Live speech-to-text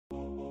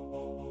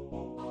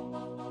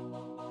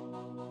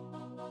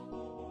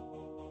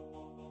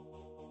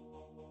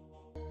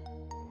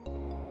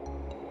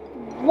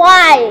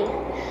Why?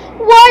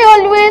 Why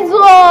always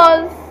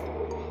us?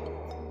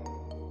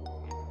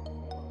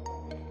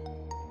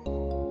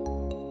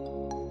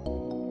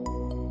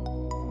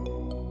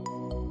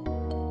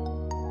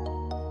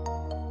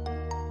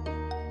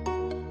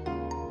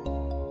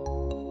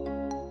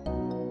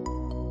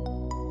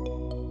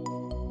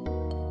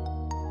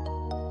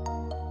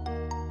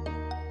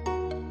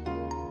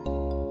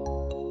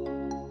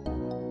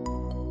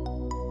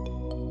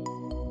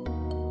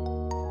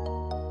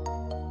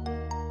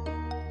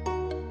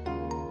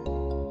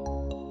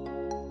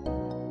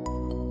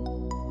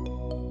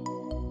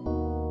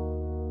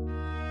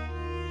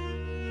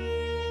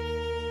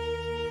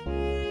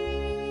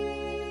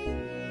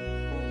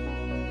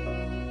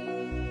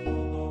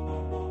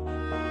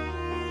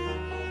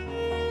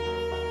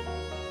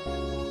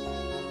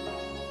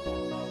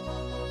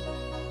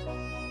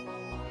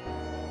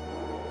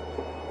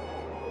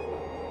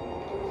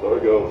 Sorry,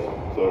 girls.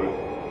 Sorry.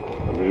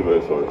 I'm really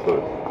very sorry.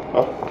 Sorry.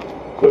 Huh?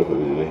 Sorry for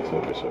the delay.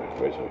 Sorry.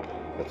 Very sorry.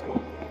 Let's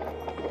go.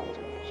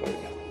 Sorry.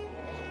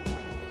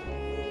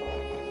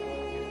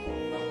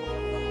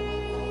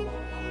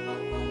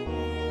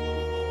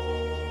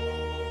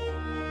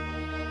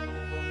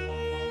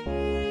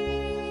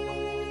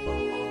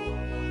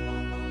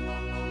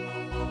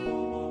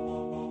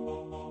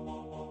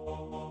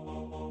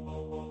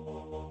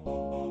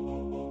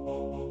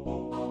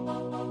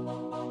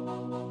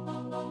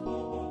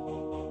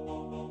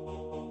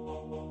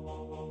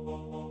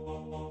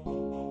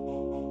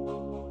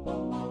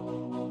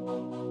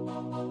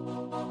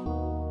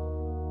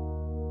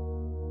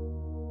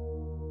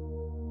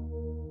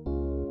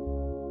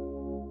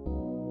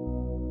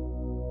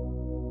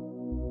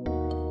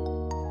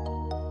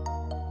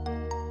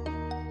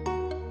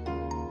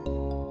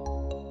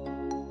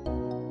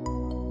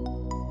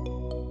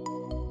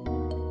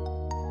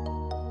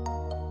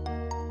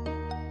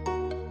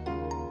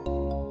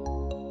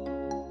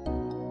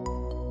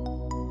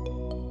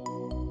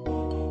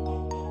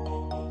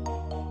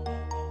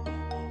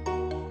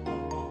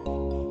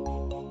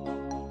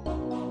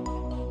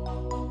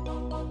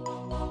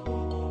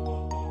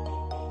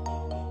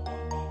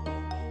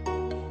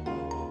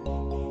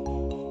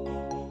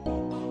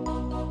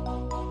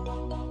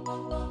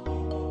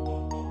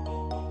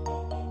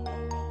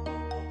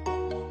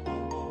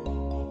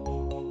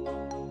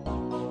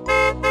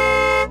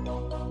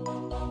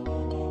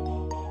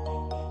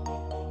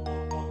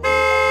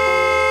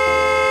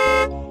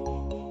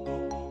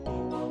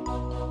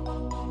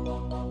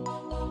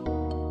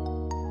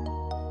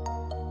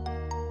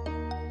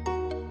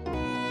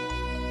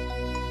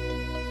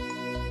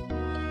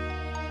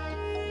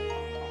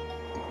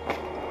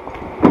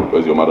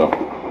 Where's your madam?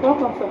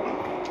 Welcome, sir.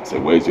 I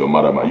said, where's your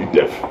madam? Are you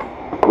deaf?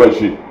 Where is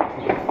she?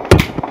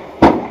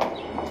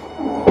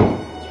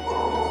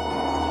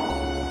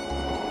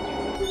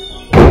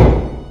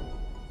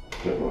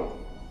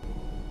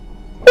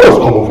 What's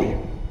come over you?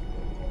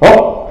 Huh?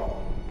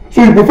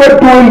 So you prefer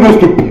doing this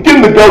to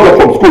picking the girls up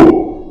from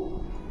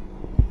school?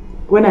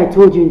 When I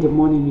told you in the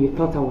morning, you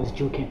thought I was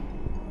joking.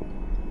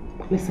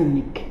 Listen,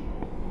 Nick.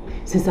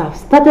 Since I've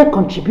started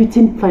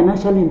contributing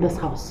financially in this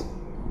house,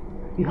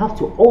 you have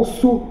to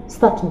also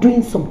start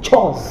doing some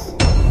chores.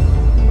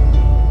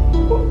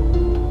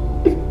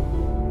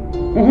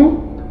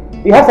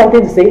 You have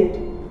something to say?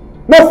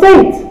 No,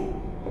 say it!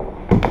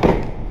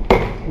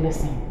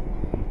 Listen,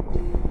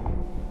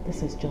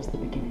 this is just the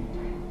beginning.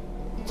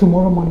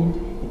 Tomorrow morning,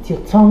 it's your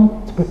turn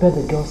to prepare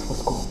the girls for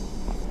school.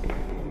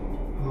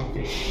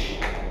 Rubbish.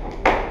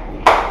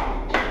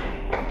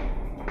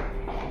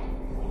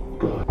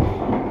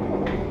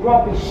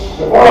 Rubbish.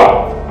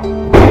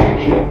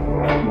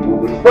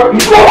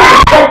 You will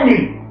respect me!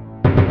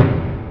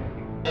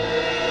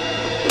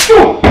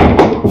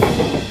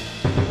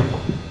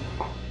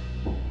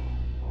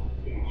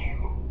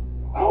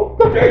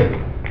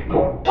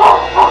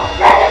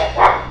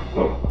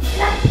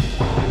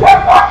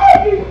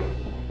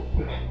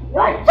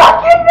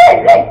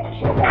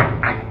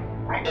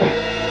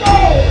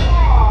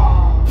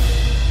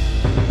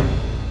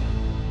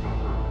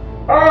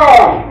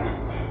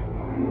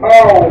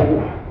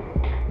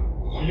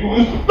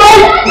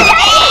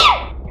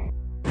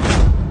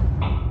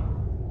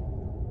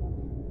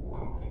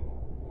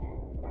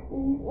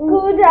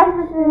 Good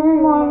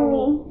afternoon,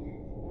 Mommy.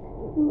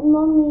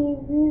 Mommy,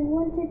 we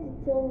wanted to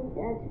tell you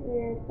that we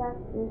are back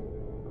from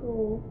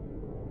school.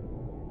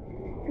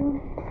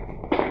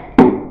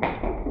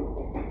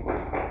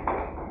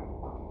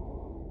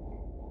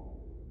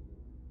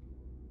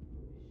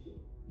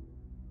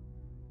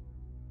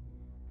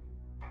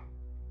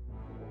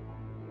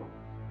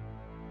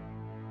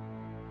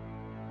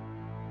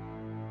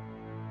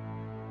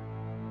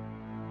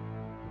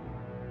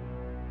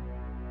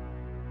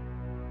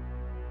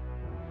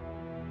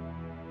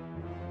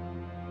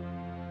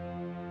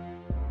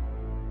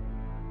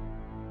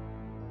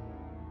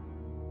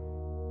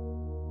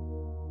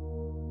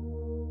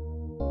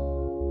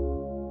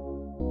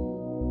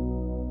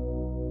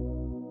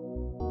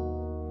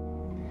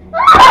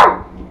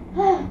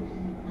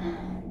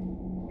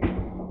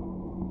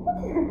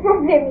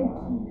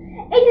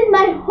 It is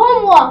my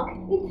homework.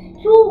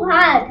 It's too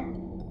hard.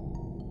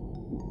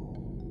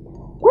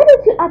 Why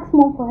don't you ask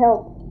Mom for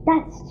help?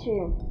 That's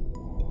true.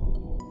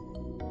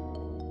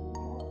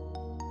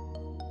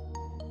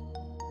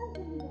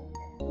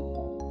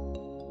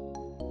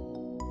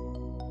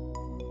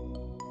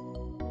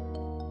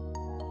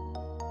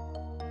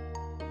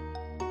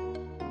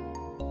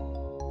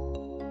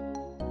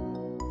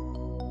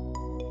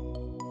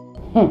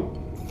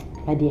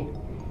 My dear,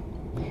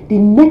 the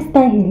next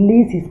time he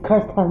lays his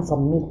cursed hands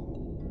on me,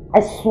 I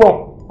swear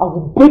I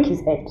will break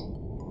his head.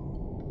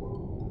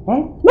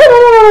 Eh?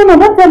 No,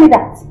 don't tell me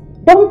that.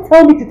 Don't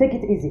tell me to take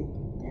it easy.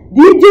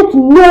 The idiot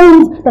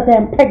knows that I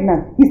am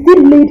pregnant. He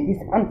still laid his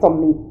hands on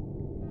me.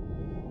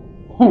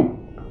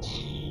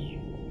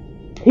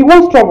 He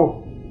wants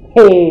trouble.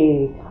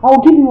 Hey,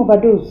 I'll give him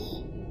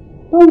overdose.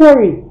 Don't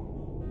worry.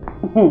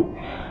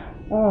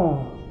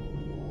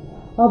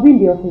 I'll be in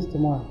the office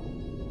tomorrow.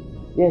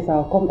 Yes,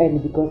 I'll come early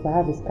because I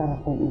have a scan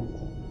appointment.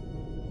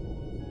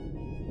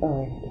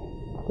 Alright.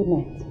 Good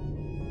night.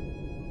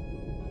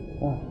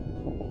 Oh,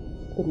 okay.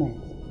 Good night.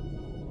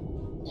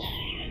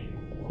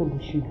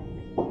 Foolish man.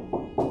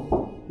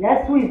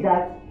 Yes, who is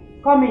that?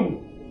 Come in.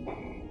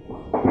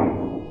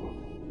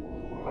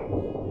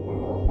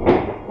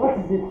 What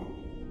is it?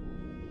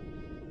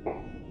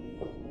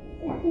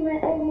 It's my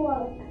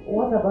homework.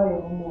 What about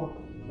your homework?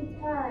 It's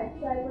hard,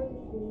 so I want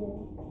it to you.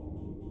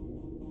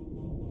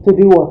 To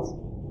do what?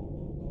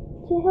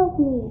 To help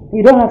me.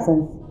 You don't have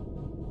sense.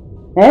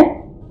 Eh?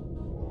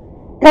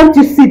 Can't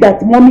you see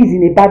that mommy is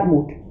in a bad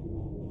mood?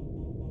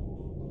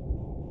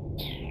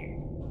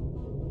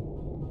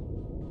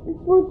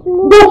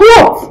 But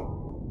what?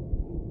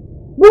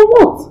 But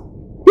what?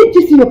 Didn't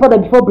you see your father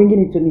before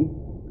bringing it to me?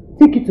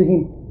 Take it to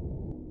him.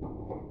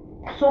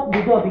 Shut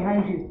the door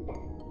behind you.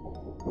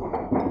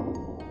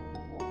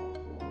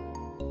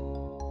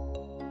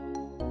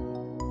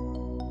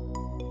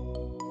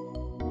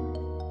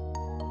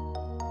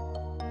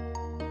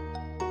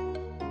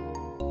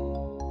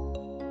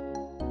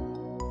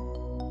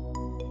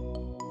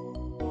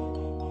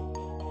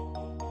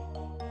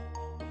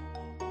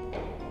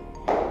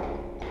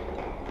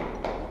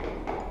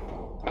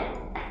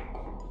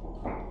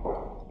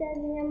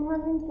 Daddy, I'm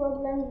having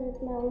problems with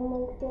my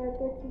homework, so I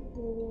brought it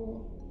to you.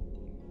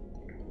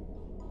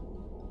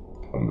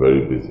 I'm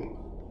very busy.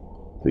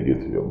 Take it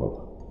to your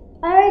mother.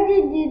 I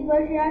already did,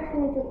 but she asked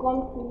me to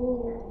come to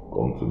you.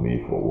 Come to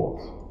me for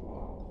what?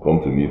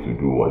 Come to me to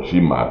do what? Is she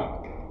mad?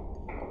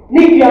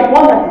 Nick, you are the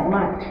one that is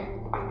mad.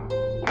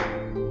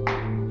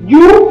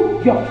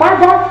 You, your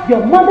father,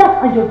 your mother,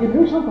 and your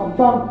generations of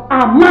them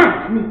are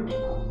mad, Nick.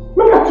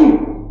 Look at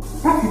you.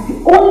 That is the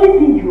only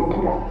thing you are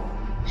good at.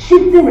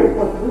 Shifting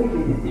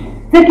responsibilities.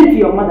 Take it to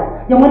your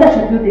mother. Your mother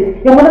should do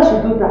this. Your mother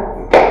should do that.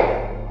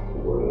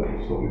 Well, you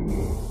disturbing me.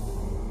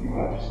 You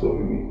are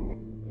disturbing me.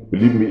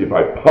 Believe me, if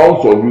I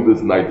pounce on you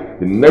this night,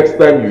 the next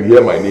time you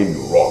hear my name,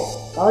 you run.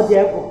 Oh,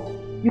 therefore,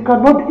 you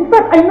cannot. In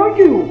fact, I know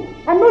you.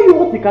 I know you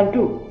what you can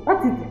do.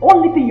 That is the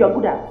only thing you are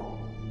good at.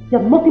 You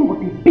are nothing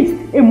but a beast,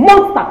 a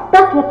monster.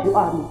 That's what you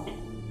are, Nick.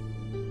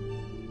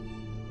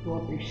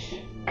 Rubbish.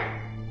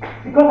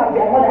 Because I'm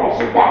your mother, I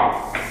should die.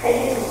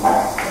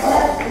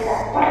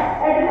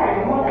 Every time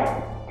your mother.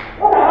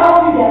 What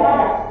about you, their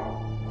mother?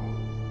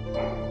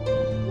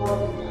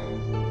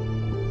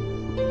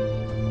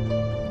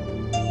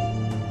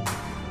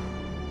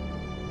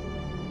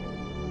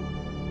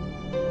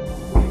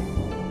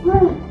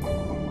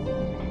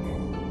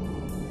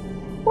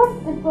 What's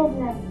the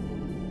problem?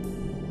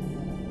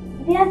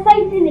 They are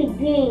fighting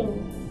again.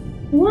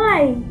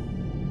 Why?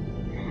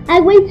 I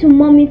went to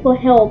Mommy for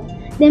help.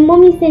 Then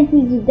Mommy sent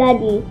me to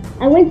Daddy.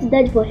 I went to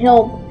Daddy for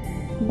help.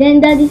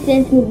 Then Daddy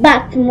sent me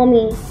back to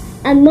Mommy.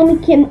 And Mommy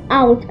came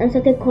out and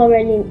started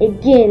quarreling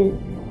again.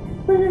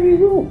 But I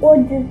don't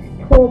want to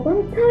stop.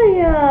 I'm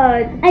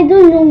tired. I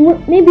don't know.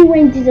 Maybe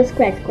when Jesus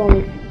Christ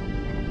comes.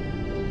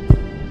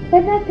 By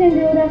that time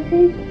they would have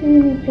finished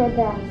killing each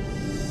other.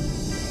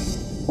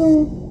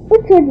 Who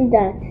told you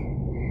that?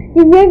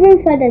 The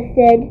Reverend Father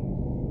said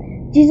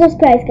Jesus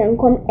Christ can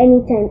come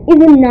anytime,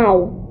 even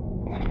now.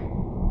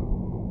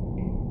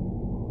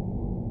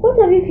 What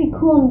if he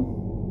comes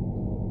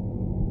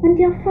and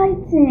they are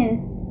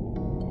fighting?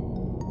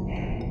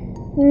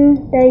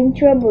 They're in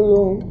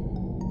trouble,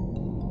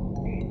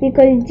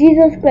 because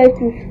Jesus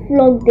Christ will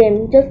flog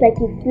them just like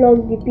he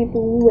flogged the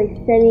people who were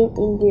selling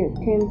in the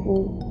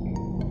temple.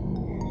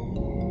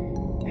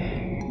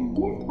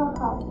 Let's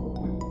pack up.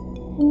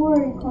 Tomorrow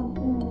we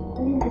continue.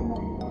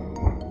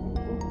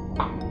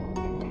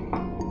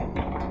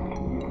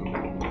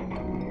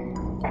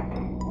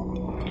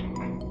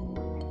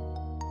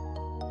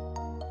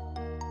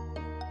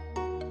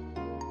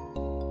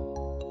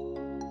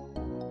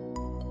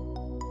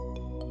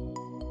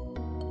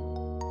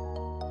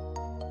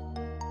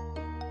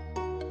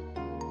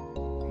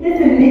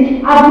 Listen,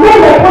 Nick, I've made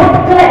my point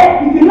clear.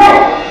 If you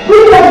like,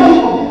 bring that look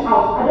from this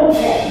house. I don't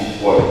care.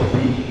 What?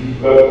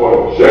 That's what?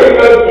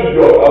 Shameless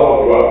idiot out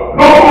of your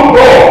local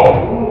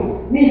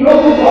door! Me,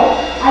 local door.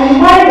 I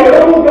mind the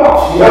local door.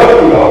 You have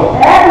to now.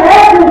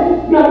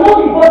 You are not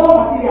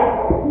important.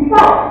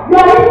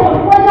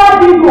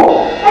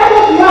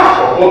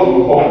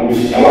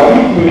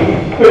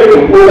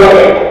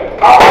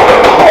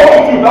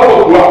 That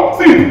was wrong.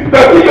 See,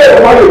 13 years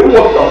of marriage, do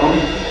what you can for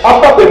me.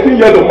 After 13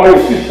 years of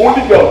marriage, see,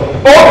 only girls,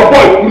 all the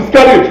boys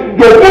miscarriage.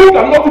 Your boys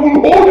cannot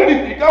even hold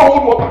anything. You can't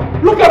hold water.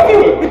 Look at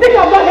you. You think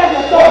I'm not hearing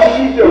your story?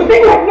 You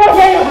think I'm not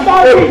hearing your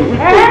story?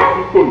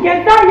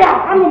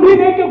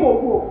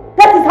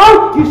 That is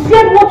how you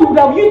shared what you would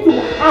have used to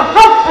and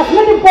have as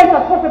many boys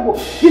as possible.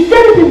 You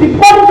shared it in the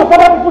bodies of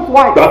other people's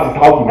wives. That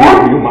is how to know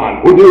a real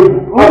man. How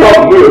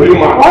to know a real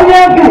man. Oh,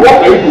 yeah. Do what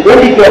can you do?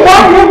 Only girls.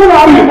 You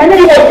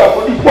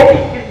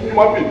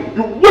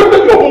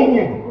wasted your whole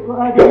womb.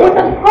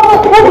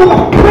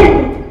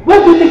 Where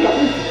do you think you're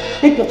going to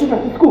take your children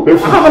to school? I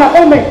have an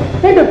appointment.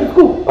 Take them to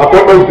school.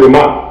 Appointment with a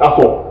man, that's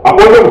all.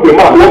 Appointment with a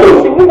man.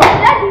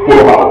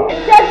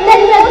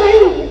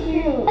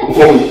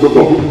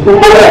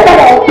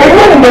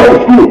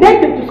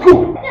 Take them to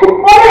school.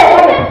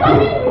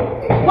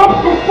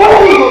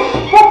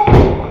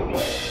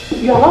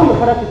 You allow your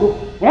father to go.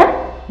 Yeah?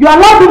 You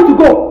allow him to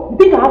go. You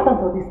think I have time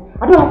for this?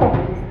 I don't have time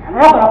for this. I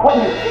have an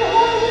appointment.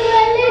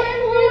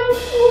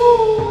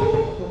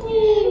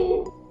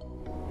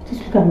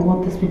 Just look at what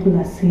these people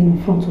are saying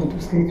in front of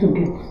those little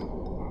girls.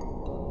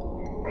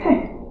 Okay.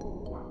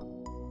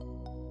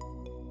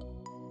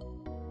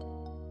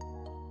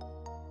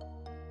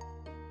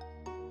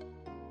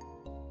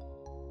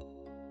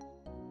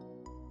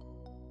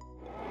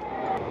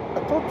 I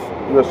thought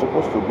you were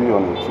supposed to be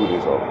on a 2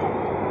 days off.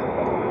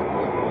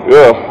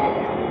 Yeah,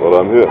 but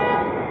I'm here.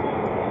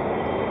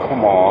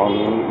 Come on,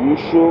 you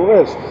should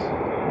rest.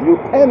 You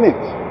earn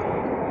it.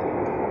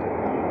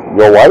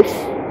 Your wife?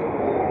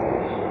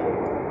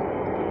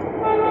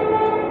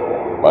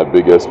 My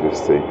biggest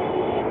mistake.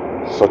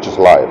 Such is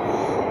life.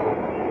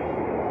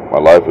 My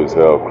life is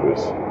hell,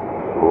 Chris.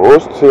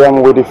 Roast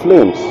him with the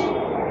flames.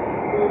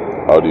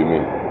 How do you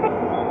mean?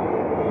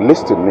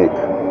 Listen, Nick.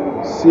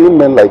 Seeing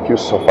men like you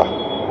suffer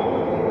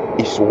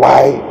is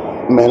why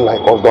men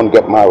like us don't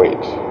get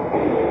married.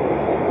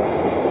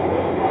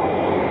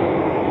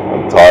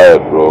 I'm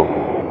tired, bro.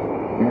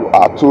 You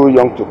are too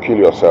young to kill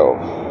yourself.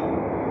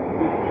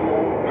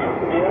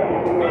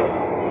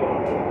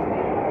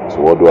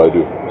 So what do I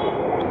do?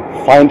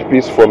 Find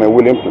peace from a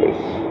willing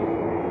place.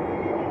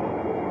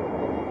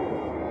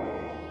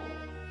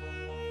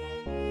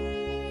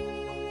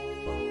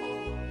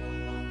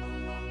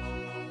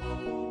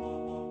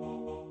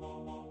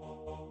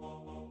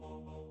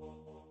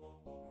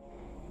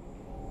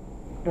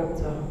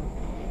 Doctor,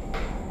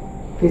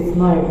 if it's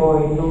not a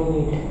boy, no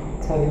need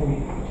telling me.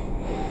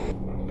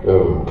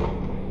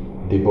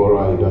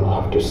 Deborah, you don't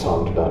have to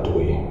sound that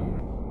way.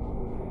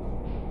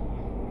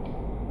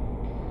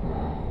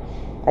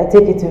 I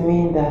take it to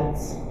mean that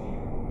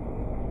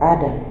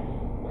Adam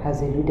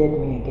has eluded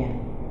me again.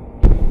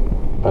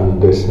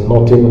 And there's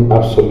nothing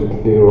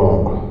absolutely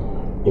wrong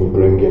in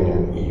bringing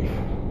in Eve.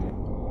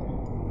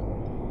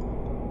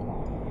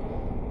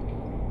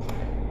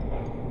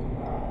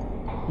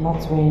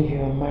 Not when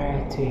you are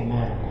married to a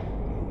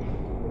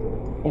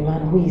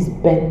man who is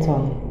bent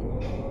on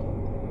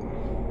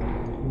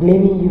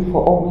blaming you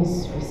for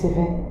always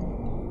receiving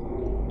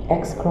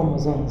X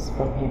chromosomes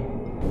from him.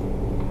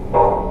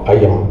 I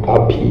am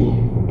happy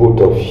both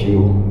of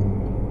you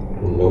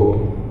know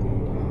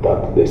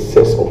that the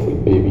sex of a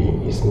baby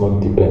is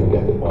not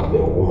dependent on the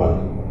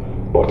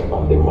woman, but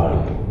on the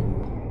man.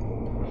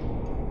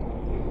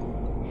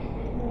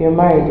 You're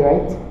married,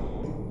 right?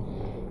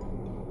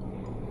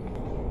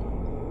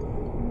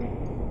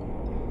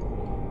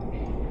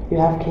 You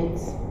have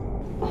kids?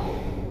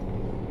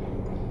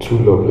 2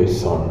 lovely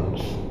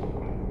sons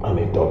and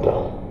a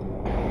daughter.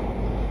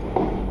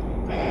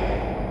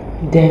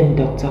 Then,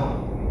 doctor,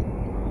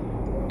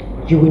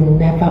 you will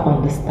never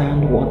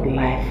understand what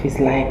life is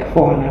like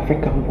for an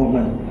African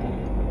woman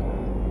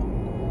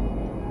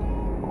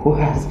who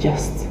has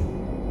just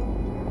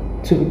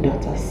 2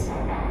 daughters.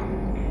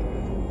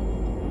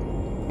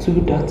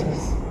 2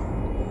 daughters,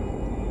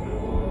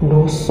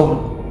 no son,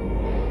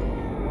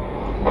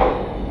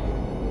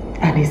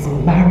 and is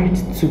married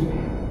to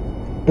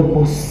the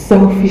most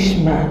selfish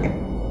man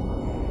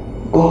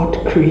God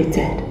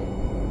created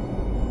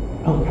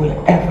and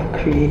will ever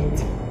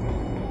create.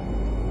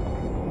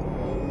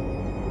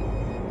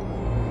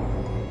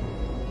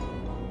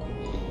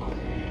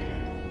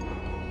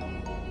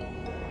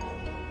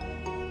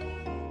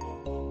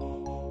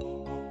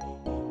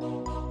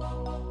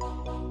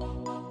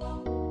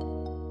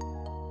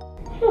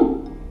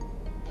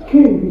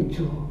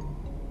 Joe,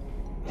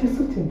 you're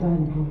such a bad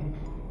boy.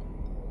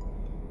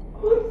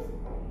 What?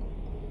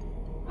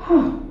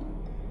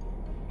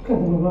 Look at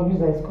the rubbish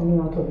that is coming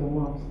out of your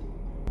mouth.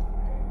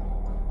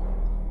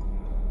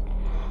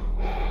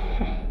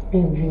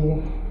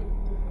 Baby,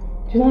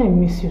 do you know I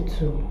miss you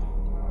too?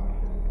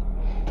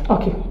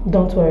 Okay,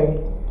 don't worry.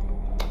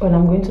 When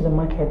I'm going to the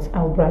market,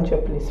 I'll branch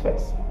your place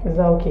first. Is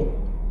that okay?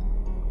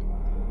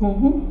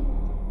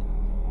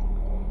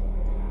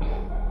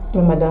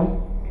 No, madam.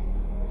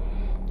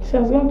 She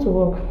has gone to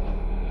work.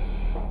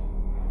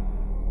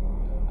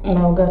 And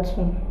I'll get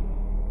to.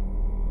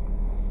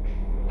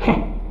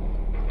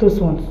 Those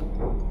ones.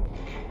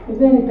 Is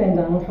there any time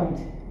that I'm not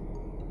fighting?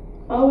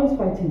 I'm always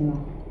fighting now.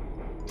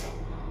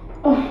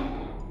 Oh,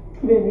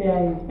 baby,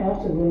 I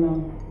have to go now.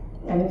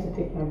 I need to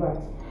take my bath.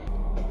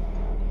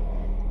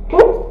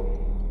 What?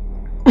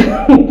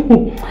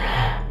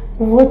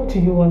 What do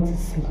you want to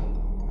see?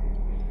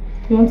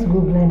 You want to go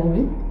blind, have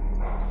you?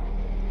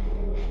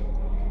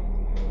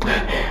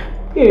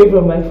 Get away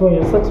from my phone,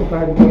 you're such a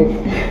bad boy.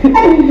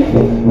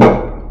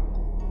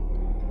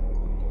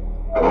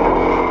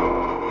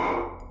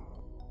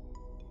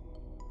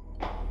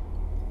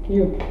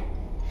 You.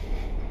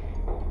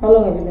 How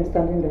long have you been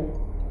standing there?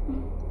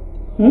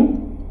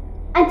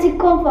 Auntie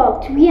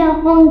Comfort, we are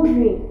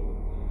hungry.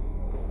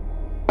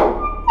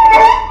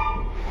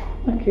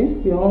 Okay,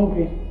 you're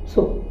hungry.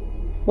 So,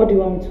 what do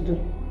you want me to do?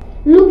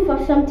 Look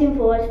for something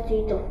for us to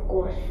eat, of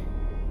course.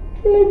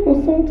 Look for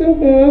something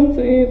for us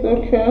to eat,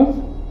 okay?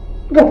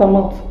 Look at her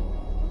mouth.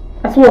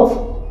 As what?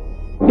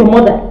 Your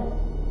mother?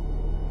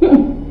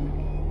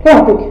 Come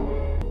on, take.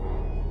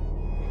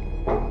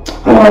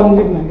 I won't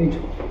leave my bed.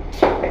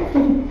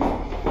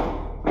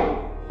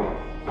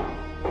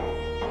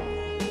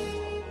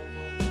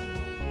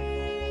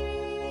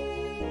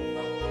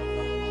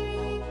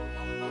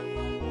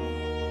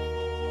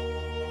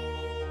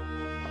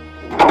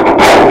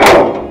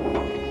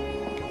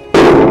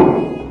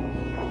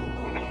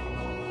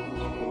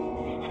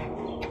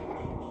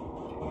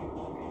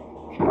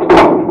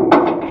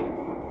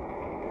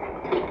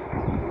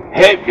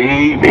 Hey,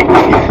 baby.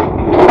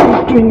 What are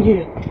you doing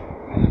here?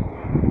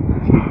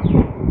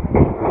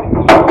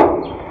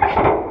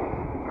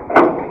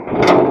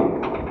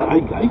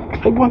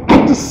 I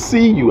wanted to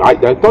see you. I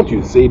thought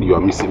you said you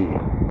are missing me,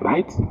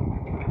 right?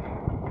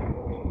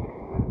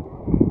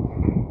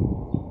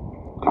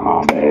 Come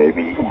on,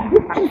 baby.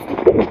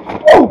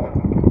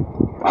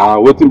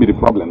 What will be the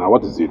problem now?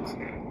 What is it?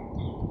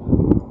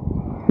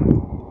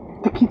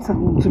 The kids are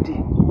home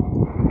today.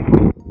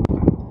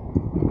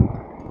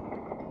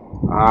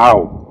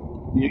 How?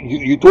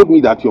 You told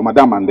me that your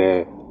madam and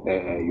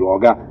your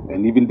oga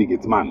and even the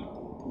gate man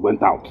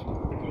went out.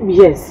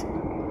 Yes,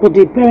 but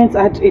the parents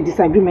had a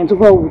disagreement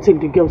over who will take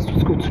the girls to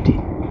school today.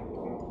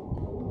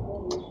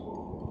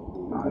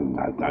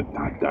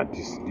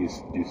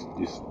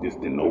 This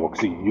thing no work.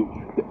 See, you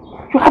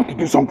have to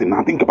do something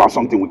now. Think about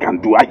something we can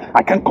do.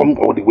 I can't come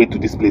all the way to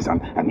this place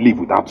and leave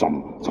without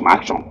some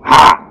action.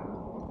 Ha!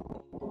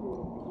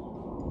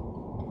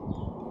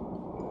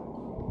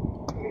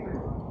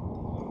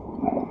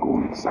 No,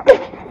 go inside.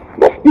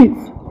 Pete,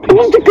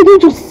 can you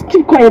just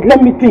keep quiet?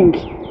 Let me think.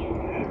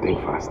 Think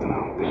fast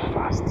now. Think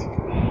fast.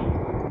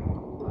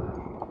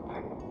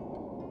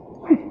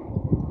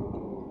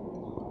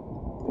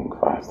 Think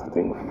fast.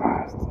 Think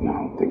fast.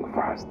 Now, think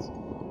fast.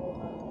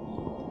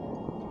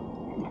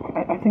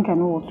 I think I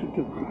know what to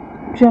do.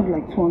 Do you have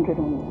like 200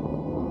 on you?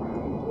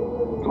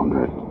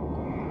 200.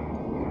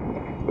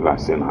 Will I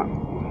say now?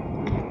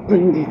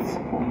 Bring it.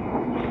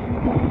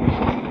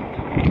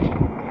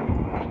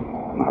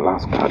 My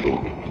last card.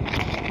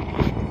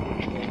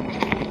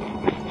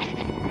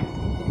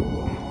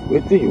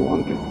 What do you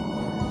want to do?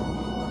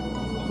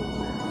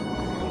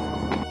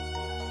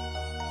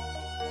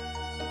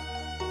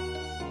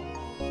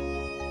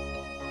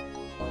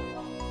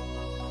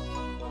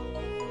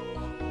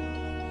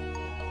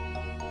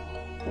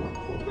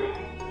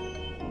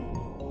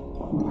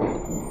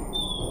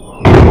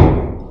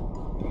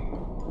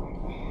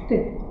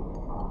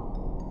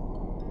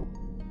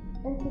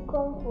 Auntie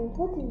Comfort,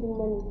 what is the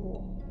money for?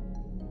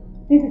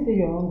 If you say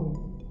you're hungry,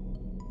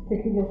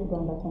 take you just to go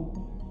and buy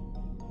something.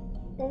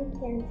 Thank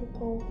you, Auntie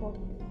Comfort.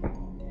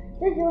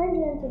 Jojo, when do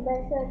you want to buy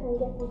so I can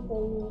get it for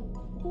you?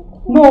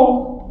 No,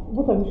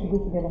 both of you should go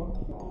together.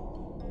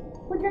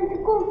 But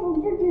Auntie Comfort,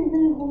 Jojo is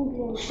very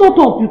hungry. Shut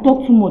up, you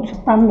talk too much.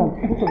 Stand up,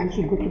 both of you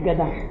should go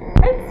together.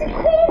 Auntie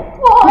Comfort!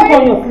 Put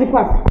on your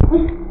slippers.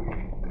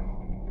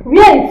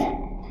 Wear it.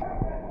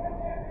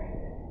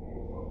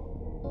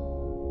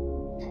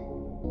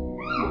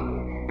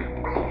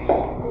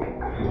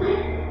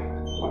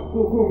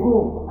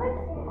 Go.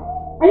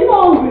 Are you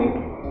not hungry?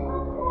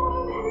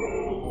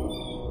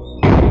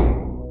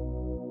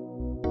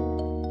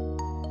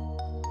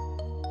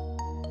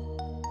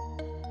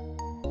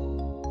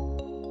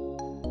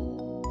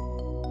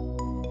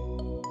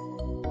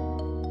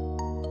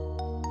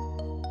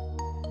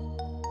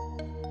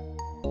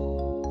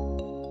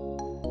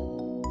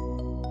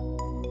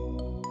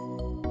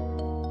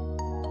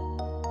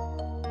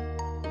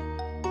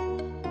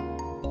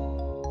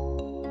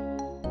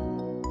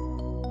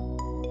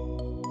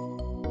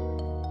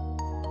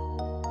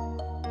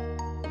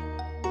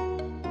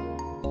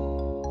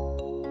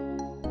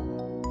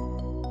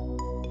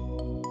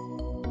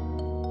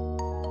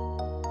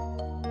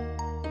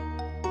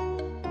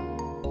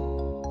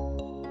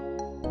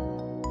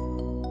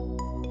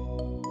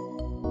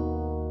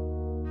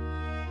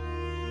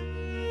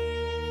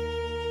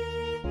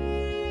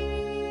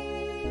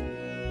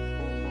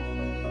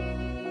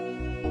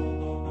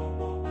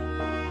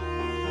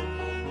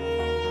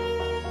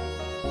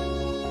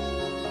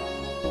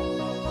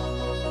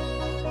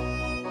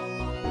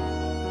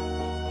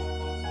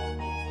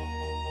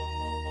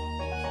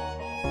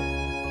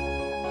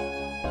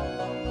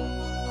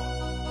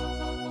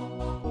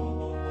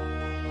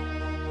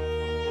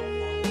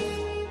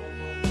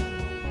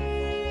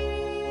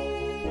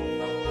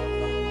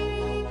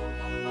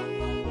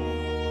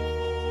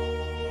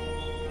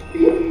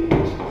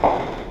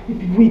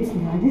 wait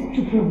now. These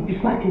children will be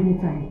back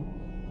anytime.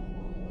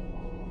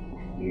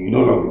 You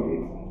know not with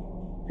it.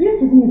 You have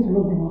to me to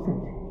love them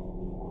outside.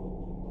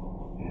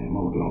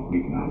 Mom, don't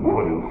quick now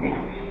before they open.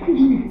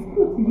 Please,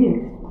 not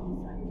yet.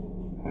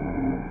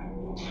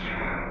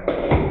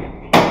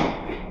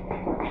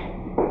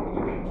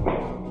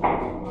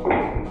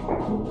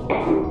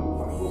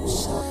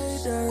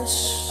 Outsiders,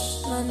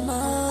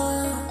 Mama,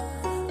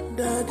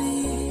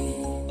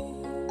 Daddy,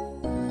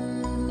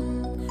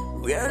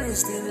 where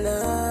is the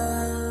love?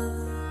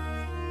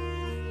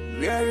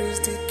 Where is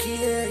the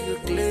care you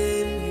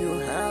claim you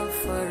have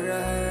for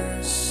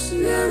us?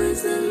 Where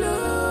is the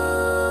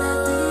love?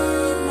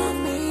 Daddy,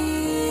 Mommy,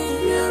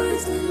 where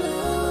is the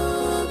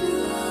love you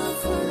have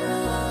for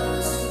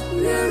us?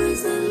 Where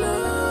is the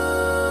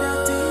love?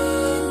 Daddy,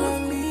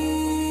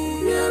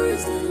 Mommy, where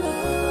is the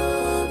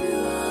love you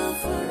have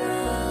for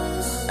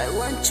us? I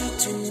want you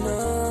to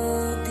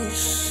know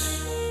this.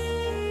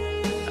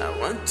 I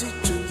want it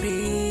to be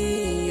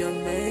your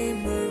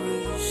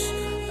memories.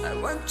 I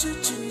want you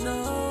to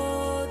know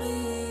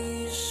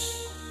this.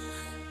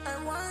 I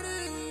want it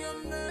in your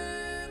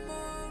memories.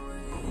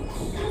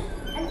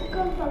 Let's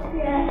go from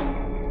here.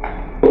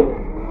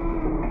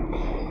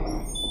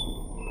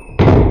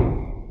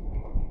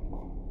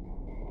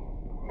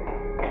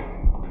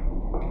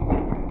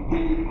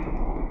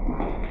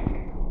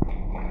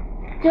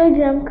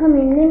 Jojo, I'm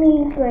coming. Let me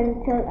go and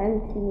tell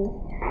Auntie.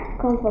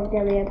 Come from the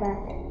way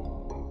back.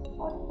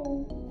 Okay.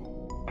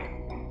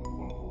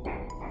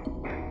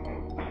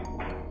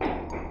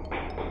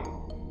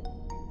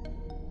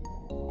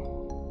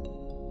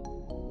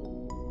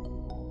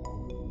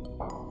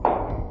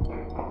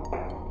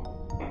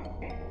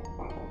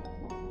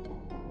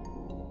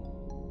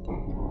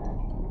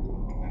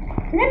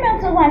 Let me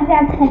also go and tell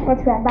Auntie Comfort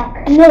we are back.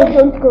 No,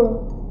 don't go.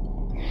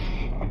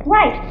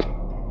 Why?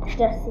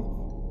 Just sit.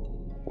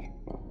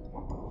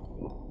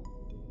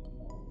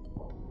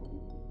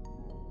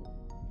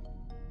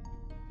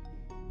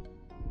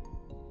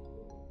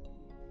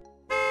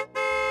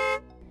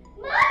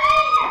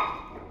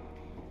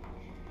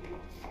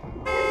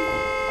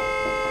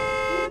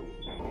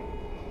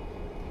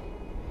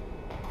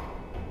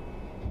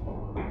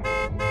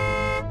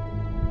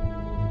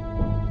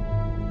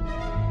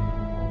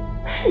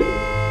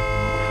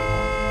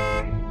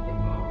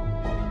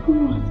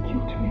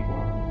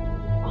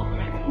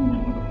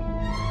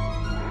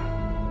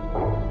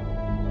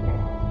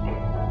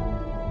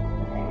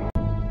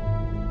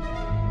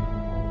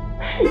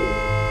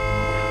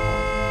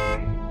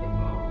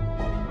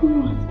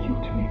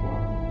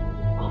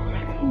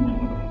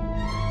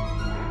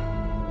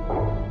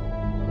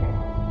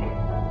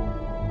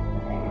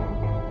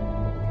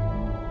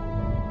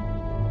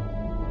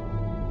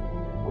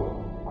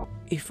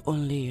 If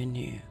only you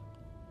knew,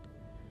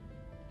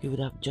 you would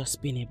have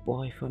just been a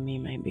boy for me,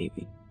 my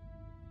baby.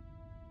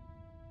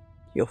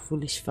 Your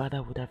foolish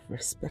father would have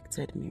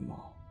respected me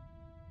more.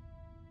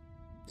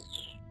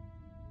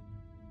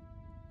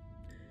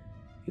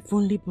 If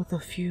only both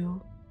of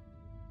you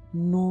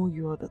know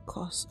you are the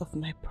cause of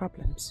my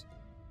problems,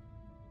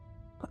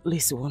 at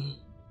least one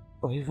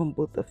or even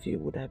both of you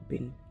would have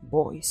been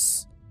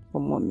boys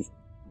for mommy.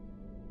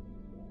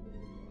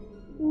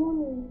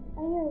 Mommy,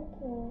 are you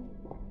okay?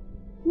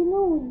 You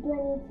know we'll do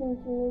anything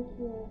to make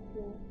you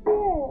happy.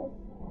 Yes.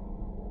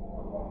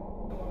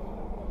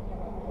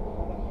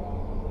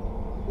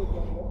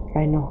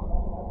 I know.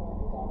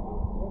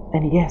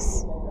 And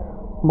yes,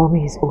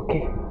 mommy is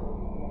okay.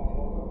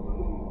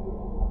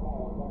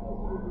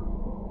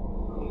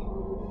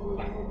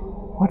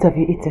 What have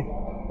you eaten?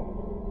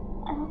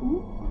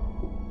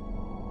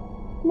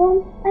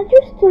 Mom, I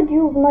just told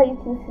you we've not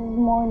eaten since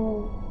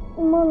morning.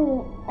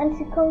 Mommy,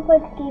 Auntie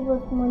Comfort gave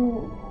us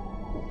money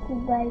to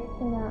buy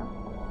snacks.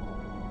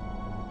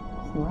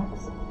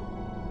 Snacks?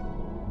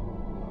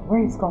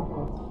 Where is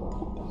Comfort?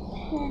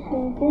 She's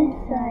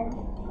inside.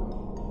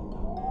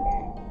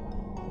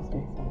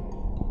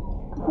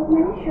 But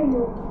let me show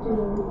you what to do.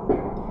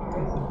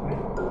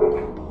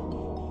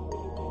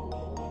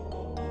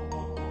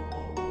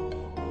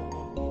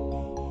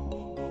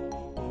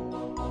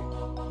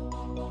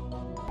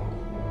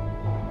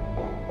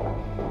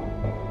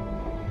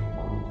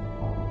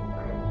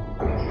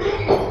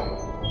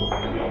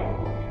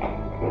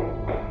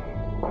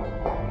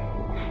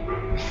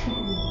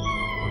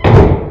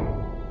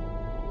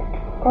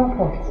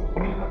 Comfort.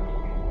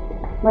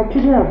 My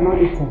children have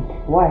not eaten.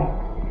 Why?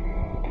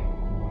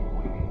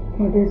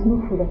 No, there's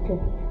no food at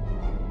all.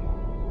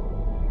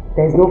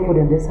 There is no food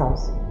in this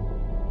house.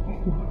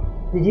 Yes, Mom.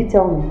 Did you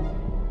tell me?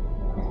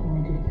 Yes, Mom,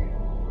 I did.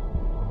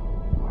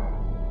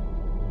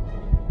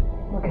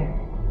 Okay.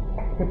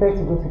 Prepare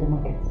to go to the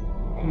market.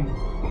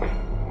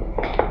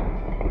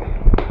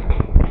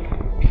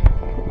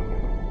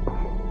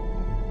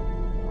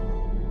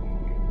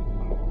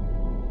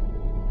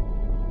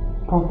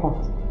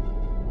 Comfort.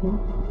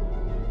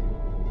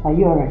 Are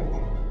you alright?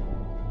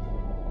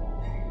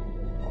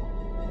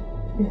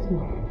 Yes,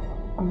 Mom.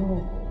 I'm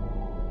alright.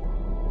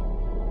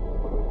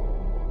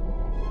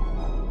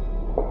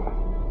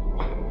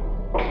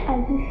 Are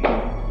you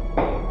sure?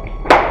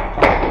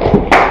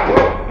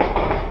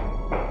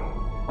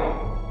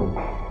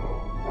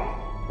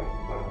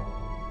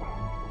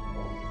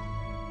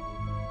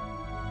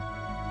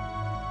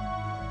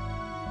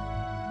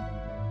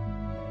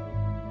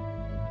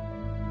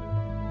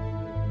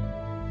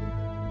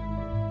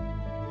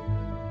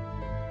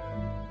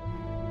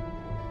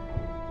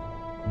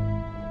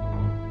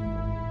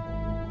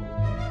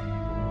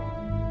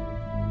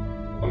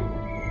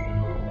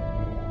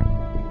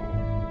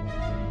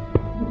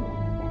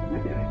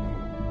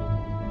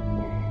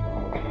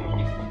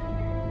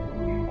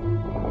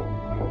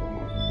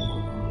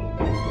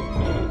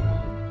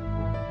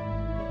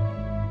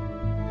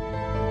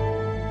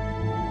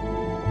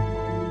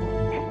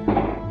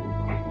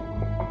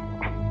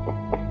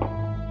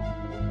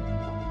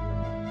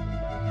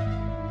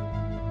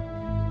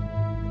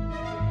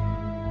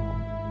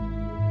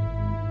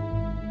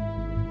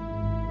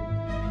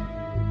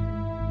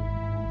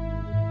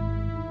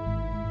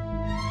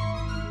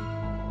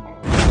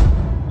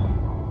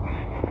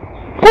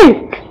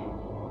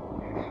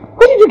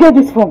 get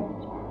this from?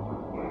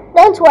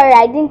 Don't worry,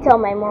 I didn't tell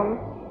my mom.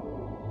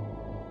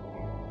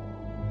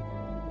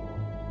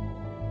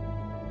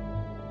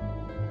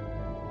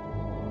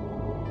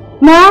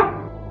 Ma?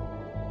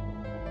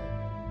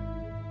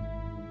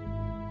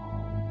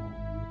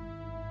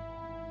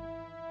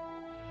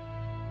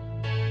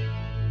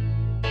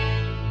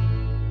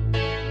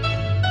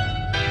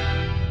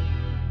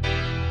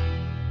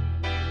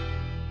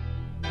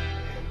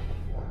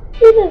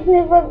 It has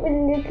never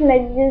been lit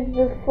like this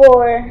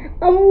before.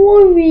 I'm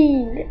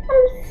worried.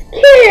 I'm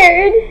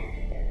scared.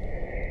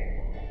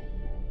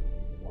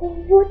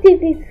 What if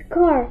his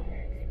car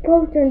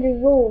spoiled on the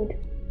road?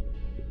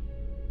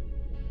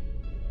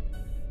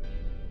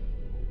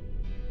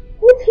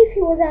 What if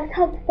he was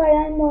attacked by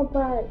animal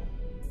bars?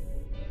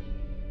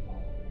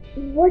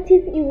 What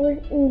if he was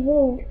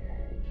involved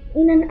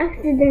in an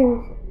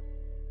accident?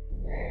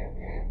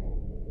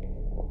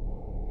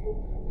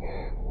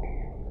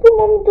 But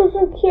Mom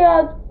doesn't care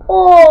at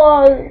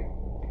all.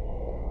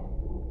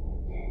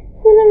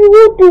 Finally,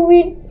 what do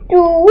we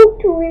do? What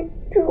do we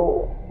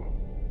do?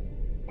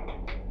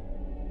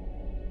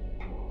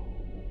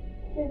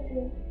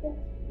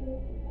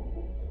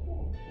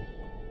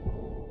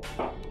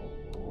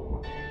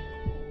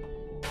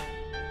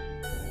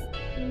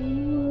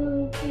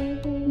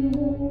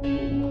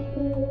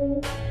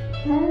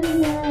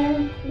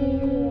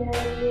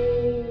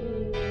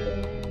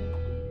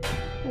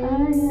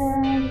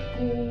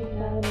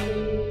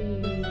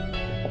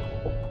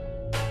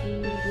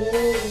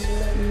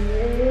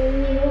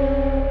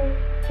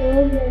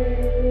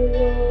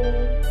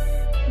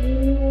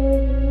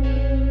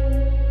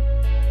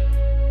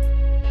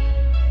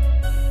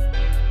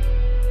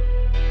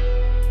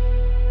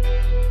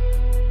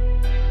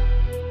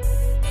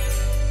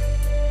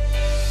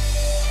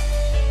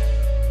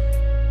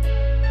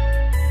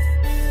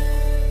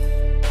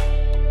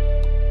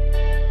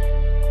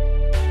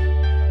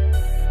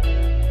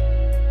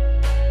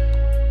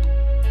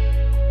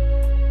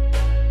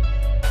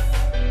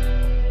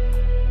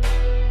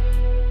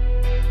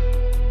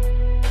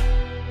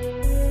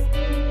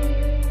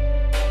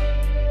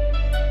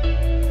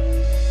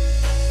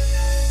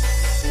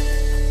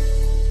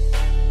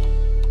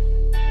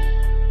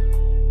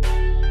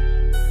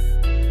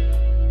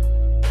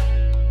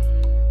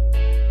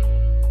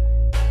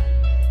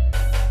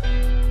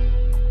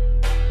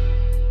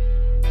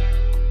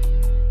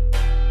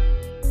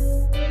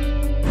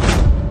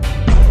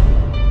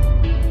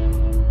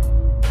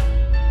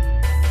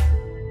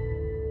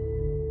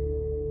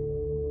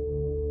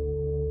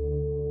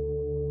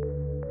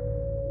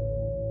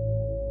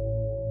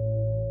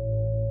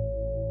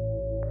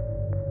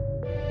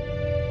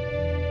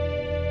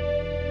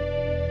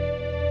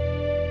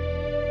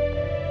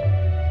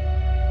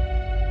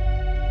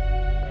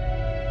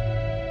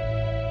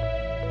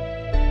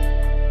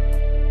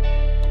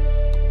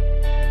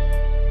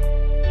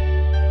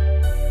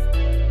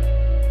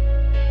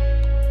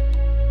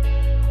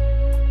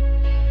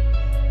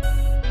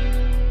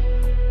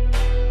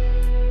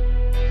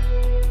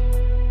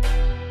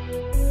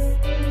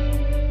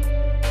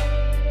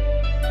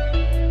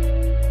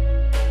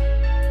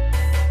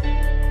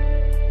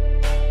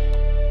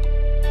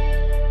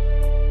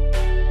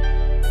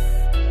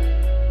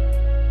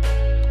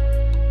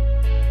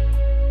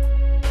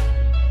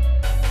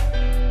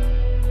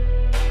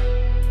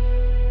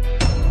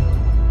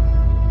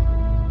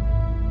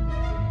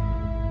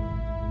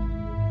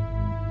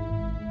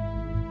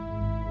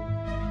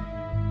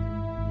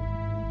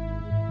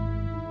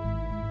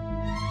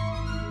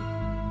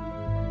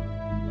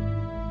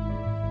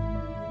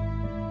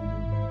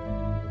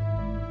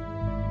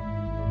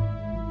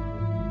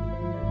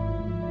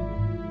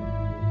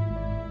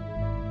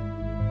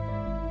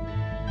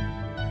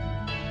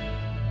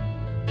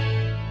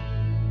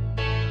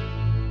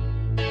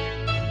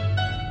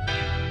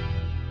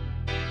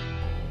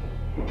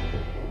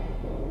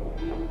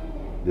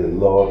 The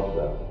Lord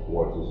that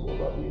watches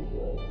over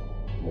Israel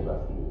never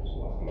sleeps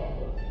nor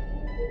slumbers.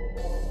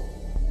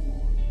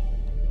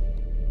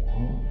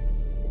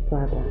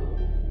 Father,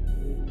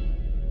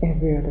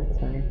 every other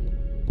time.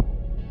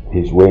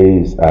 His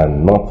ways are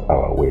not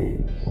our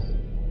ways.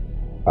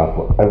 And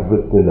for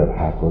everything that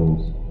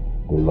happens,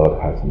 the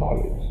Lord has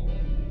knowledge.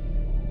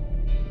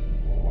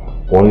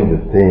 Only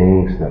the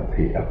things that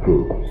He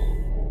approves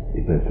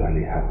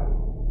eventually happen.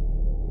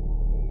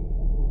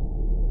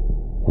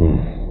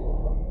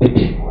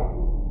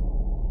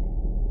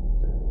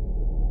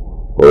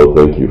 Well,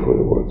 thank you for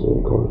the words of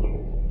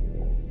encouragement.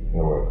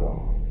 You're welcome.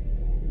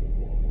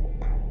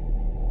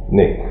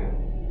 Nick,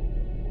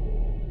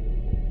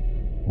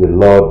 the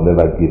Lord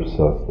never gives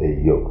us a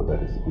yoke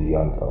that is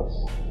beyond us.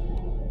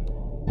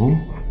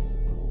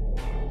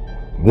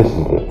 This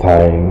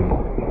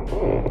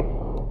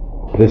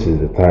is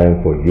the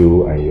time for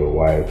you and your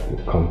wife to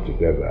come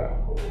together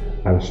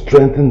and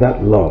strengthen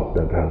that love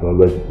that has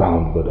always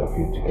bound both of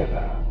you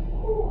together.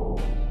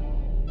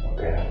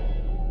 Okay?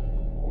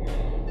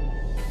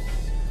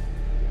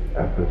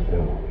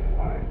 Everything will be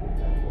fine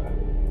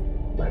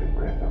by the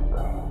grace of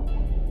God.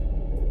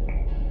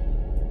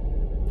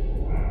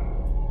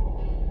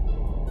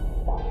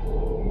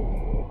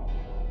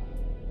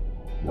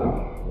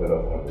 Let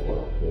us have a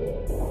word.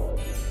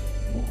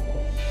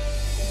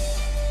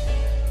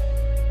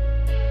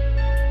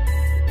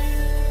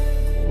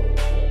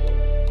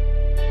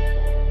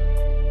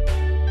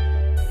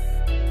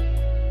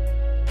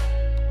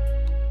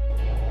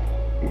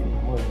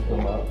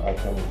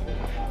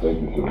 Thank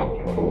you so much.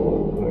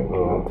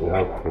 We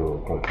have to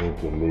continue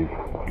to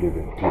live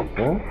in peace,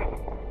 huh?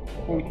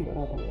 Thank you,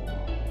 Father.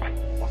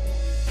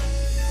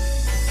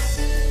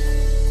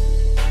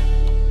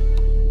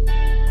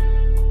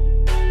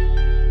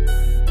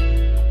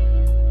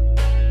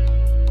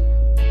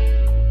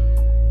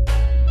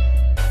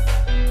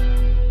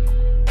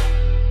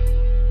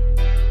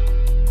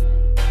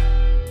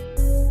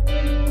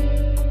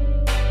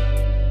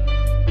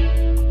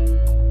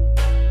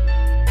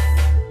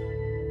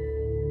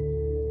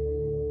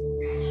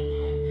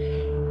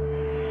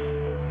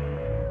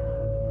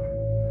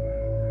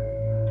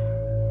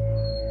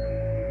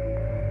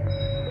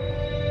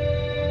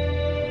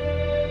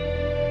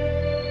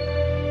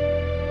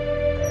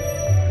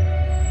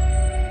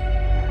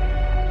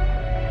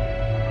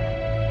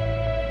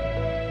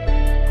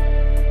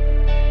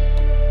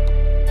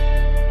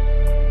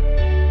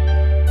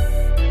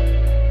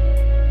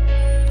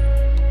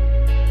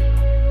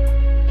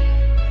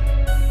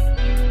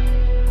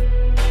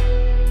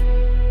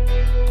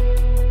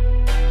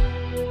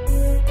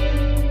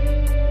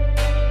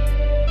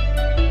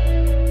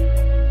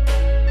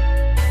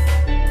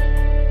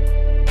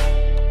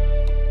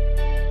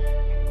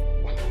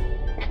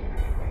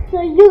 So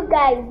you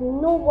guys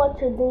know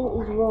what you're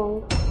doing is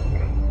wrong.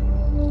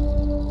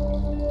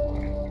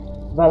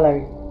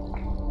 Valerie,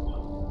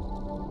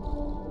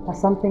 has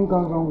something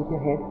gone wrong with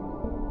your head?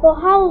 For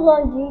how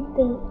long do you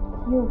think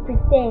you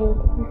pretend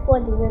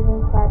before the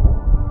Reverend Father?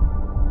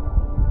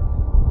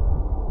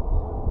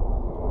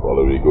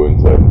 Valerie, go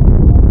inside.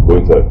 Go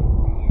inside.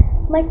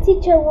 My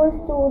teacher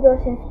once told us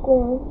in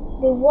school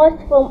the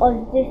worst form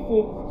of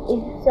deceit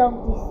is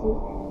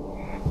self-deceit.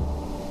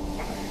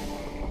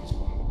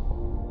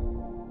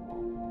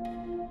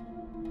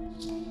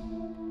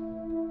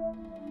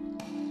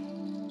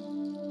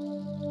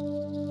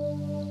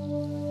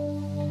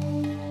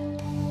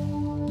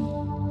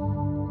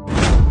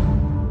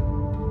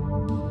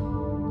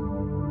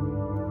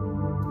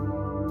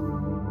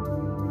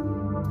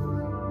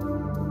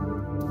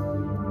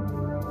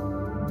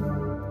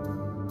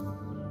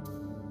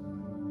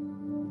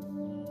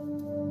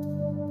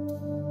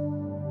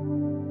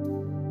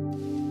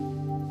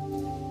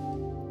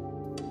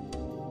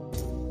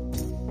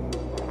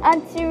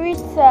 Auntie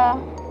Rita,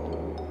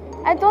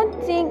 I don't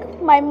think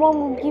my mom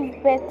will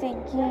give birth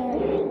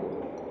again.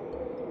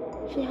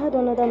 She had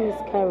another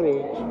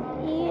miscarriage.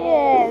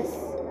 Yes.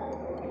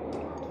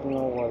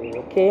 Don't worry,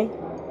 okay?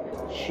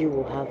 She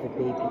will have a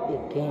baby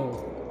again.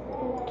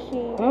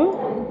 Okay.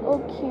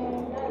 Okay.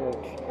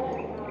 Good.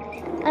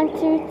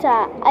 Auntie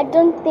Rita, I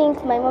don't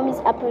think my mom is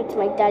happy with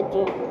my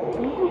daddy.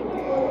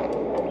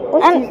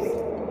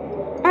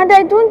 And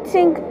I don't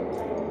think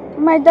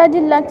my daddy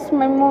likes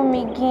my mom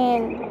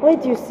again. Why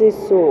do you say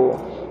so?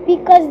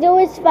 Because they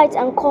always fight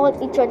and call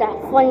each other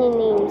funny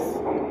names.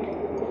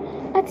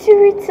 Auntie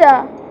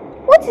Rita,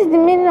 what is the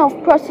meaning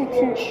of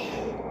prostitute?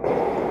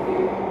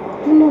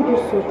 Do not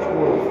use such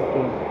words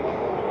again.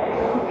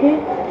 Okay?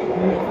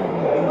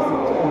 Never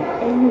use it on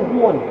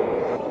anyone.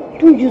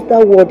 Don't use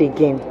that word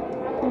again.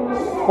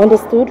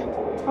 Understood?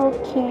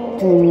 Okay.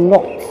 Do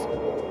not.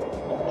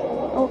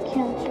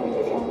 Okay, Auntie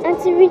Rita.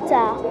 Auntie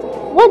Rita,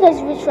 what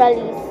does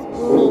ritualist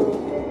mean?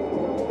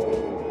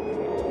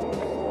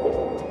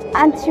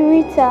 Auntie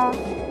Rita,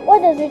 what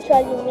does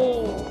ritually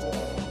mean?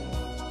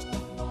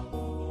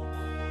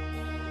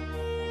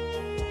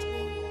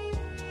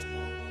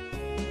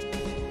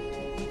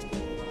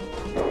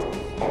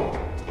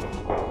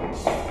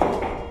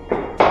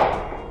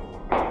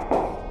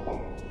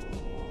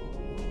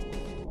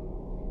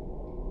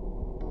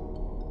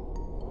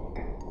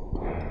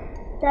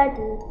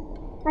 Daddy,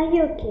 are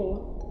you okay?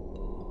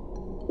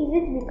 Is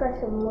it because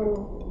of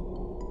money?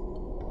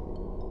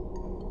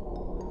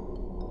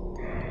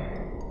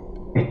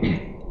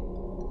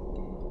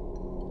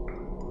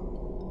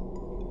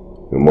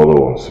 Your mother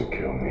wants to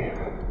kill me.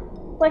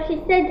 But she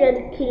said you're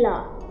the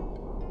killer.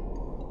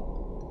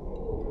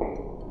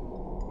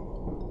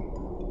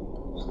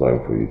 It's time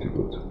for you to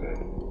go to bed.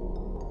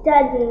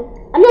 Daddy,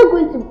 I'm not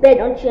going to bed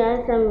until you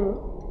answer me.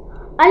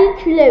 Are you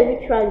truly a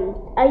ritualist?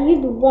 Are you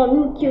the one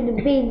who killed the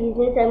babies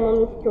inside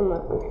mommy's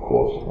stomach? Of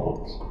course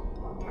not.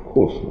 Of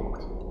course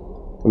not.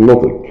 I'm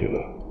not a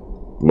killer.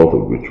 I'm not a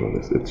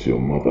ritualist. It's your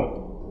mother.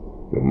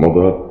 Your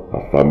mother,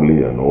 her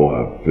family, and all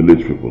her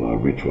village people are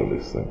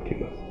ritualists and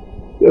killers.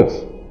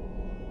 Yes.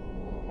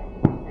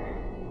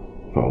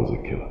 If I was a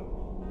killer,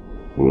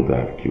 wouldn't I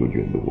have killed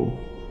you in the womb?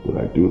 Did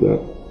I do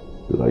that?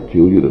 Did I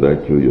kill you? Did I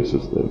kill your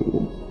sister in the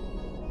womb?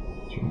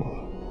 It's your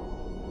mother.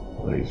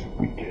 Mother is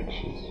wicked.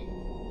 She's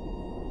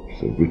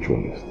a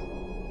ritualist.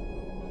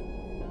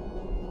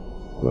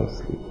 Go and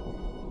sleep.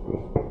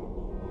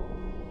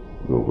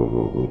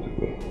 Go to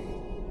bed.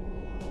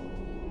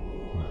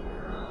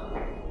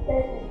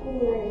 That's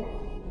good.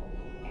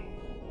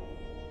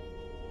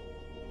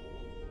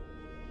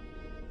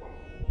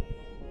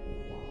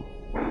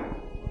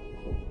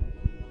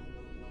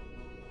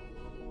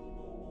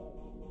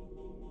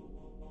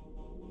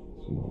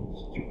 not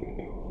stupid.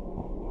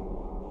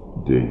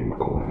 Dare you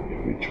call me a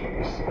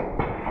ritualist?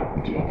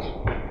 Idiot.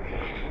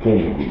 Tell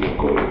me who you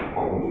call me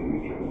a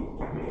ritualist.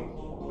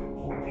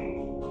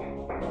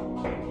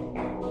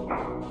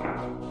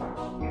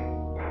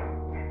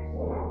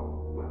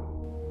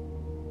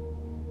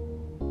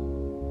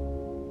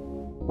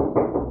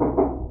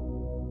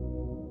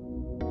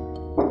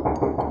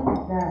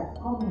 Dad,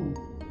 come in.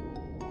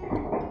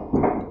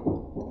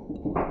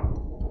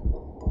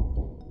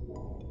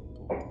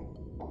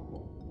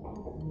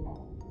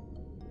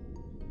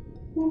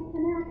 Mom,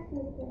 can I ask you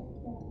a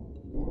question?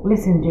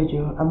 Listen,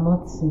 Jojo, I'm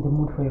not in the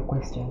mood for your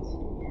questions.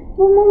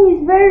 But Mom,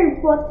 is very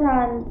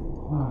important.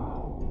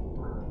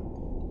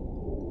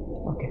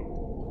 Okay.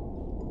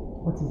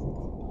 What is it?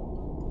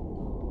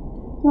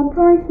 Mom,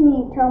 promise me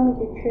you tell me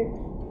the truth.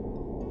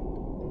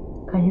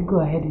 Can you go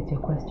ahead with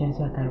your questions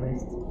so I can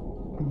rest?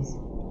 Please.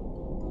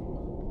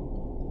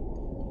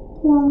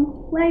 Mom,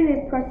 why are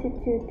you a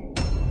prostitute?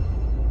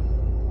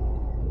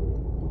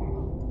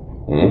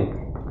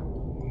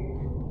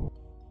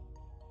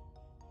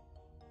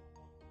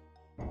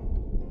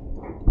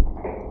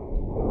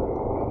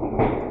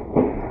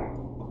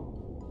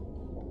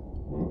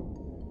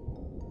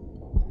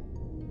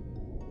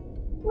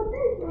 What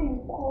is what you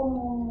call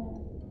Mommy?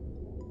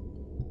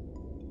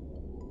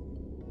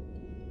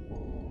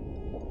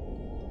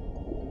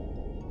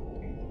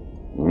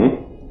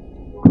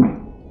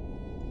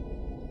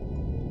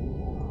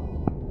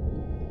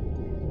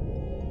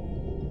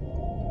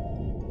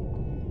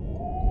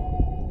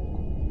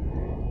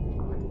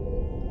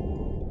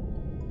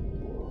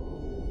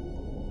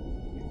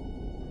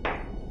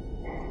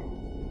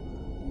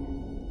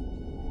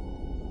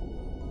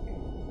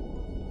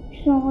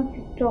 She don't want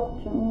to talk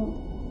to me.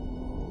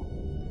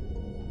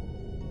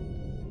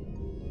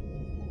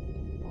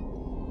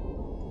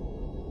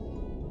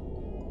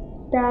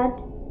 Dad?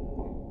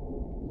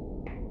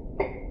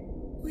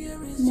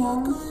 Where is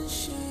Mom? your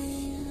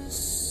conscience?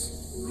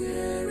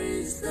 Where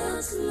is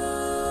that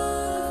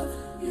love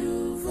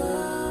you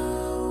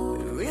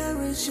vowed?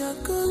 Where is your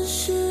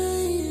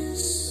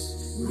conscience?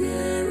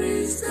 Where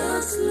is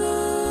that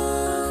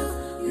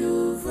love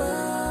you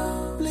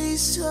vowed?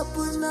 Please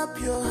open up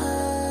your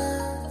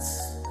heart.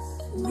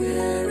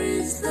 Where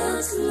is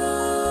that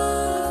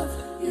love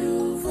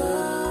you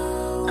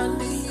vowed?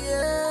 And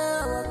hear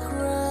our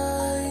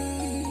cry.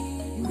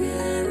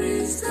 Where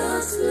is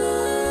that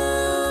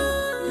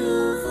love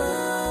you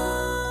vowed?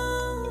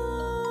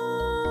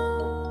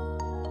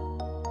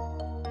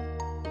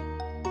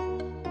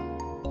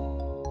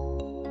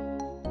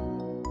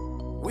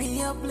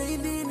 We are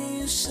bleeding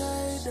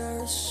inside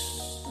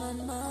us,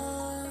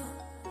 Mama,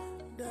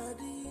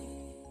 Daddy.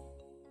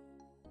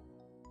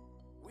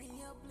 We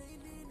are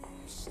bleeding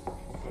inside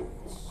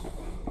us.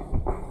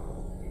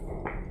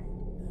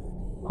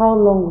 How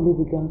long will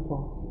you be gone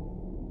for?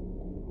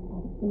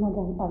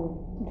 Madam, I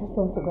just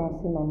want to go and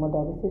see my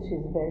mother. They say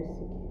she's very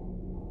sick.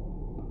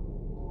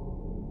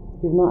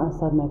 You've not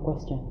answered my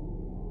question.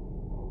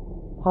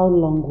 How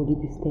long will you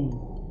be staying?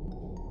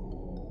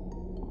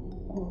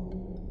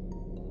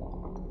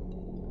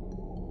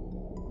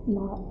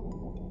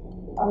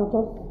 I'll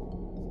just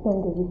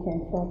spend the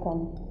weekend so I can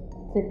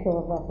take care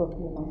of her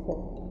properly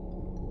myself.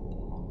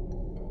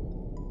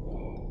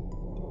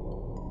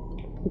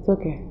 It's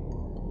okay.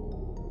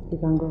 You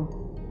can go.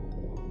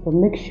 But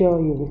make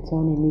sure you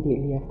return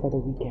immediately after the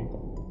weekend.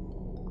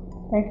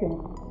 Thank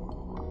you.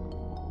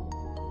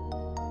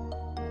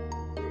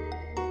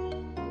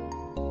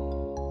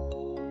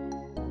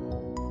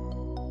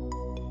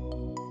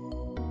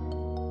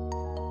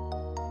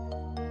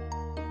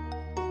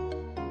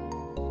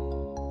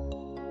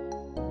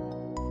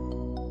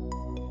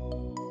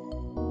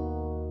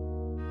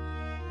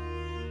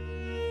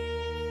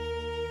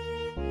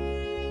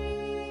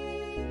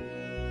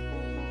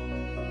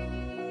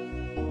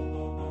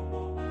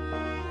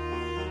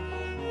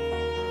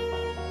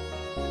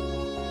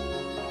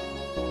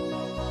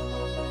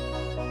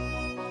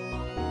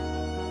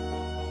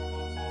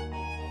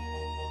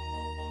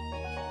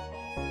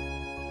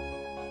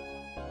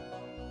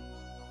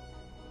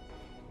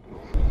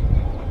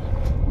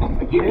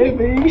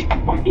 Baby,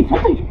 what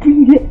are you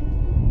doing here?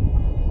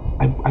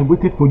 I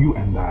waited for you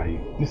and I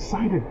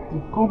decided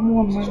to come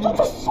on, man. Shut up!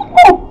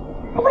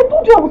 As I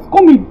told you I was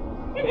coming.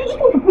 You just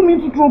want to put me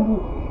into trouble.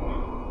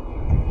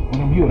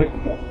 And I'm here, right?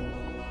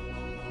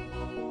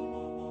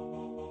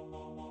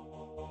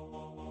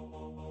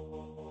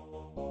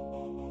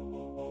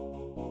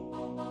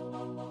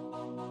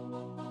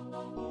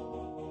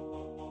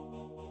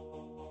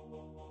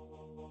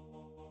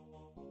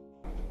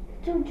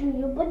 Jojo,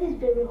 your body is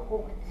very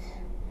hot.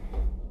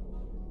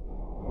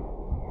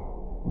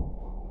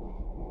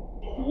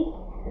 Okay?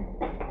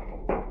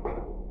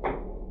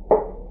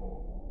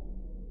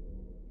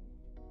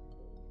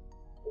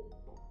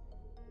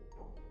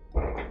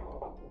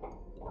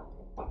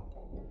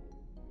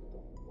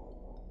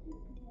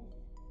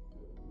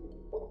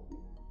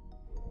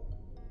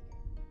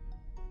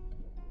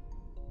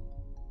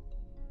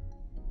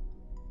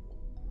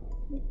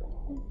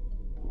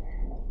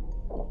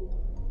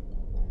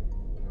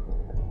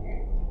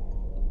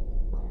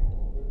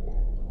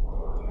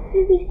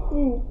 very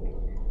sick.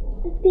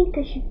 I think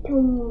I should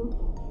tell Mom.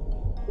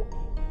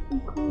 I'm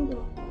coming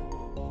down.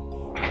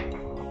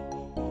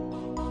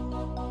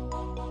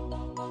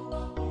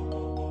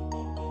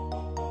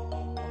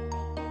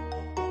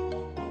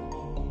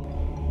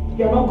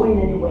 You're not going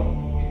anywhere.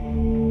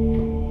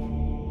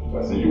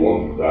 I see you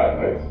want to die,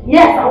 right?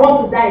 Yes, I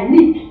want to die.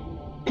 Nick,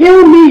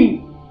 kill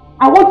me.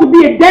 I want to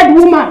be a dead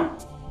woman.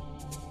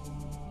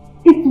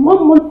 It's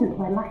 1 month since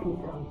my last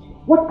miscarriage.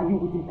 What are you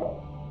waiting for?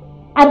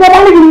 I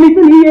don't even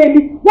listen here.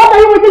 What are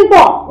you waiting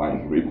for?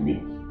 Fine, rape me.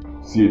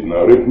 See it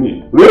now, rape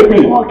me. Rape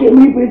me! Okay,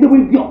 me, but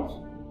idiot.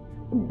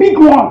 Big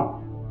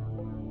one.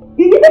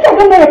 You think I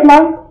don't know your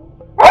plans?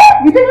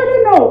 Eh? You think I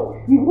don't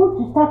know? You want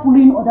to start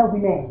fooling other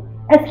women.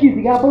 Excuse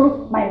me,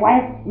 my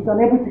wife is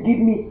unable to give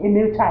me a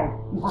male child.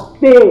 You have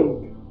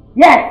failed.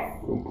 Yes!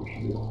 Don't push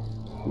me.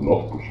 Do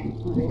not push me.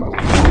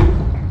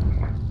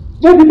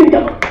 Where do you think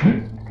I'm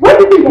going? Where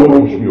do you think I'm going?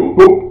 Don't push me.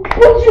 Don't.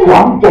 What do you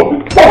want?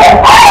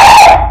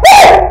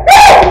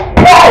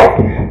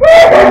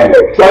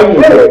 Try me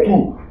again,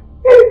 two.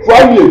 Try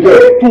me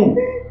again, two.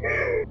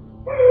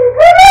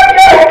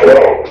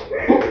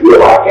 You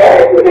are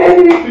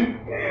killing me.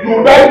 You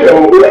will die there.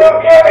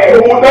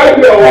 You will die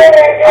there.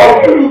 I'll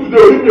kill you today.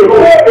 Leave me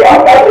alone.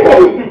 I'll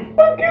kill you.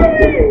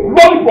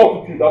 Run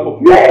prostitute out of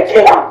you. You're a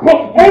killer.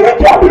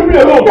 Prostitute. Leave me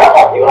alone. That's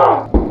what you are.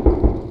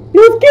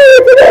 You kill me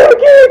today. You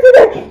kill me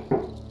today.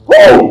 Who?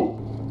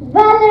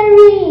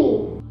 Valerie!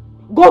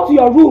 Go to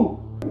your room.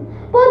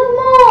 But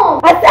Mom!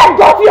 I said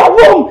go to your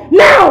room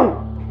now.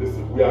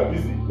 Listen, we are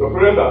busy. Your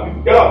parents are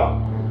busy. Get out.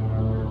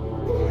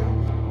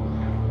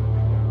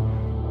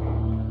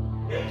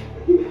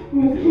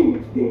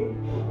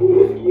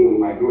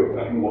 I know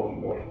exactly what you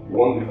want. You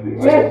want this thing,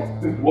 right? Yes.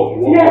 This is what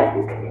you want. Yes.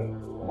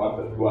 Come on,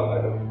 go and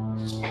lie down.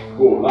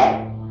 Go, lie.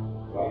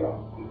 Lie down.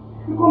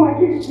 You come and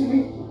give it to me.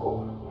 Go.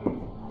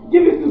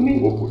 Give it to me.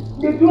 Open.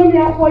 They told me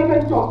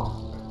appointment job.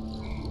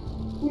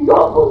 It's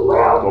open.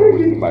 Where I'll Don't bring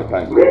waste it. my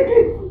time. Bring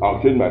it.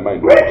 I'll change my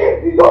mind. Bring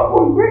it. It's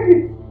open. Bring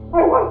it.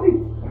 I want it.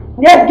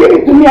 Yes, give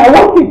it to me. I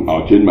want it.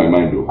 I'll change my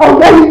mind though. I'll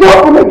let it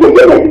open. Give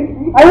it.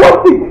 I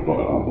want it.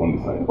 I'm on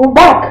the side. Go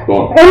back.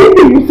 Done.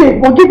 Anything you say,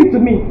 but give it to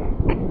me.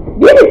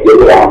 Give it to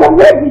me. I'm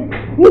ready.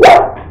 No.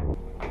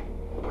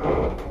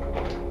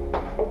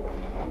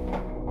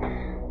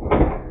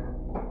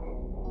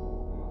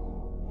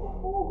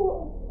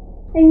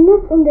 I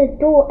knocked on the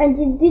door and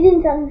they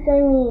didn't answer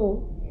me.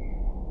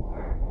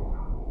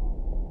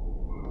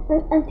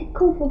 And Auntie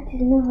Comfort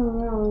is not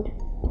around.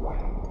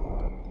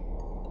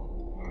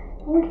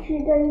 What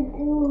should I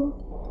do?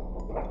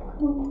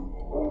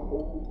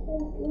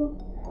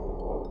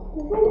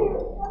 Really,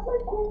 am I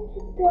going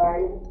to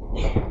die?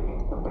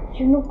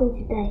 You're not going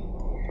to die.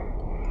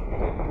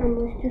 I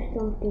must do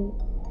something.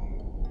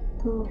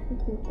 What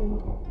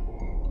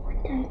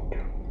do I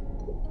do?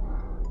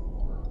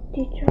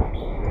 Teachers.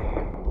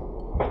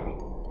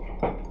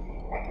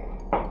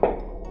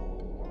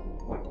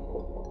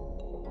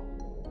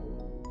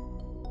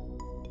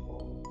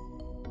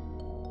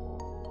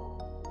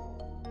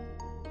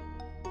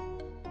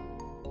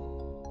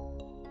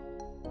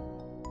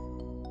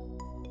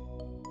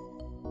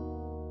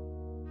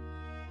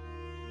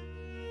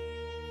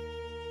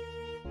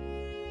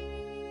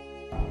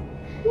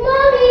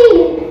 Mommy!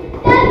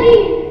 Daddy!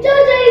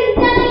 Jojo is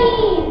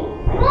dying!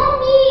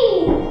 Mommy!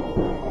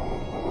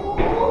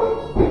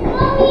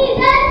 Mommy!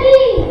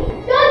 Daddy!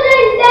 Jojo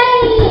is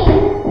dying!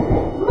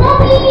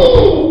 Mommy!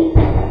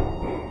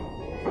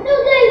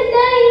 Jojo is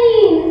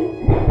dying!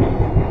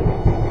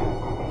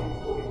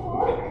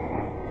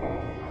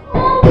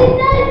 Mommy!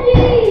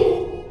 Daddy!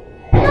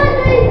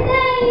 Jojo is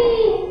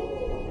dying!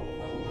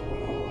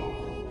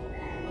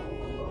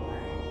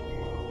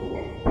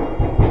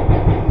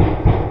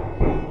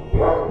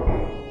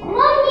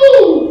 Mommy!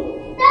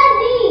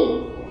 Daddy!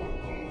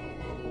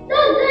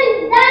 Jojo is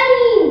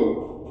dying!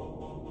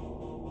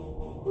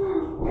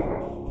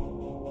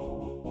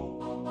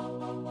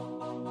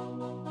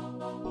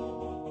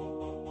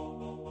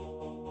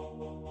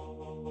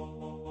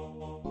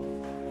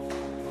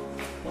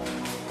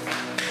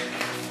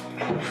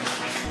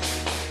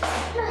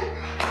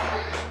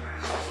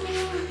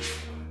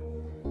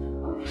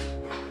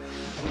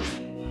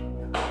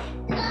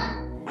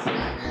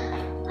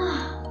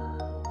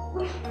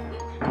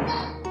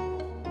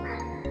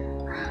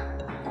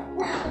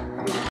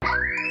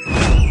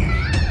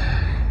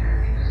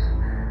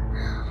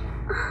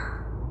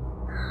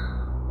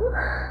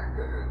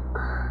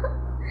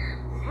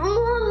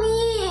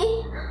 Mommy!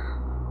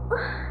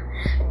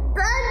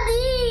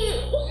 Daddy!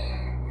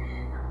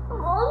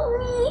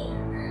 Mommy!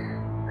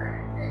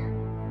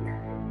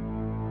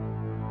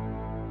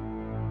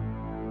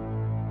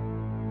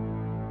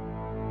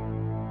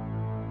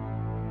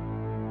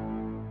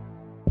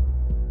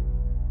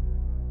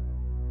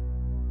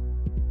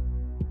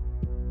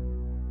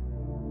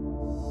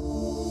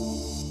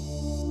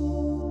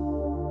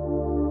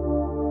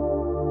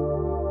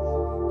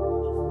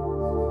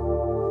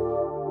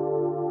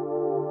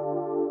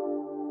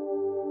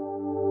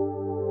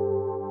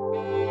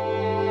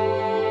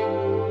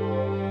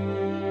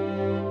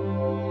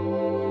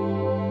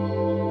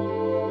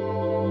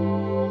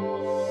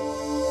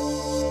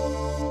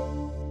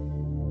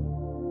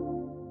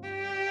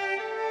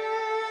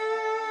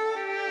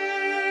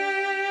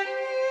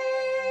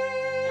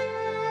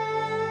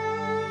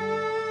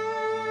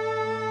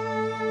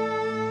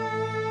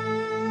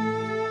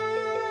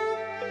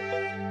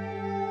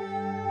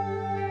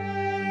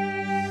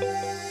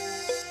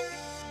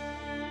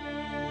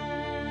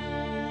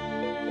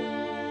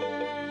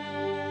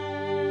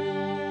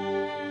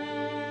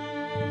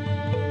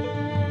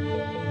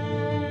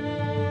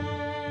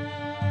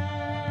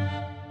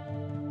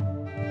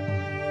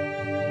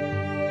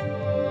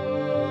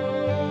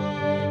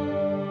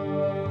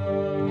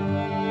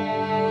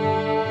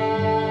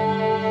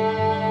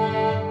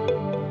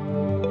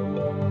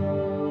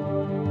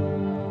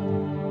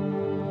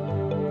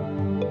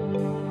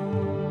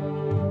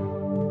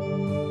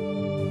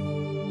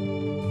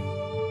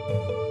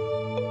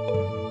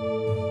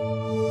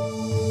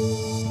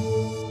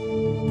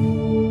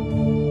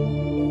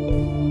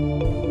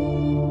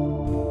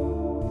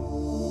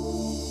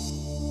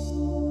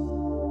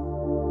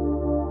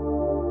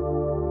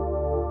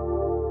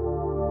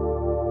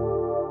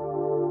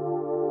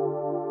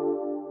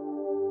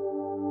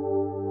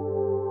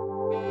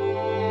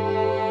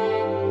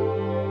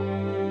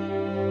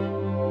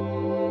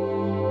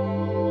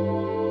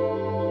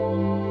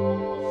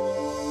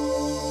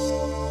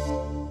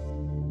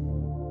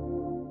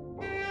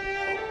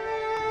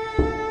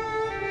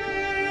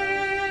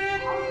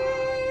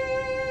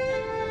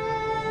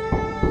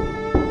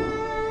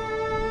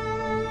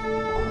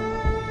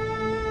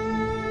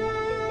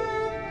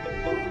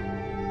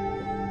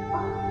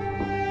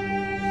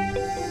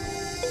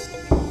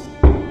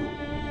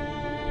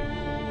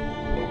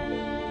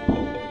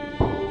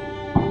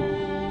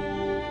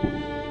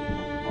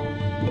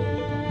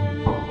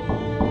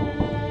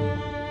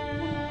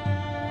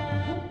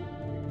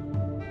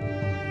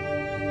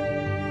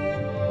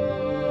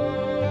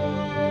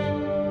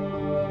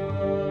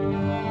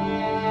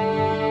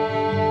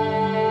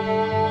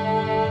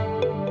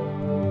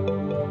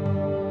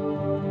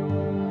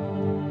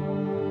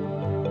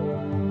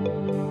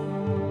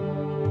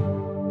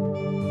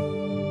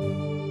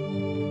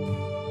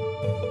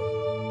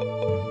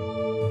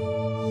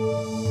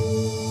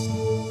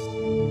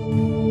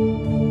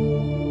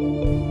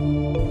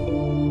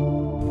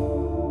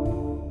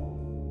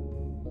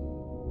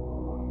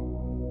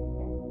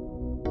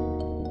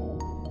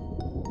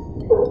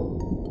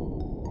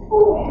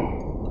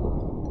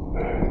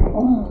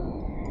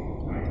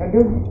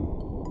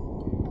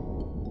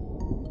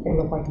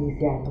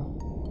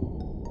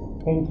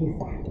 Thank you,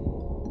 sir.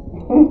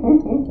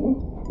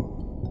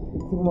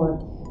 It's too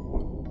much.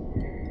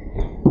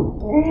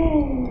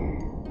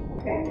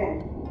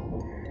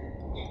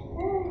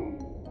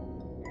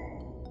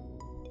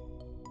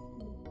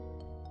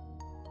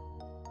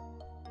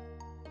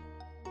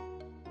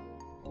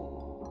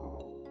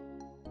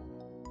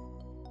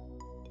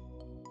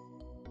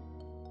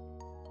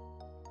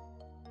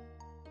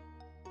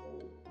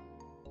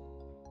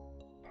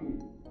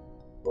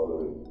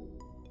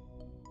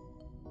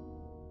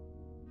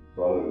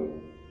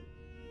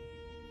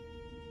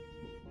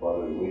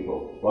 Valerie, wake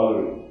up.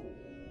 Valerie.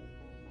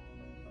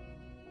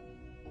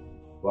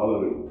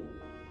 Valerie.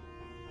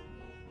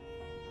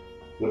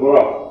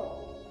 Deborah.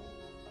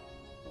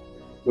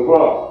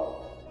 Deborah.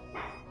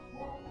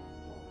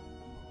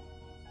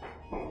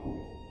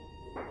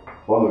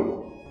 Valerie.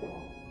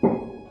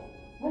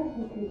 Why is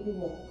she sleeping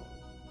here?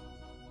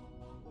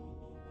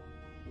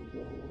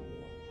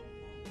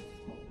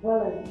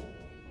 Valerie.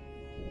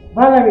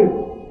 Valerie.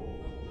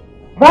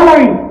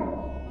 Valerie.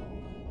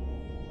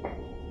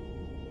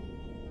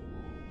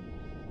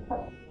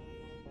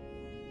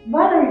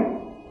 Valerie!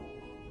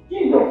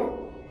 Jesus!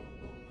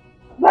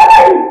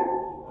 Valerie!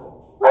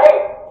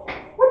 Valerie!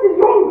 What is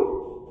wrong?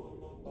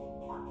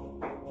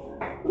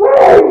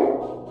 Valerie!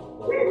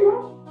 What is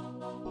wrong?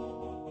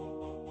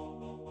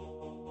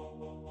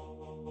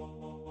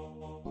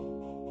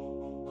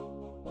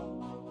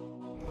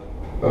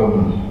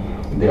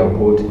 They are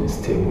both in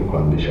stable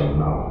condition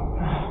now.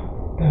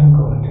 Thank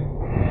God.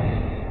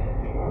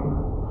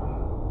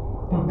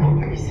 Doctor,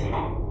 please.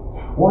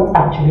 What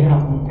actually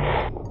happened?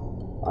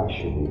 I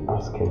should be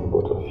asking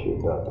both of you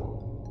that.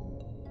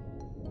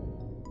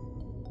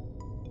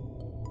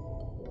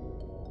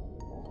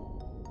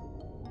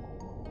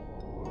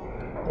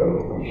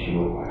 If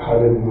you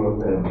hadn't known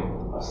them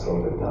as from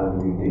the time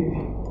you did,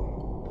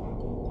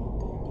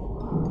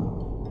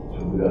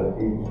 it would have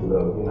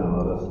been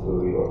another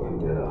story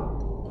altogether.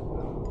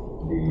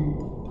 The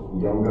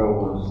younger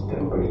one's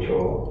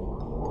temperature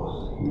was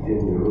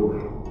hitting the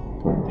roof.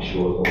 She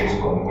was almost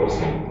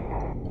convulsing.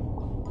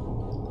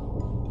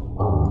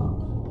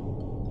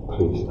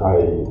 Please, I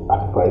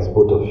advise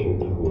both of you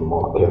to be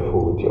more careful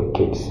with your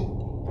kids.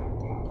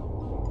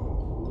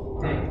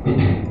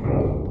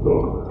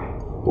 Look,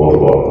 what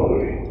about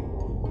Valerie?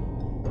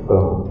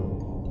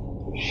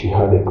 She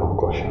had a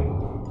concussion,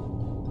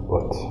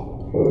 but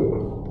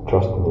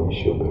trust me,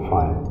 she'll be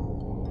fine.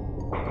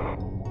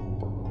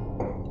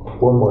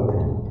 One more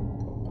thing,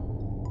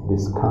 the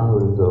scan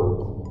result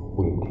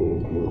we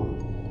gave you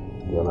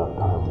the other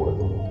time was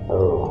an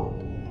error.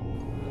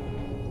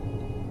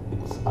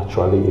 It's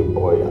actually a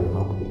boy and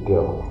not a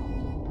girl.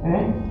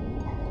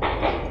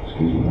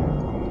 Excuse me.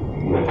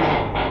 Yes.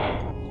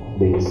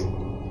 This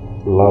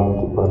lab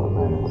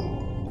department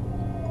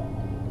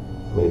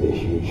made a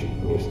huge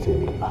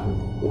mistake,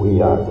 and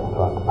we are, in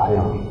fact, I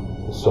am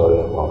sorry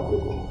about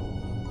it.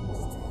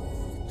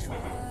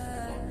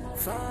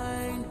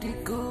 Find the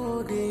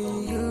good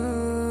in you,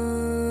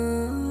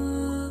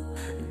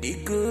 the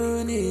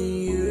good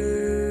in you.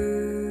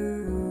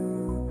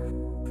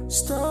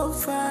 Stop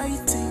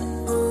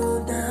fighting, oh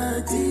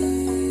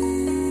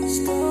daddy.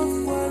 Stop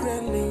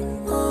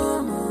quarreling,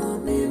 oh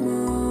mommy.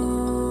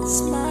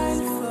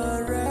 Smile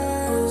for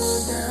us,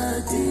 oh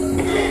daddy.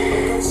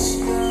 Cause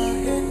your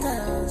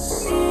haters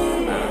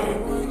are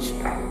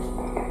watching.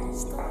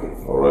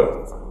 Alright.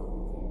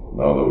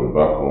 Now that we're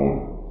back home,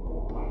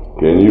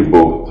 can you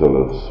both tell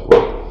us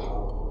what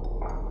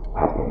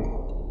happened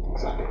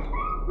exactly?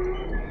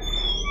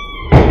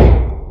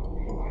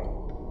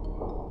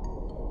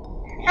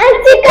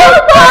 Auntie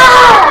Coco!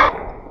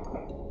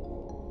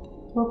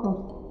 Welcome.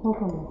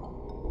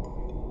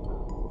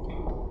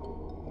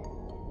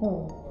 Oh.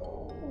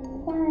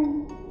 Fine.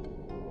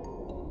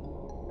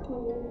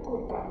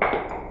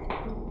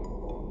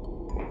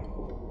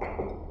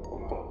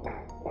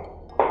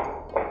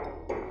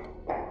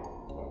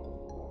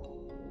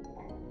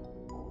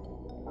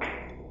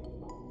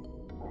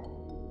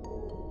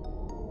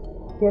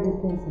 Get the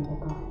things in the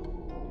car.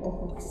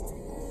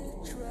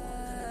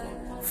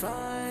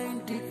 Find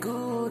the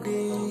good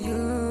in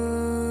you,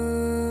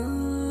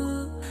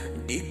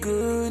 the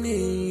good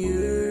in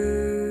you.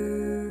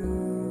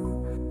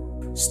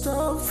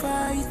 Stop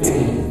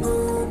fighting,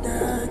 oh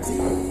daddy.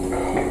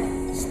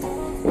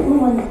 Who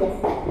wants that?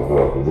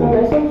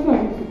 There's something I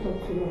need to talk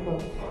to you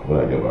about. When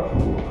I get back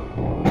from work.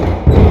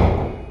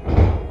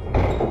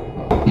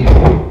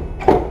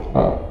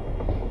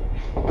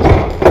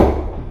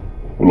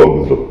 Who locked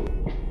this door?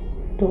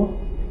 Door?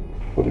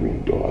 What do you mean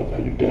door? Are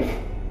you deaf?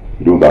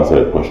 You don't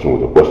answer a question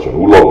with a question.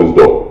 Who locked this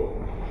door?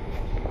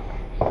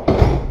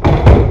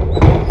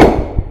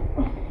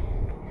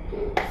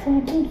 So I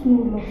don't know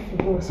who locked the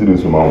door. See,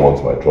 this woman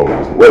wants my trouble.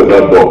 Where's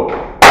that door?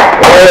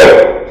 Hey!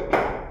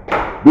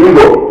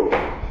 Bingo!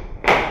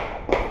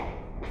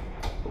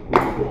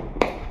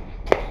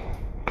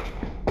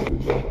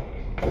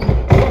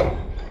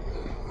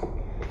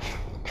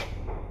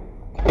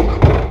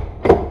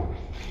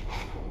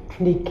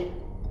 Nick,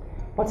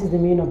 what is the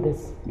meaning of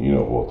this? You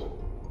know what?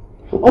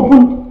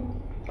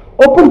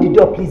 Open the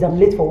door, please. I'm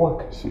late for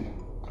work. See,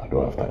 I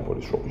don't have time for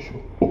this rubbish.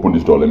 Open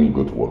this door, let me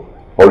go to work.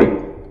 Hurry.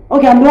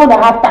 Okay, I'm the one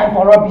that have time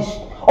for rubbish.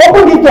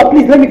 Open this door,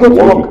 please. Let me go to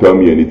work. Don't tell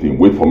me anything.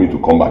 Wait for me to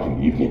come back in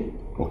the evening.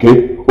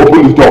 Okay?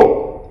 Open this door.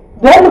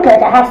 Do I look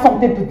like I have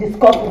something to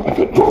discuss with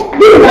you?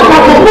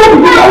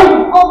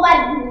 Over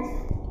this.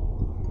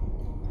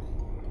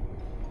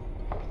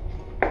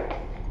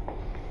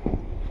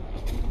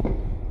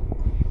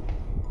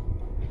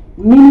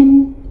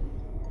 Meaning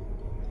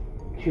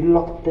you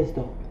locked this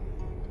door.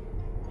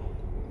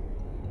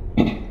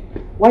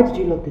 Why did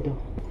you lock the door?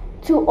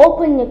 To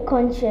open your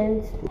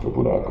conscience.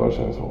 Open our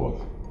conscience or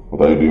what?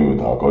 What are you doing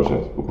with our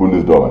conscience? Open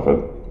this door, my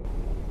friend.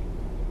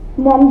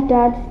 Mom,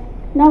 Dad,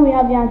 now we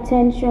have your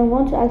attention. We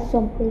want to ask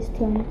some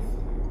questions.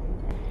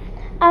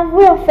 Have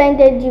we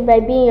offended you by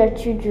being your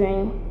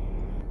children?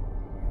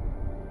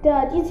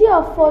 Dad, is it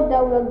our fault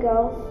that we're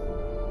girls?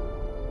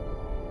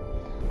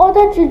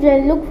 Other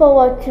children look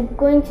forward to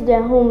going to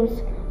their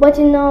homes, but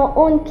in our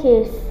own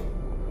case,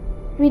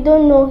 we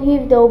don't know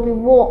if there will be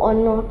war or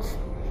not.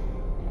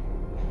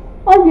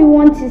 All we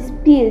want is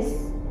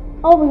peace.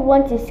 All we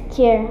want is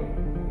care.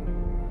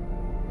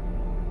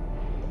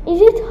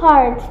 Is it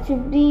hard to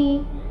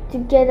be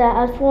together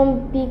as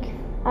one big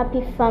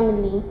happy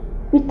family?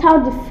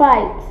 Without the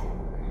fight,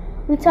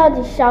 Without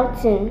the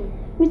shouting,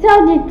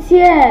 without the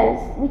tears.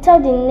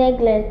 without the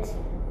neglect.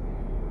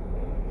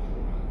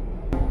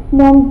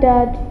 Mom,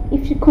 Dad,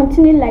 if you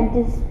continue like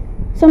this,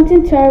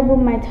 something terrible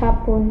might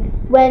happen.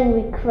 When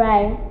we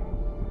cry,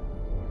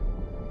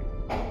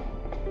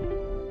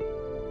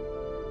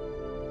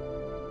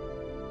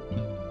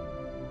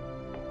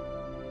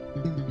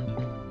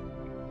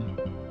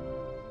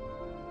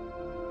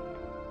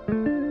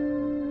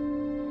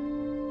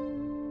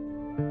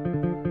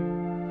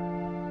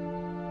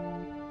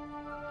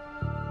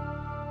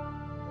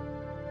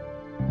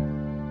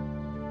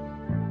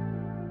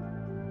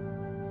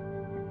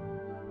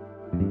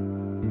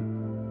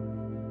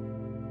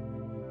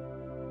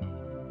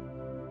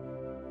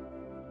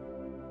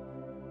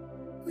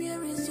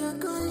 Where is your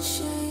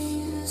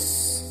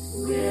conscience?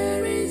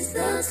 Where is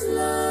that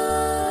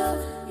love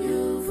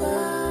you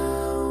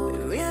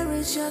vowed? Where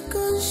is your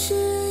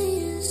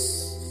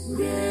conscience?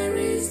 Where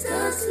is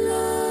that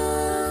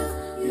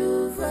love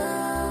you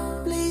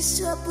vowed?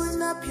 Please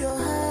open up your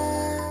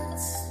heart.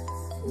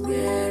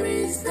 Where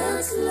is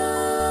that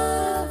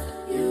love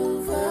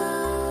you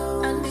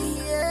vowed? And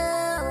hear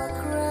our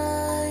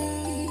cry.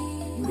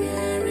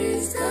 Where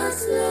is that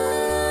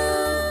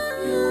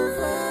love you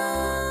vowed?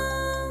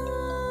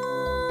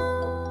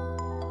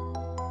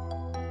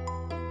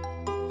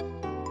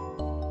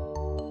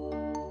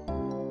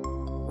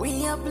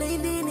 We are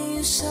bleeding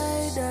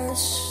inside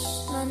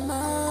us,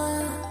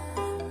 Mama,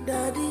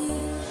 Daddy.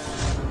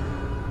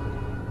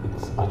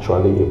 It's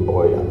actually a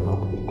boy and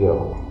not a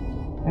girl.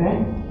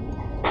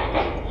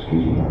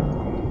 Excuse me.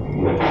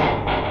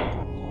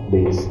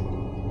 This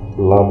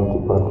lab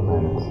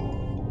department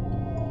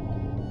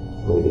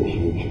made a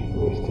huge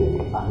mistake,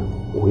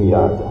 and we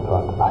are, in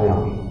fact, I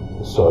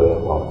am sorry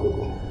about it.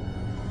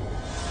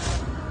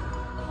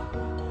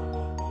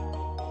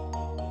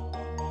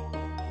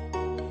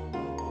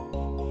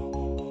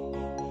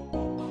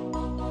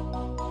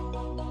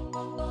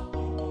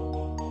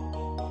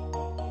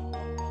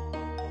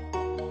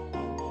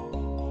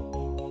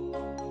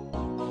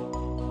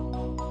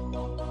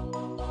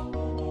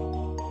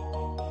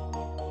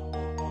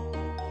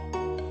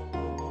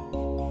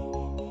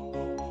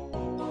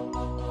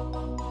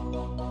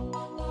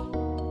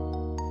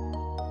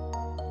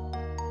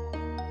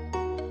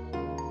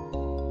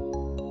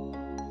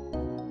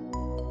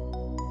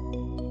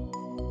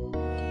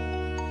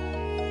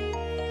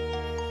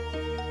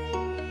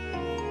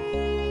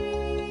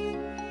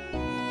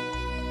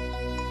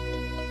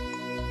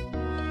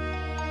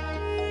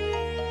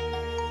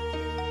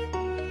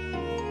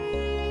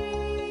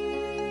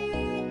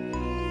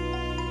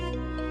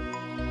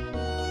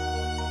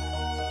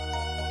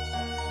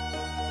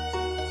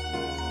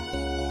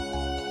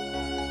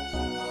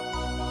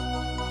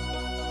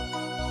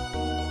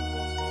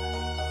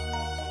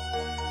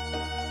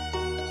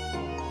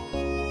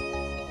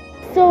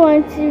 So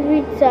Auntie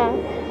Rita,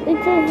 it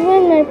was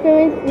when my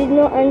parents did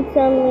not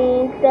answer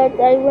me that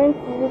I went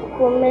to look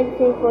for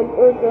medicine for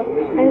Jojo,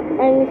 and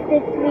I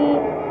mistakenly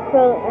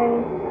fell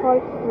and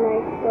hurt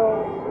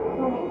myself.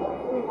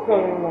 I'm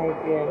sorry, my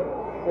dear.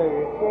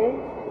 Sorry, okay?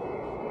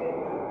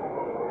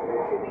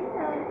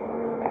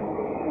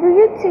 Do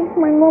you think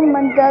my mom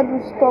and dad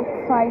will stop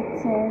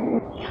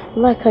fighting?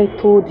 Like I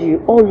told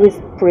you, always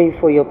pray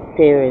for your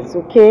parents,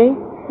 okay?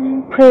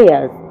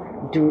 Prayers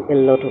do a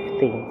lot of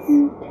things.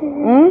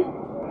 Okay.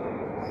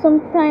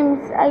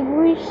 Sometimes I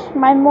wish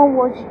my mom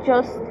was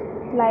just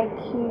like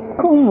you.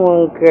 Come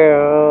on,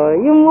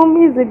 girl. Your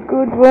mommy is a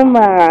good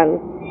woman.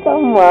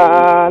 Come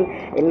on.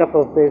 Enough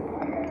of this.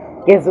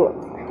 Guess what?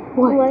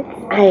 What?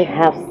 I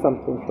have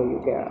something for you,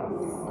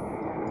 girls.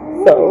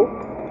 So,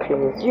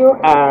 close your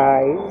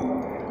eyes.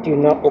 Do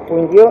not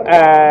open your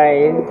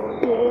eyes.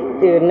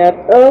 Okay. Do not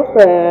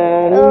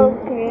open.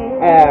 Okay.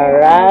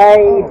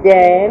 Alright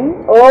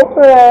then,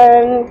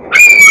 open.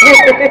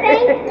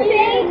 Thank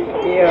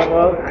you. You're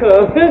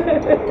welcome.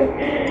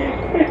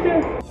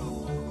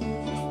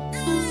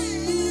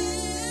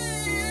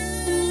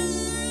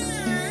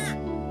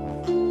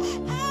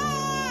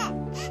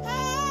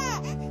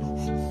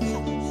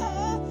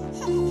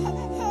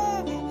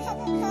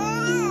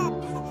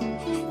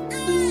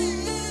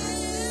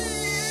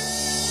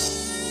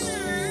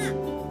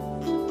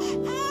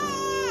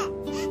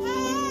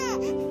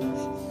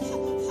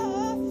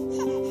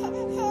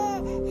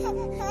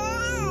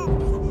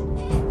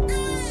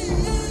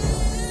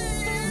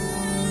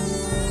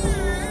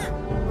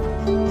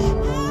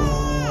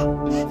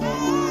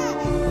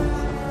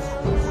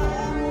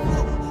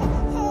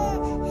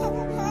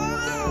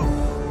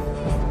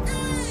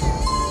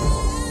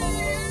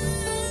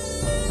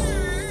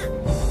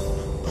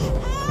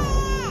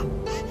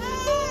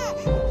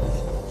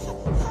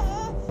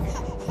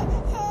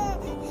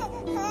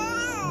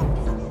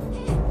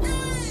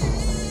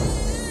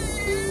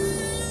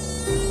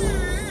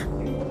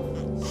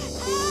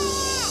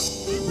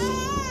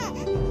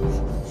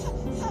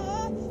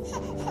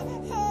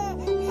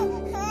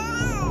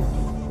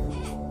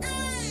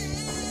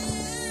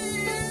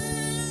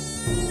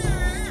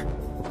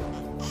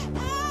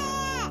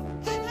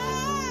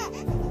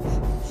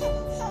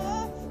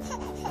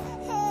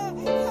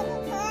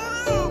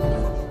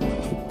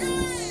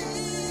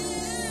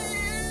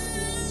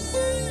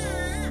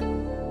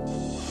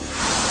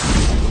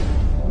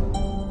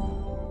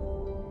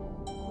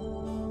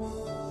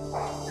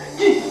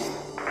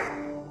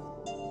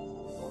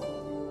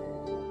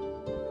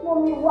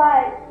 Mommy, why?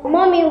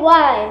 Mommy,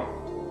 why?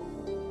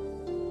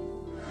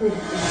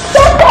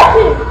 Stop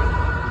talking!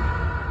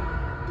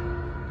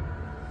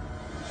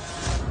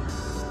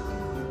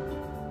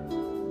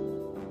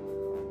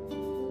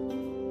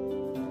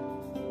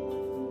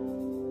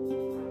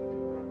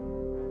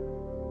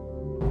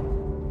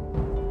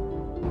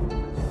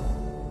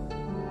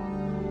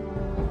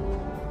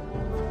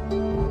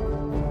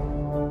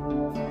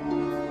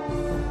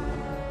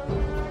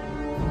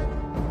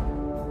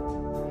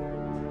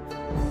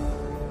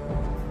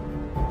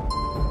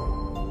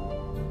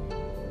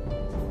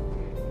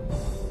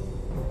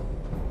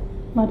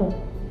 Madam.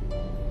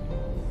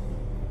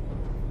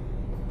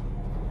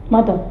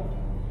 Madam.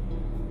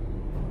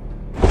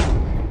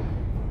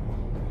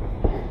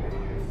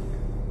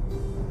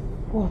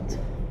 What?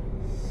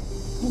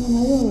 Madam,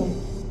 are you alright?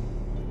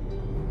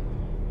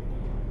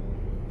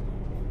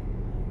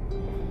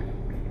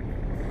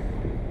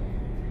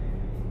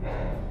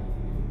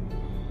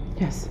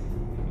 Yes,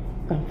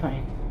 I'm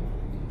fine.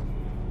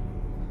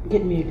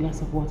 Get me a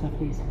glass of water,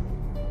 please.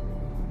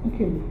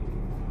 Okay.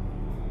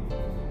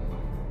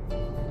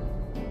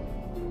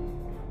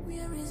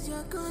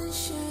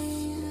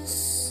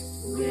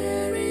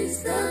 Where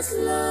is that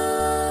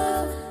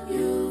love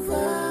you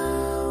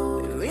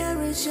vowed?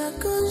 Where is your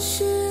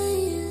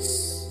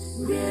conscience?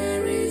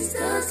 Where is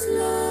that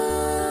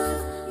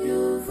love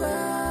you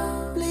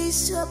vowed?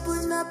 Please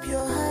open up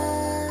your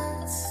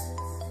heart.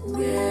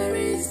 Where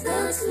is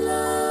that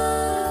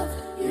love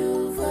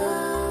you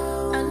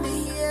vowed? And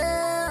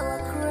hear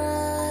a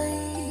cry.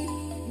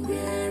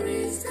 Where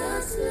is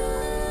that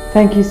love?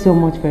 Thank you so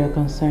much for your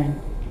concern.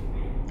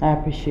 I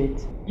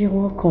appreciate. You're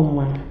welcome,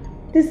 ma.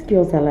 These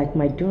girls are like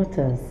my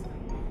daughters.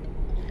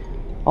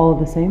 All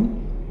the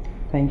same,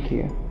 thank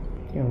you.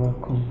 You're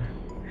welcome,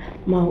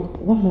 ma. Ma,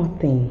 one more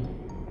thing.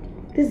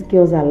 These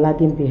girls are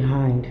lagging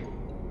behind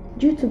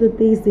due to the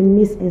days they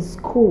miss in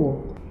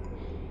school.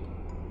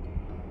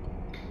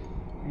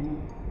 I know.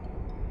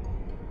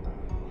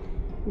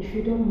 If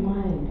you don't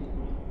mind,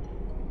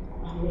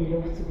 I would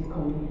love to be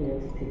coming here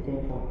to take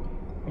them for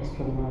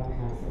extramural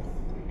classes.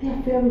 They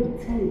are very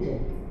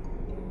intelligent,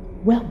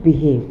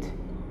 well-behaved,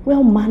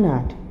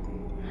 well-mannered.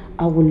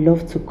 I would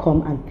love to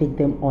come and take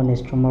them on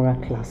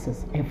extramural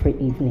classes every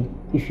evening,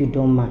 if you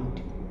don't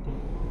mind.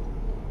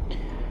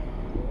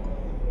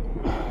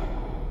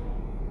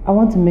 I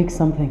want to make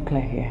something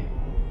clear here.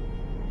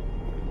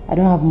 I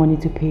don't have money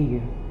to pay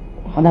you,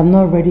 and I'm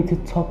not ready to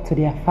talk to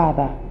their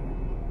father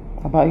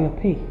about your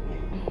pay.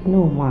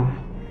 No, ma.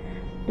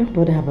 Don't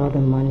bother about the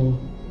money.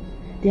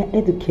 Their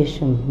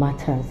education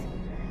matters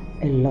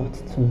a lot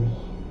to me.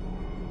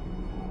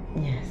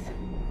 Yes.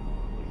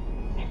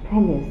 I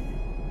promise.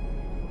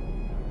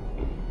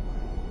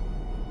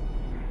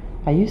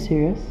 Are you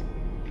serious?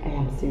 I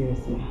am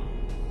serious, ma.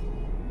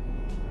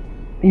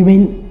 You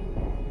mean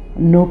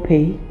no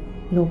pay?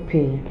 No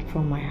pay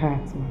from my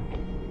heart, ma.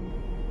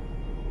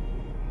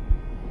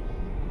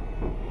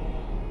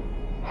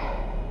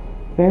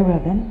 Very well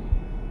then.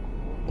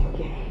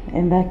 Okay.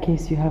 In that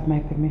case, you have my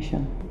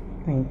permission.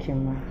 Thank you,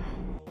 ma.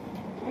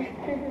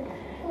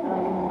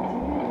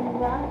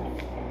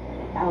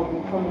 I'll be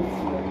coming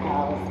to your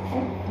house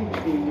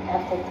every day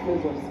after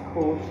close of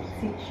school to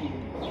teach you.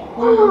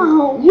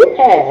 Wow! Yes!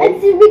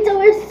 Auntie Rita,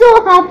 we're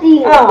so happy!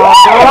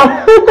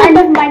 Aww. And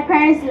if my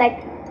parents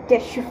like they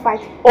should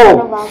fight.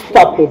 Oh,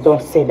 stop it.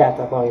 Don't say that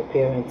about your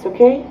parents,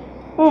 okay?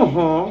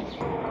 Mm-hmm.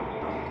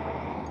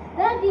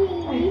 Daddy,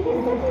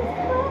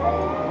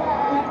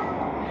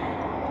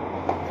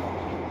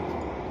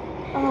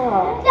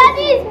 Oh.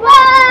 Daddy's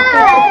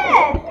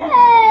back!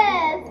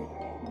 Yes!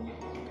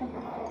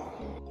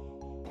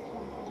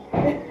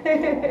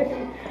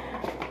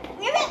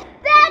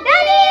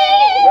 Daddy!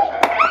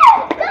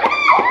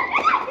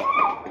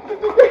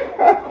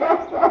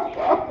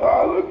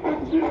 Look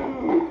at you.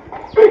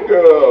 Big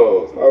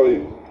girls. How are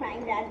you?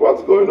 Fine, Daddy.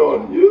 What's going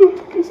on?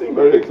 You seem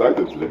very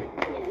excited today.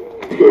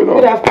 What's going on?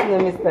 Good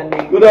afternoon, Mr.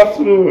 Nick. Good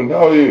afternoon.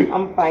 How are you?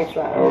 I'm fine,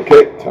 sir.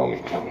 Okay. Tell me.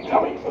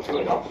 What's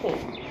going on?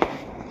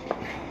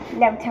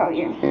 Let me tell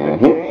you.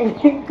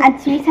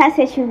 Aunt Rita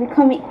said she'll be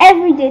coming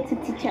every day to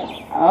teach us.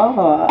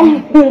 Oh.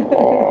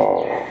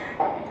 Oh,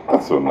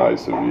 that's so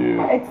nice of you.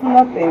 It's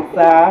nothing,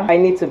 sir. I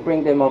need to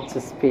bring them up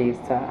to speed,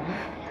 sir.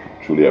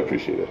 Truly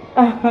appreciate it.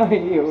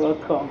 You're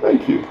welcome.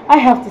 Thank you. I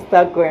have to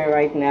start going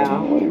right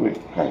now. Wait.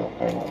 Hang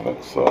on.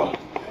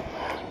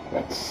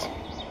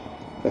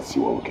 Let's see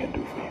what we can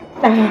do for you.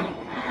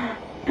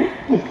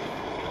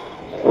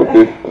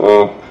 Okay.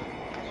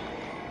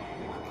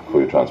 For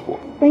your transport.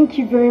 Thank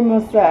you very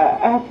much, sir.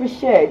 I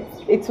appreciate it.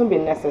 It won't be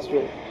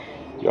necessary.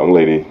 Young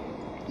lady,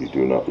 you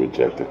do not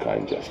reject a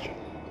kind gesture.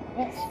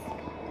 Yes.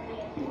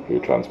 For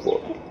your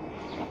transport.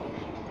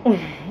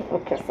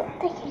 Okay, sir.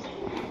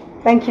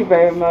 Thank you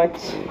very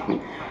much.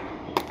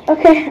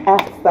 Okay, I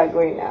have to start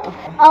going now.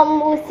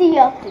 We'll see you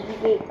after the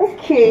gate.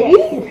 Okay,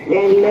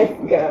 then let's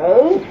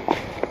go.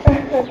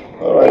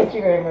 All right. Thank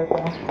you very much,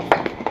 sir.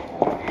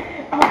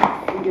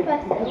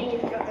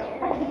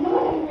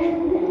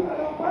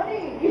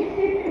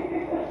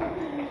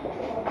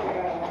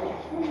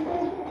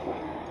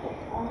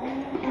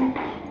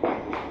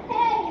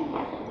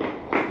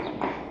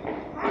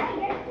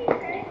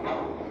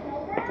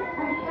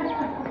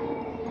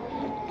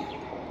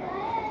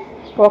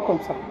 Welcome,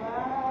 sir.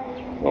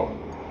 Oh.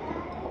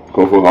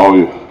 Comfort, how are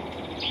you?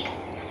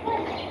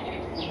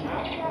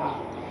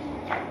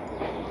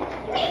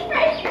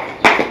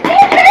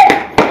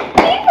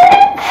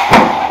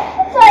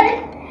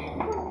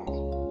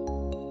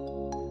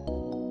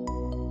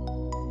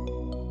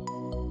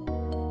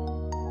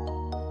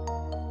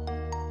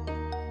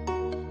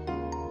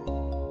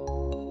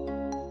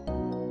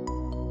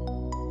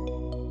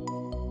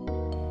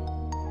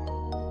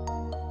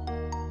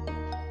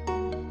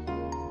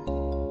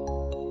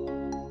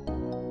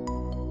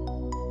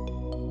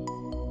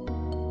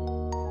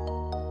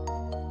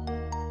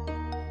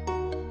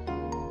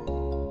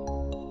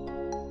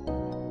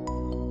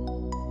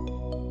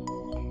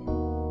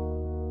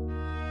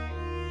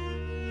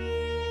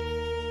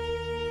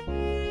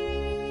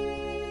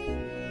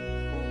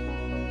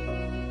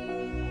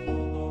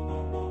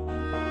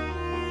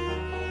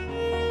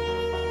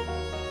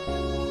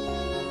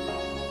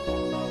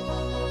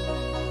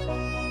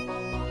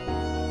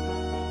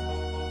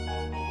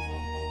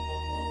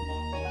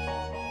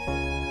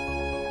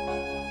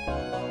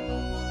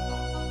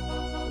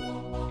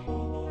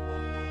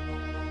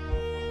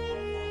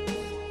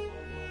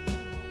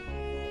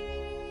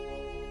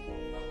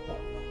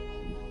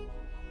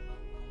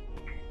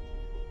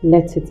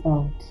 Let it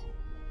out.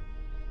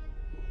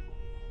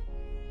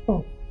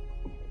 Oh,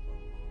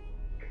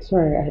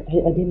 sorry, I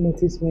didn't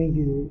notice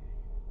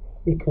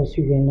because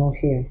you were not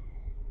here.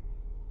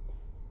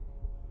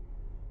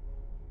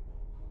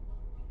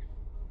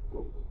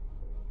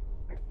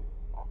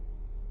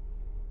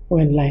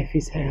 When life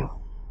is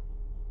hell,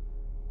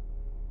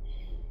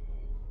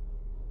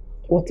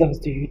 what else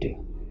do?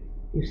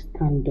 You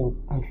stand up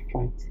and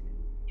fight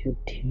your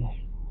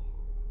demon.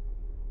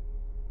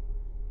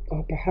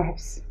 Or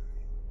perhaps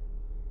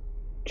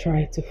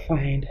try to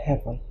find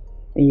heaven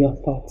in your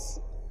thoughts.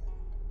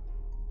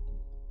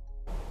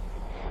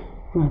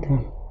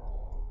 Madam,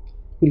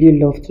 will you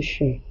love to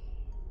share?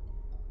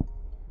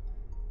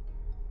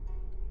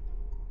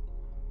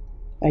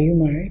 Are you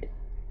married?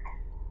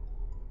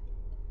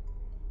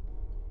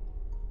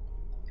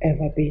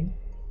 Ever been?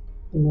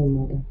 No,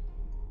 madam.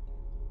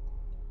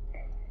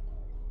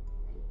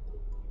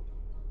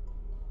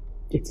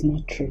 It's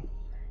not true.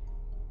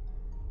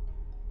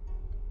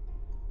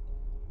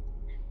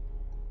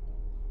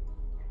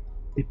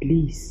 The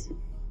bliss,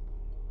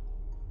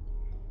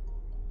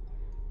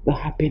 the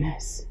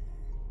happiness,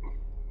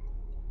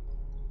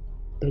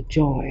 the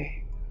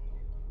joy,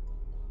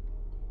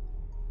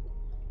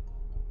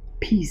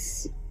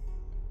 peace,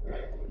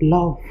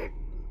 love,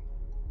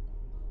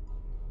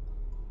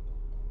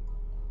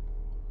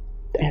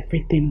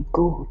 everything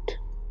good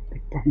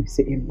they promise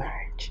in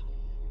marriage.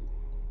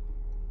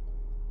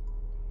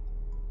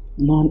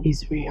 None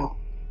is real.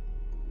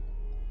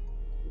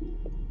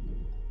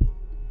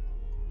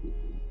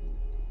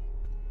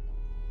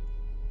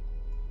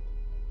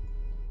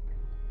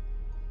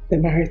 The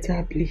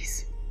marital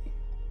bliss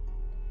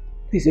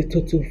is a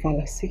total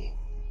fallacy.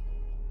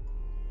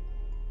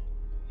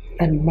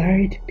 And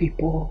married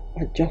people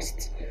are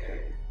just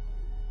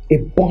a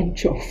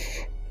bunch of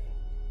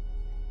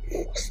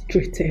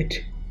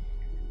frustrated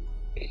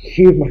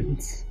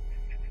humans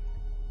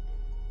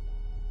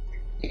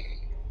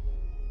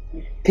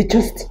They're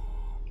just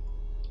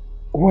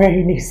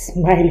wearing a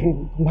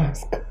smiling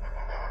mask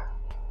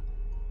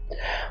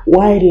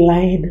while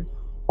lying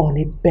on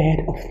a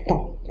bed of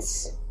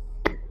thorns.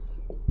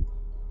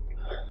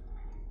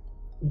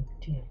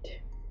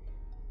 Indeed,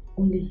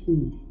 only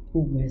he who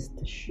wears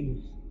the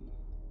shoes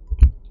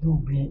knows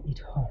where it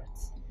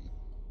hurts.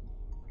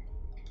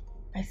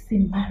 I see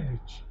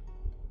marriage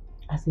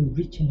as a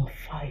reaching of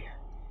fire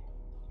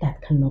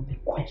that cannot be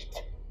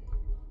quenched.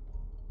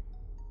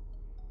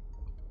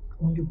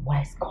 Only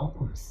wise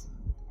couples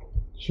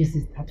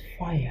uses that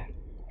fire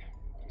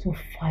to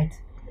fight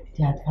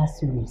their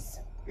adversaries.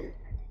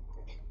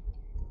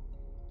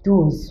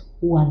 Those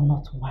who are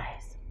not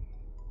wise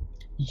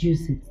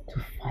use it to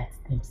fight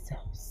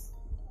themselves.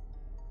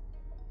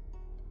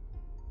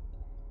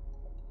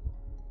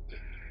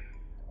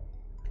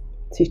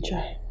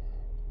 Teacher,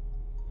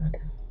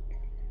 Madam,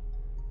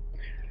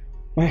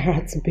 my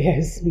heart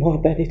bears more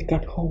than it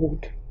can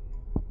hold.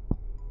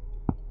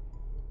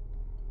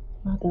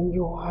 Madam,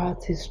 your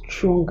heart is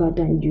stronger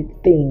than you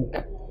think.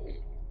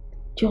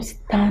 Just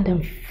stand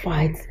and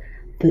fight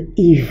the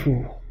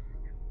evil.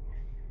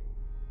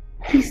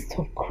 Please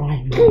stop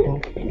crying,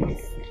 Madam,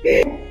 please.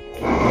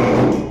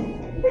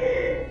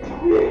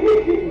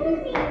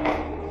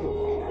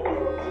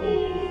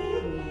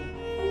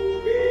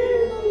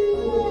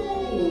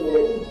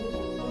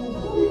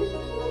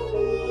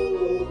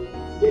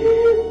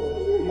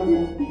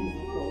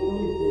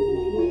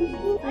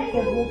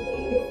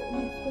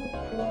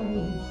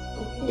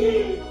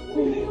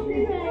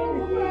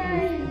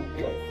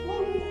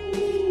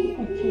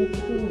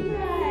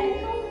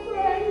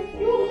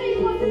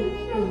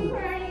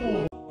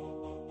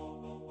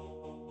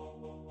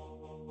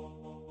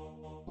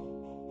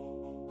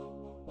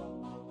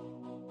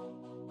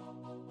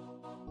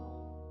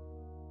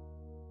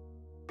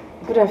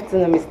 Good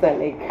afternoon, Mr.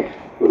 Lake.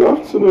 Good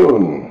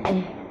afternoon.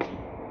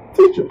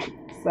 Teacher.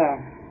 Sir.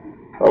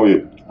 How are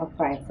you? I'm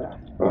fine, sir.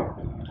 Oh,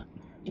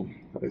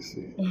 I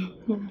see.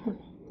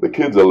 The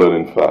kids are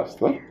learning fast,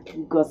 huh?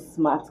 We've got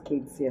smart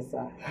kids here,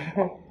 sir.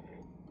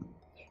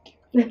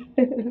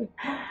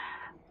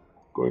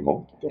 Going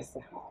home? Yes,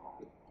 sir.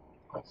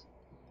 Nice.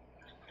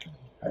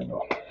 I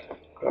know.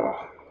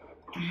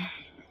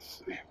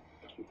 Let's see.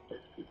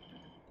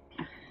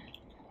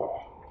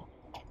 Oh,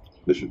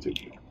 this should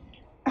take you.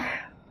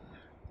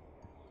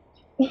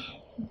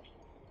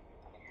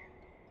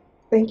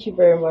 Thank you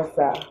very much,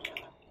 sir.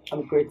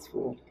 I'm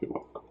grateful. You're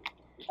welcome.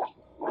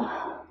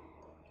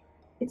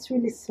 It's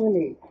really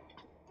sunny,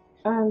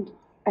 and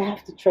I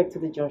have to trek to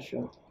the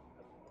junction.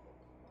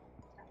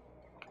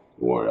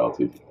 Don't worry, I'll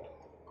take you.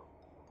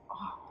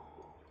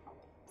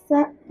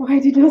 Sir, why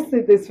did you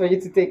say this for you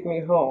to take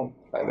me home?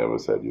 I never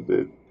said you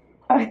did.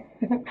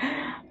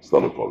 It's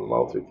not a problem,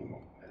 I'll take you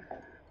home.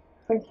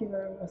 Thank you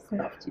very much,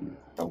 sir. After you.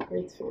 I'm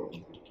grateful.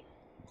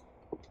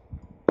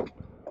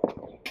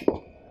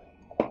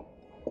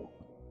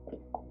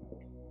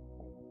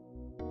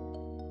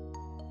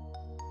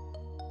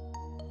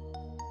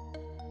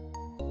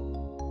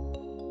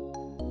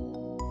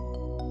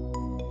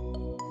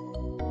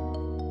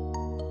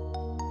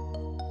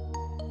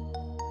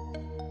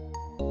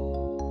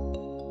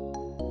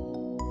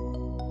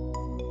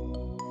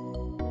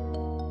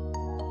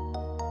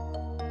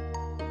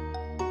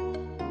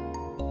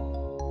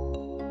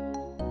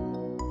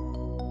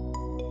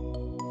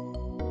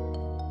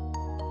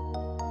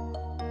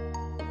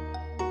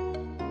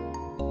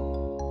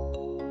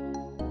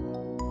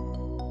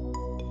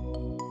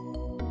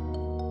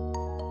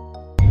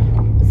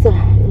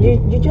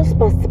 You just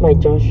passed my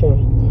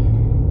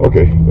junction.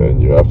 Okay, then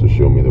you have to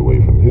show me the way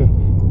from here.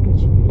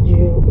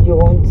 You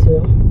want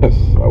to? Yes,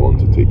 I want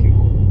to take you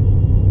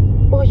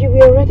home. Oh, you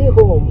were already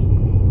home.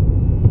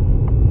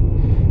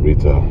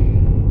 Rita,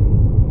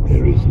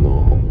 there is no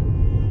home.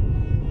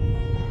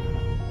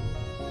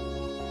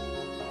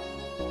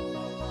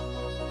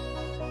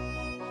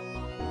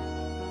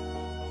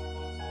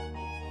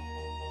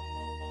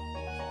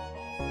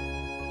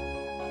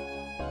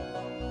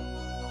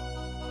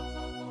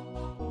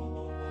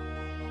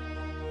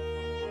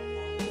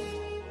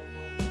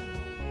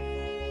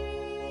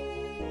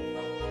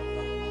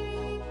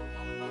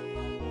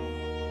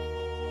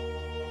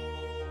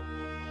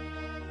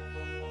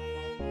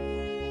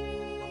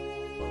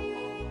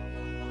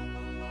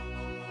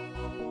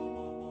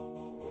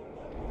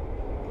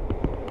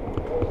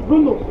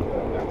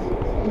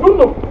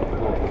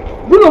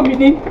 Bruno,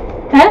 meaning?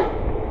 Huh?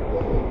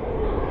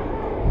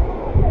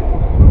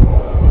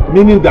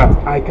 Meaning that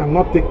I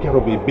cannot take care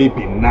of a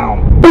baby now.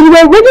 But you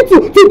were ready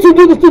to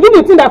do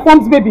the thing that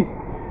forms baby.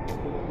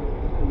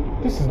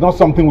 This is not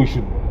something we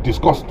should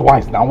discuss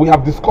twice now. We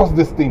have discussed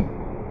this thing.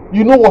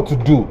 You know what to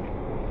do.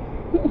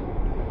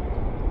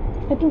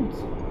 I don't.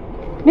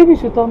 Maybe you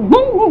should tell me. Go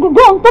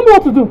on, tell me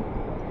what to do.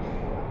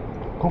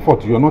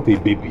 Comfort, you're not a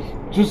baby.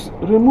 Just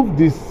remove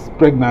this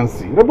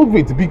pregnancy. Remove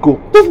it, Biko.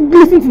 Just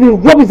listen to the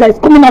rubbish that is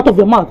coming out of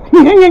your mouth.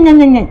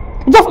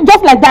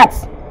 Just like that.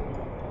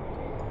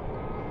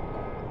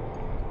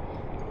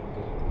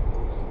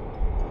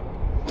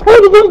 Hey,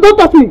 don't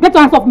touch me. Get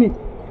your hands off me.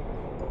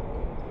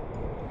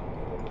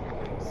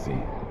 See,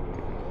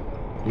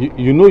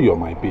 you know you're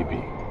my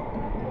baby.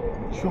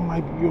 You're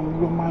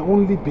my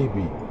only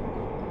baby.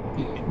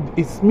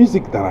 It's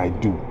music that I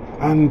do,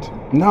 and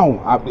now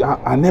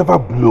I never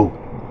blow.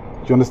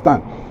 You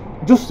understand?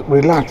 Just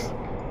relax.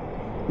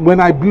 When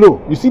I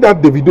blow, you see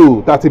that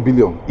Davido 30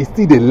 billion, it's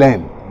still they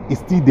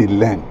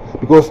learn.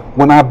 Because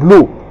when I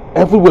blow,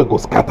 everywhere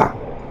goes scatter.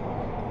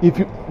 If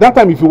you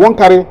want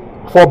carry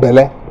 4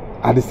 belle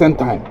at the same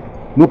time,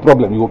 no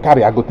problem. You go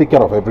carry. I go take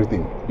care of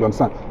everything. You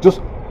understand?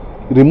 Just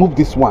remove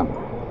this one.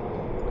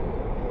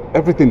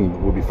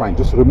 Everything will be fine.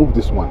 Just remove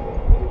this one.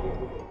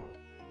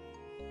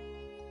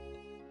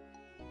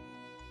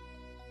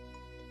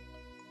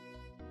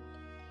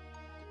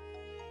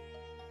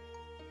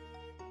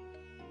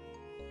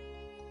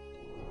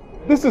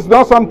 This is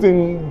not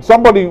something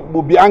somebody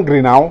will be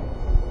angry now.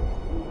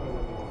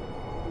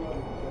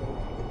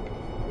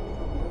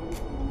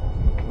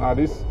 Now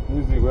this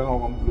music will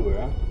not blow,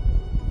 yeah?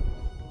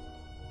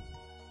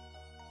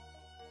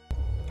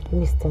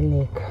 Mr.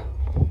 Nick,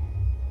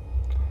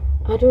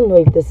 I don't know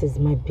if this is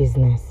my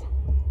business,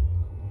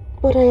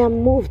 but I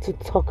am moved to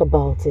talk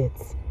about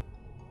it.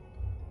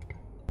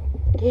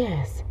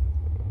 Yes,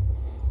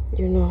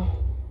 you know,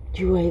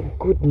 you are a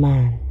good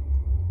man.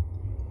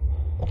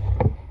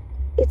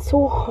 It's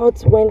so hard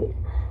when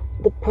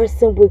the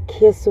person we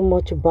care so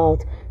much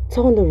about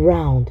turn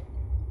around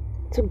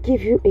to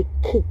give you a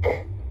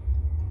kick.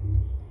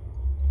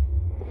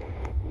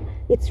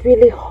 It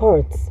really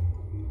hurts.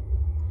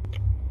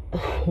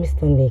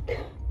 Mr. Nick,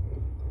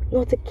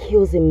 nothing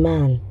kills a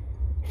man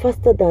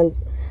faster than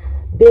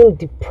being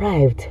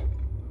deprived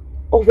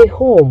of a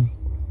home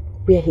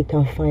where he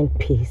can find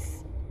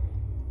peace.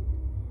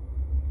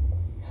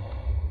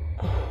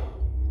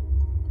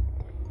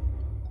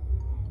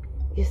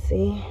 You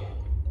see,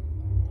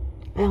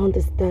 I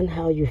understand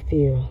how you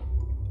feel.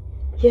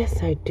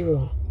 Yes, I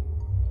do.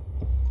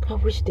 I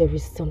wish there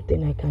is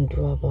something I can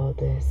do about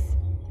this.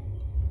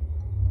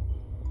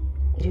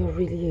 You're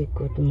really a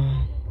good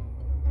man.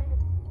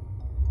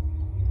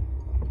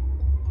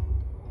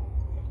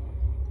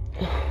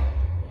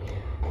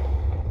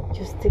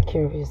 Just take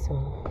care of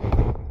yourself.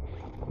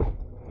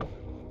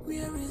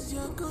 Where is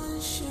your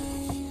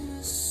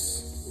conscience?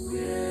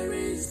 Where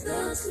is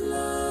that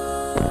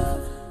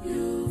love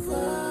you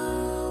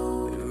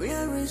vowed?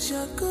 Where is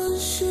your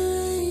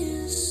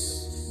conscience?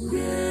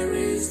 Where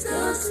is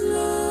that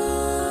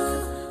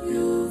love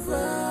you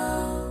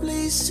vowed?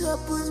 Please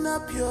open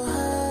up your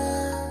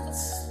heart.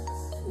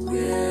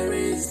 Where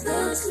is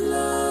that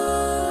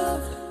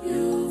love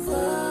you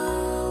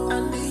vowed?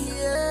 And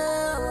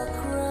hear a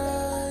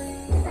cry.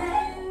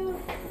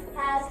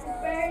 Happy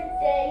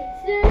birthday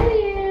to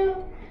you.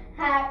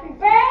 Happy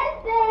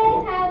birthday,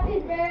 happy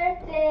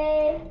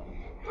birthday.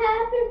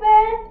 Happy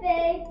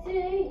birthday to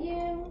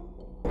you.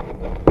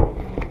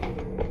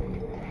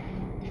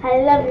 I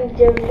love you,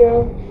 Jojo.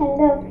 I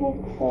love you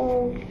too.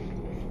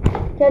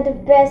 You're the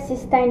best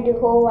sister in the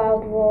whole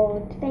wide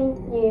world. Thank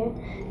you.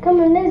 Come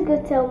on, let's go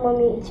tell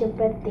mommy it's your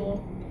birthday.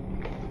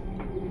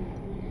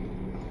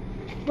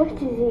 What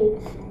is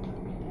it?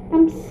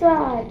 I'm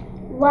sad.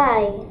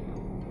 Why?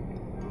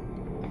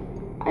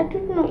 I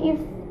don't know if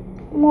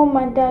mom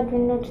and dad will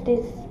know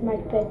this is my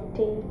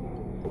birthday.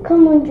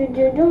 Come on,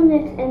 Jojo, don't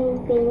let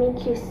anything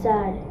make you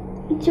sad.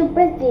 It's your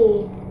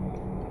birthday.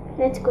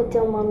 Let's go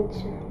tell mommy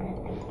it's your birthday.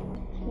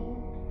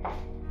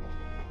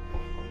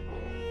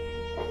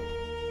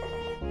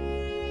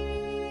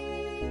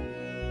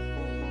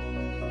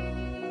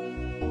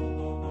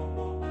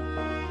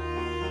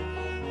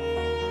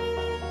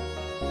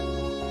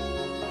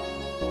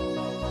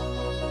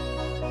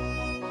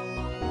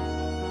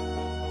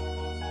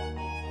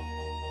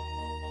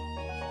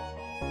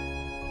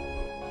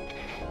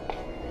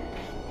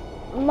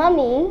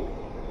 Mommy,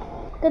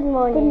 good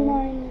morning. Good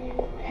morning.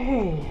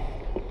 Hey,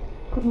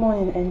 good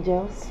morning,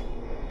 angels.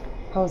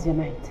 How's your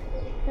night?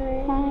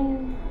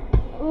 Fine.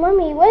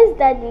 Mommy, where's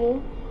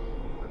Daddy?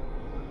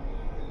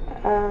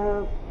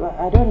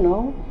 I don't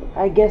know.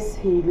 I guess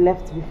he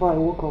left before I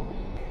woke up.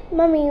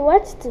 Mommy,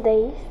 what's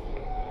today?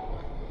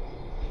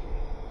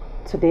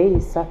 Today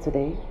is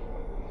Saturday.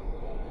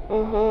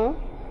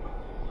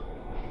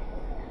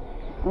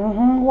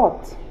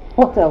 What?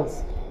 What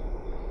else?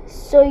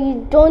 So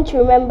you don't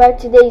remember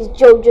today is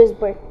Jojo's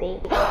birthday?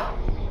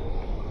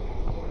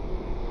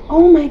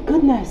 Oh my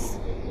goodness.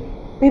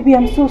 Baby,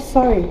 I'm so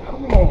sorry.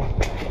 Come here.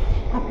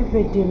 Happy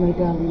birthday, my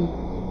darling.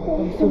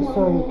 I'm so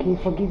sorry, okay?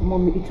 Forgive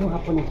mommy. It won't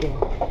happen again.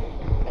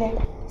 Okay?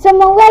 So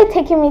mom, where are you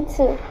taking me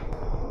to?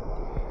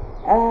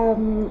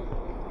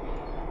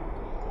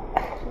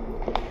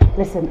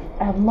 Listen,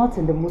 I'm not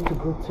in the mood to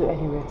go to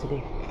anywhere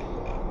today.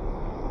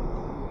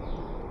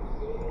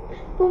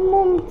 But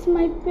mom, it's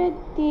my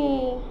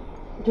birthday.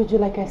 Jojo,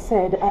 like I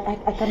said, I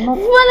cannot...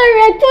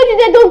 Valerie, I told you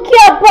they don't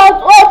care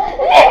about us.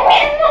 Leave me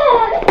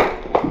alone.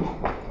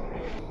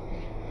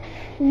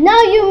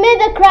 Now you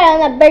made her cry on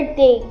her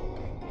birthday.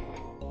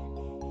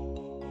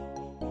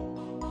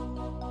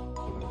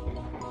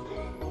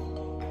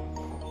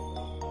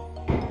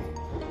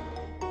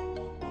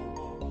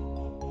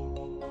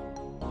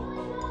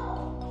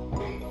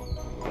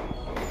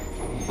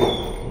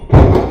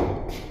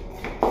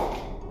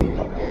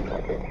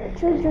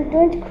 Jojo,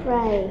 don't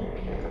cry.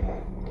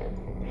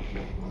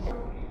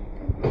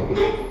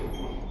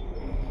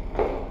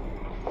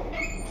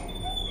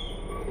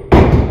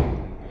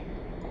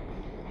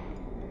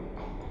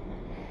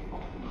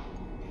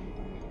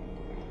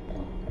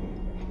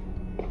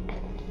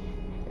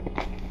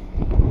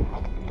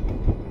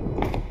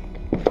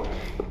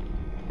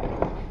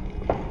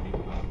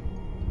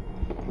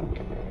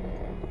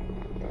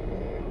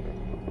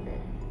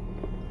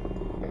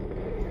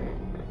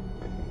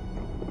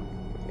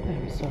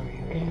 I'm sorry,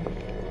 okay?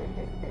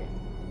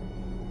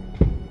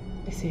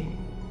 You see,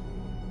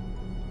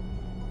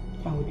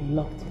 I would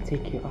love to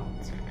take you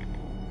out.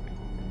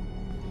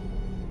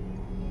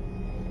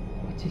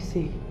 But you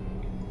see,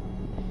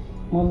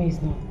 Mommy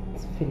is not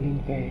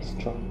feeling very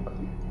strong.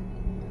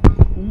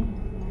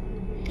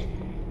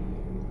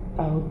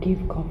 I will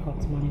give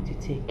Comfort money to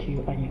take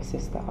you and your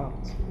sister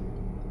out.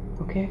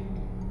 Okay?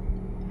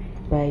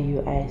 Buy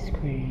you ice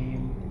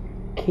cream,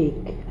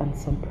 cake, and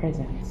some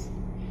presents.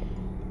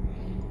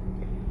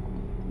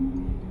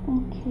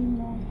 Okay,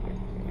 Mom.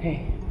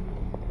 Hey.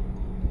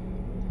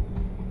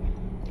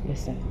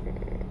 Listen.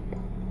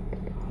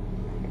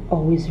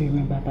 Always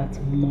remember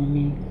that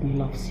Mommy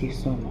loves you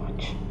so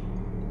much.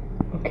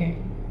 Okay?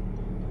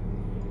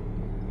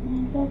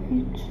 I love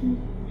you too.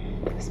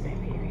 That's my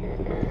baby.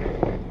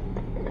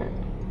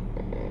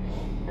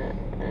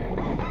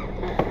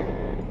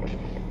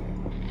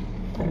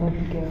 I love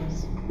you,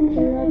 girls. I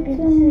love you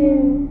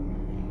too.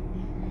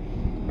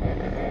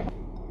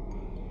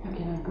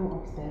 Okay, now go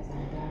upstairs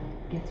and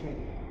get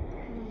ready.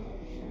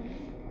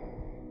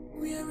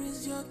 Where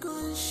is your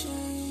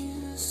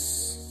conscience?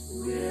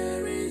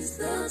 Where is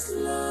that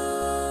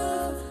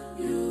love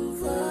you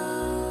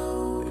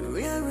vowed?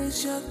 Where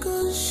is your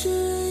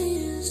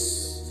conscience?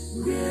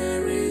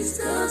 Where is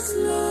that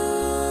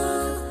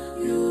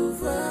love you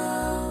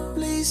vowed?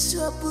 Please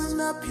open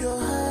up your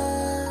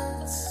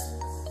heart.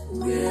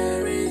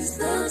 Where is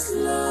that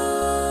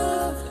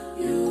love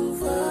you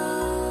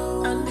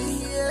vowed? And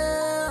hear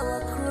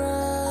our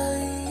cry.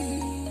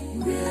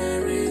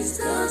 Where is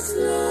that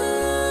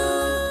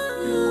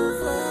love you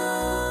vowed?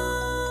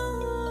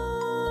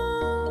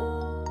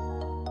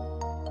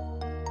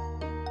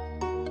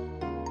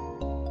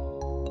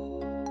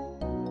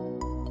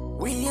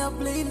 We are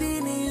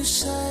bleeding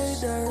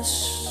inside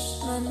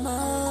us,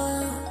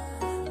 Mama,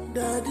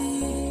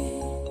 Daddy.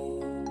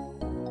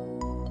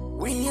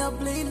 We are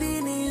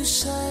bleeding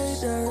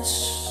inside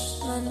us,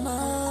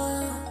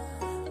 Mama,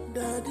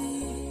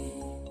 Daddy.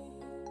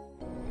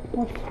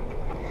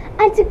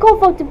 Auntie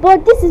Comfort,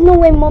 but this is not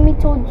where Mommy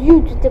told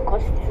you to take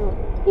us to.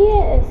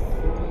 Yes.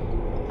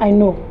 I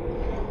know.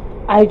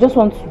 I just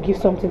want to give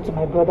something to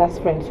my brother's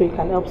friend so he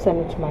can help send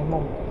it to my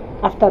mom.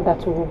 After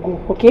that, we will go,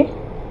 okay?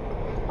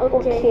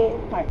 Okay.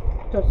 Alright,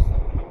 just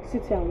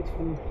sit here and wait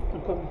for me.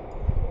 I'm coming.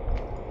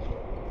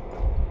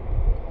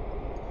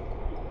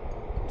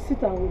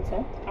 Sit and wait,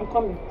 eh? I'm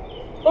coming.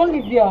 Don't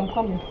leave here, I'm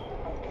coming.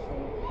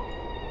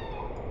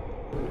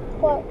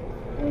 What?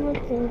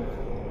 Nothing.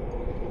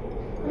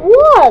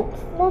 What?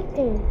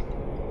 Nothing.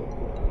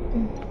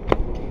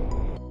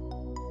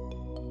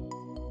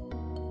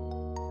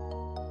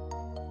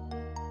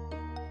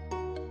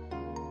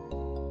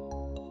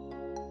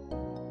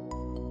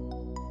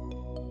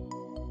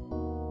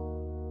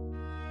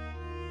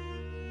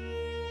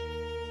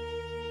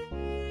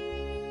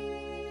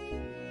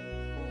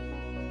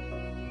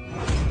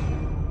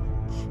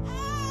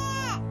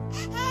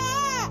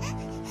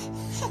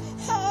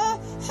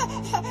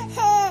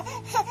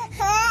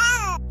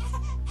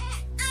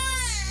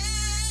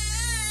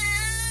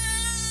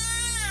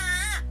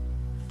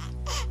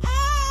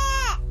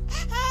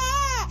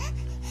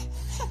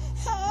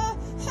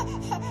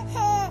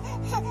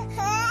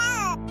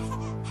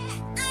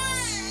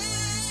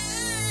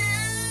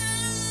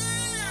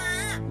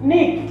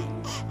 Nick!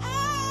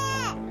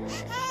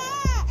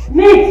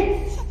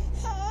 Nick!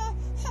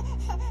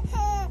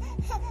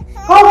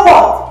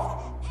 Comfort!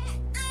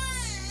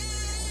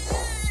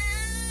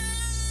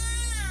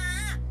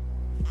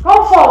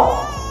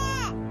 Comfort!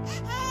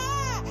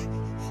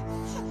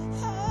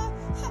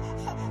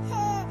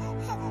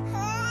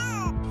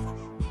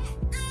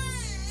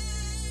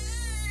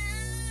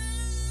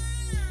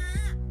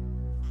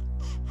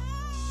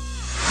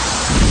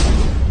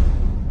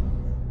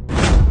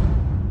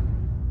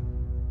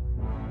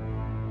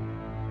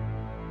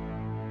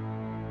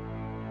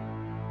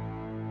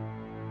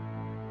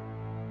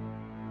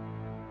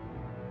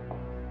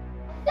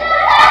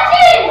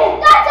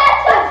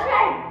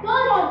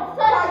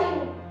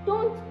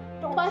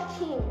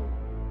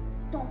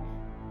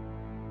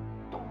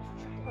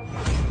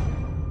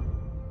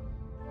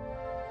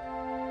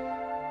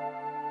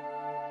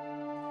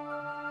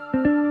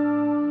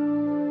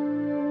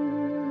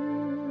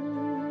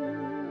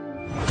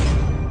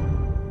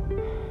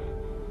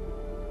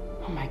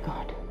 Oh my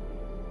God.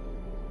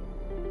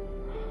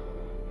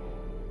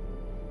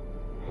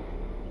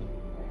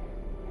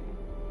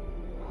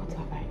 What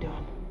have I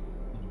done?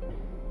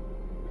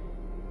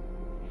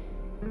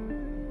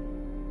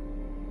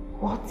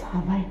 What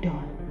have I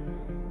done?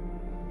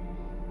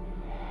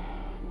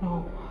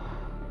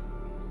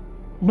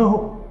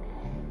 No.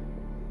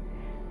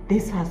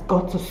 This has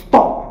got to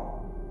stop.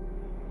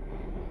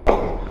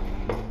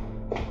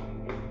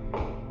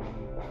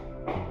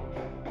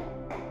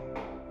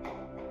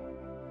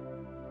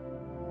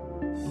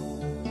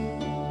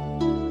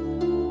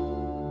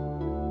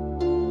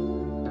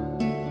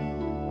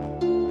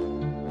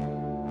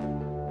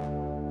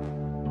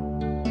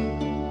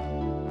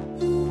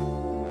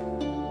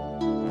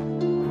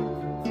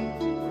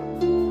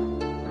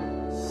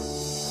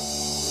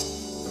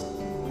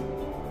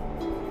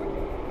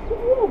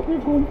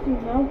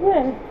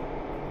 Where?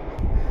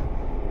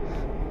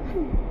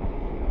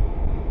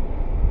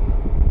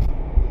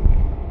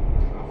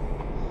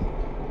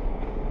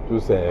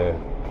 Just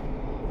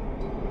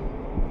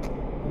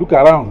look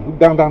around, look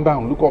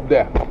down, look up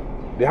there.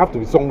 They have to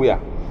be somewhere.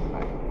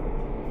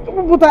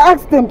 But I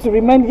asked them to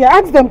remain here. I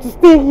asked them to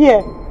stay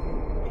here.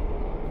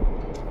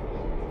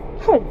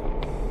 Hey.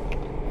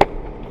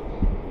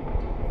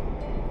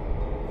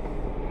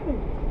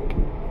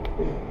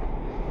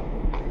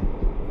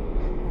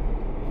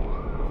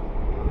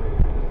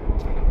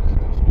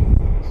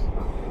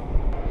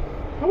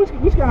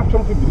 Which kind of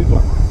something is this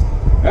one?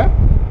 Eh?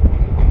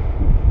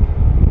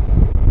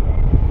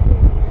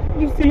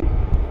 You see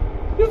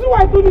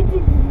why I told you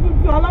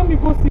to allow me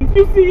go since.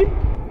 You see?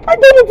 I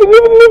told you to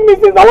leave me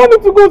since. Allow me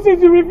to go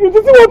since you refuse.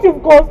 You see what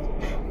you've caused?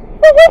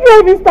 Where do I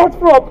even start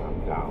from?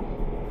 Calm down.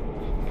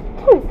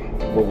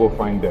 We'll go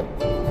find them.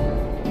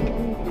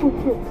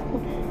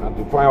 And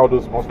to find all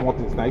those small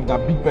things. Now, if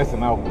you're a big person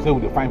now, we'll say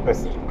we're the fine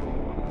person.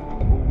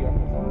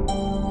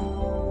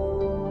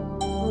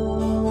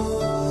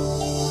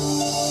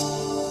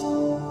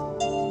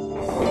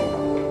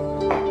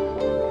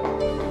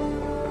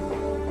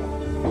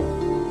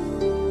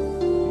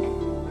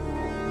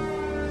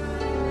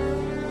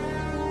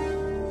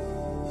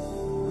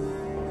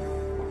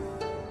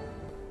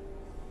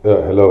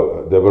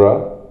 Hello,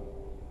 Deborah.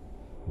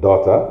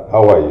 Daughter,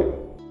 how are you?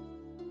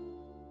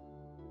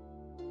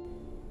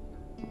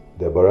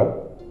 Deborah?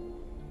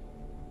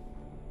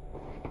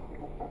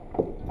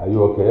 Are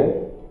you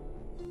okay?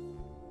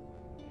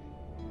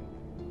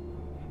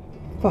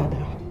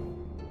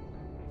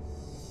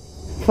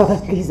 Father,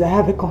 please, I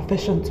have a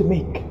confession to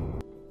make.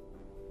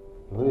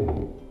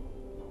 Really?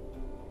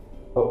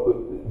 Oh,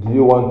 do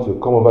you want to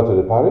come over to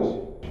the parish?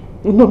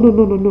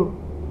 No.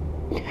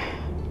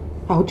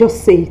 I'll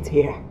just say it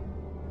here.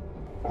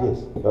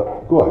 Yes,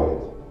 go ahead.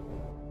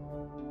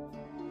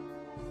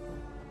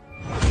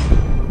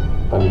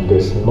 And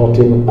there's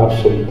nothing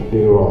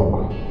absolutely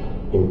wrong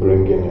in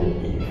bringing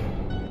in Eve.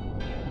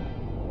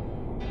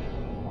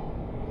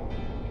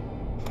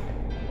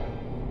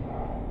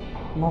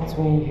 Not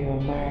when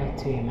you're married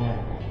to a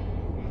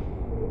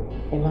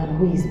man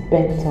who is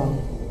bent on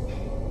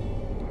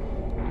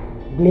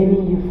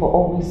blaming you for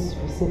always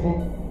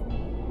receiving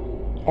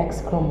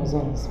X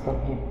chromosomes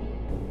from him.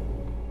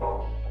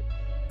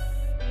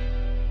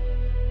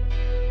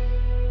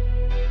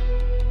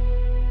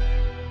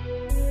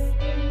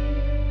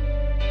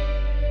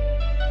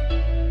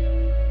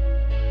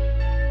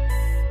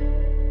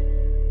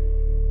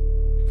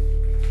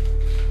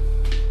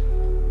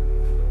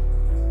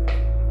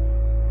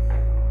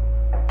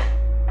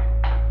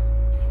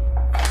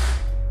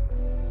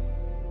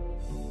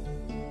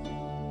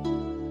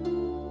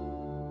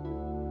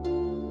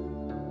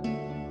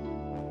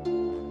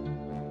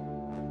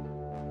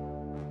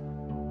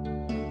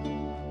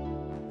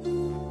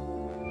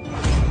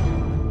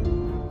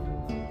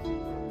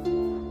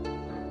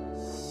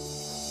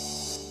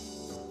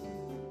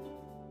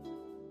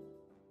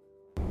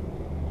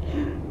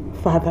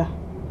 Father,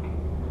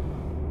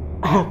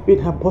 I have been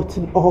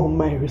aborting all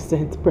my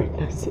recent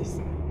pregnancies.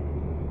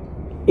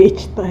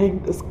 Each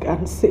time the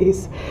scan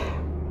says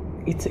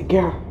it's a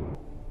girl.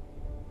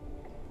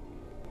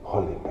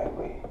 Holy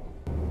Mary.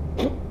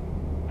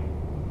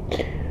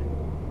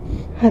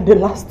 And the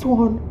last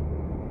one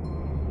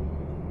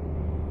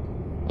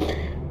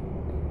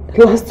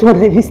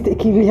I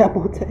mistakenly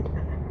aborted.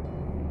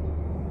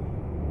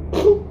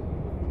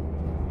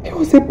 It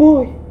was a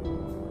boy.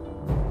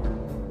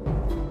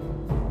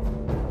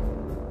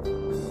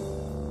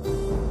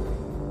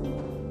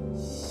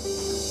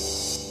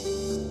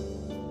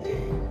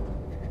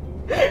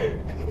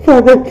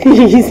 Father,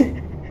 please.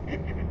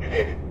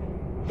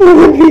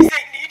 Father, please, I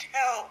need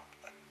help.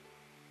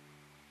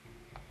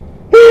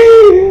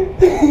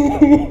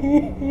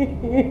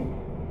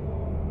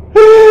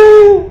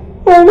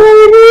 Father, I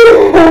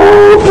need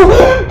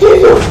help.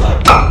 Jesus.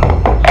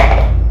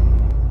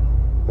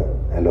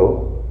 Hello?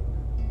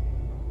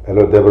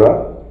 Hello, Deborah?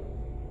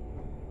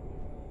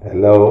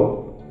 Hello?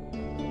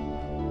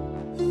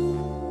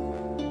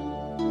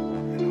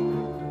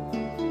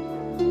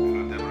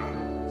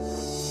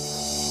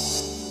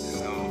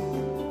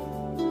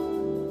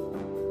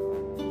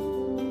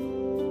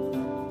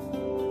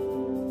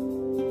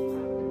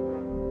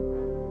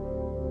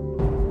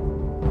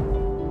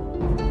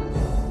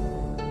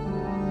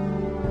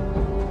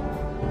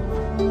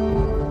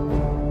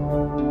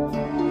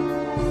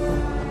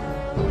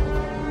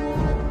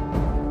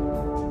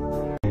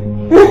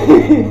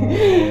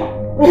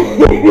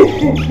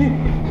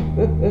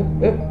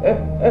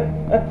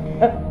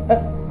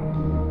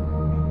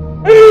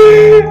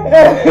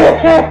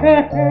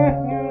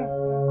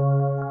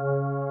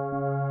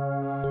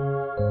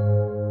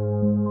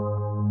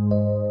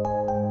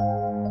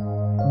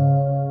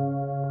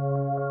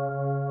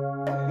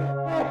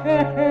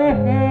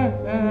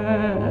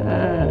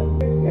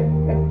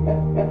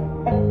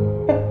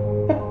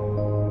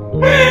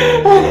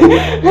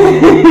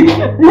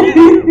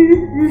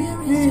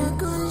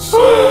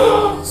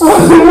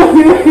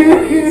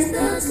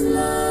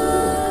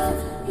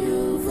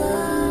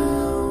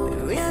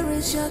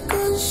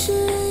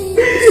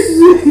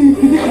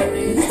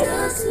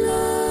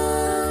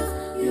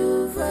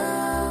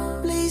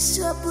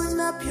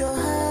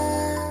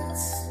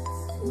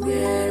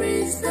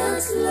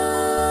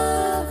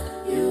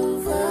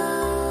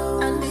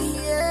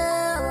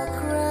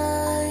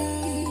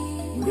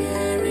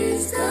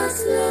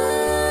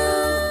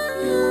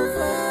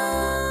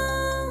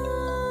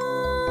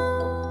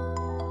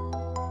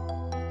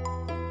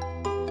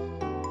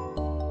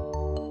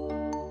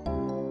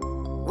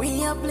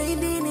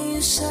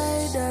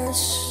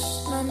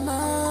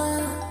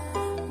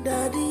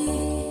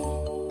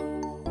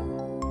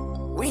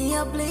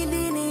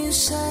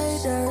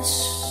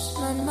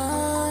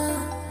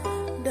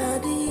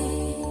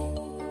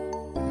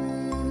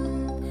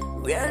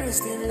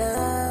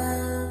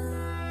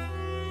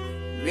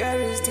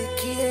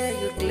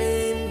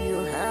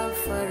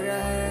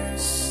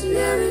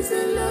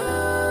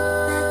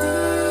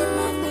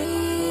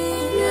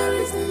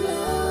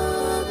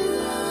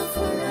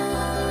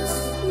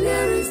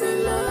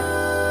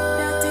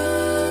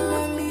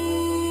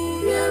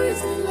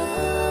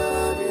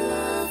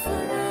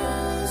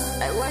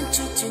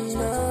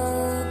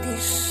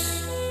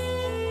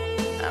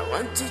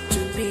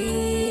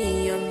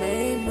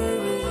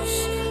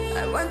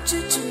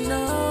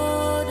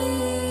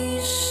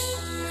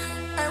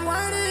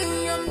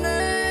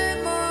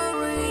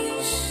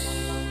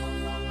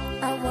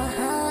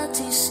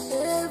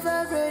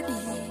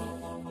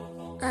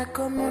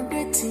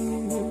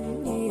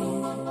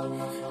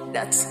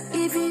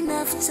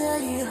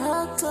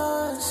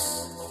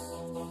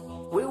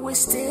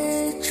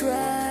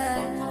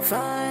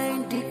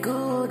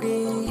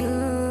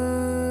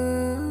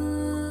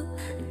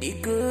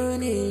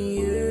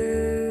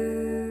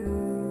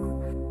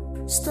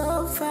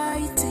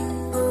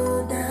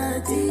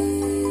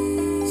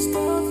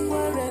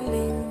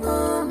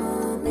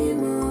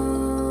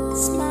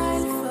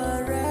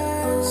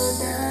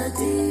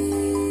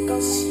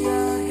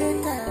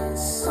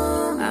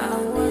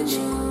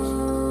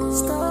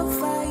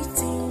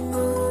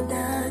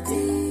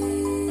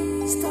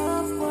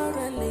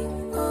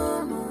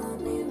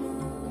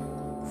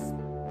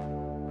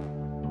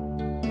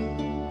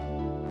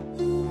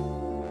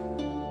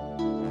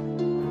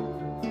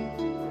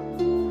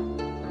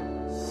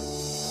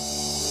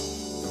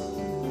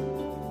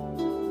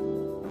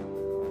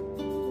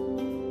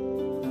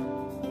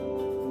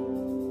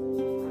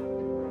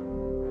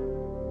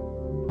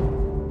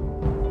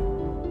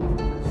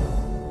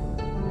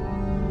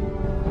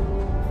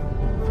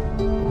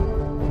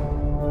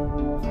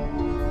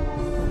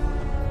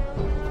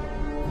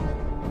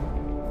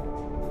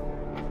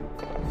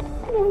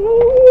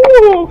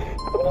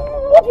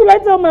 What will I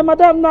tell my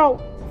madam now?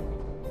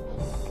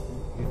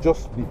 You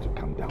just need to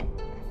calm down.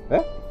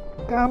 Eh?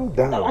 Calm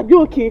down. Are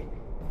you okay?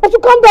 I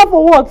should calm down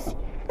for what?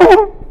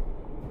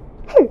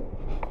 Hey,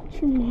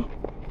 Chima,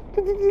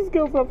 these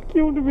girls have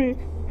killed me.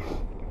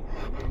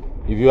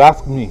 If you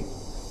ask me,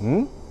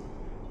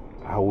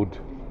 I would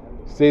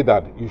say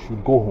that you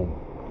should go home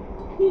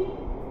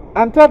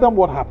and tell them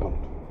what happened.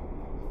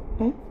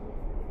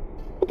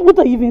 What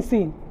are you even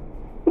saying?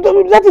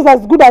 That is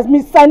as good as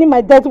me signing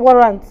my death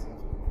warrant.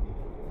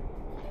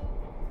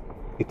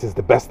 It is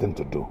the best thing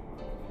to do,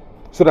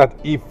 so that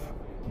if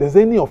there's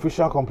any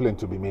official complaint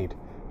to be made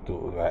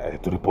to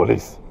the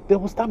police, they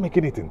will start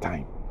making it in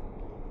time.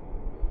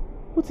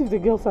 What if the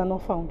girls are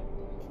not found?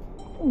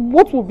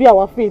 What will be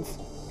our fate?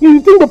 You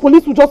think the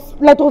police will just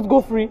let us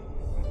go free?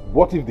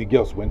 What if the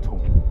girls went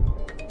home?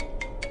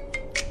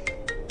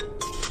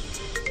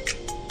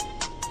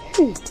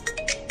 Hey.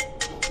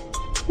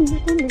 My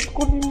mom is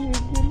calling me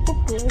again.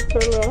 What do I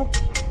tell her?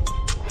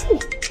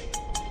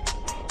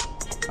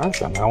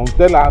 Answer now.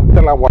 Tell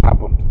her what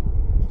happened.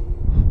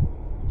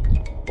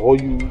 Or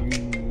you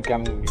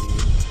can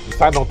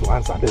decide not to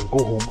answer, then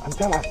go home and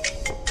tell her.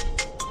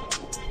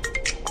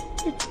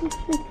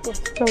 What's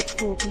that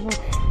for now?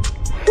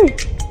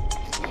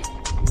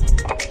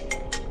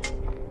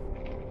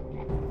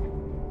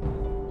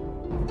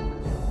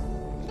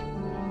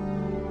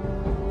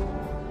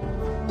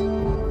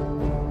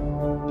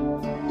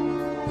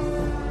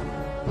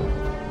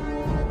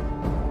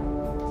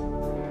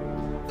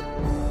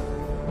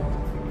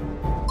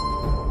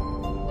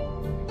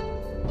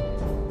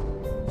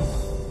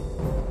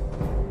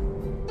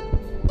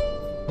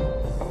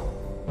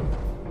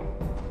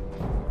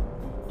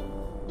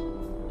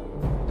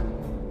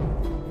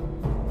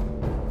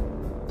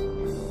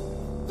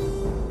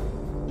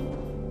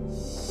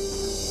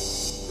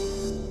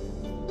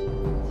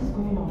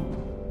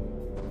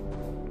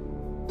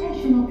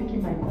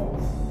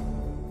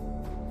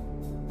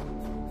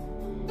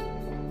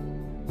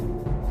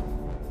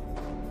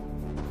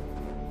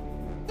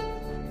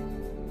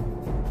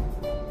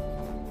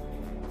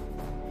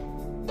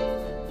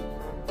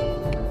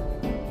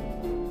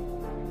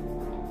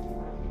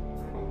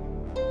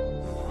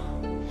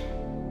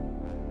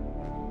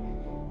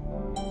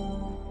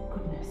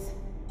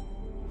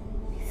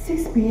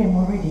 6 p.m.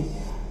 already.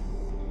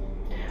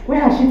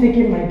 Where has she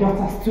taken my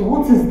daughters to?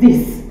 What is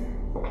this?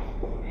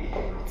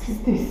 What is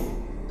this?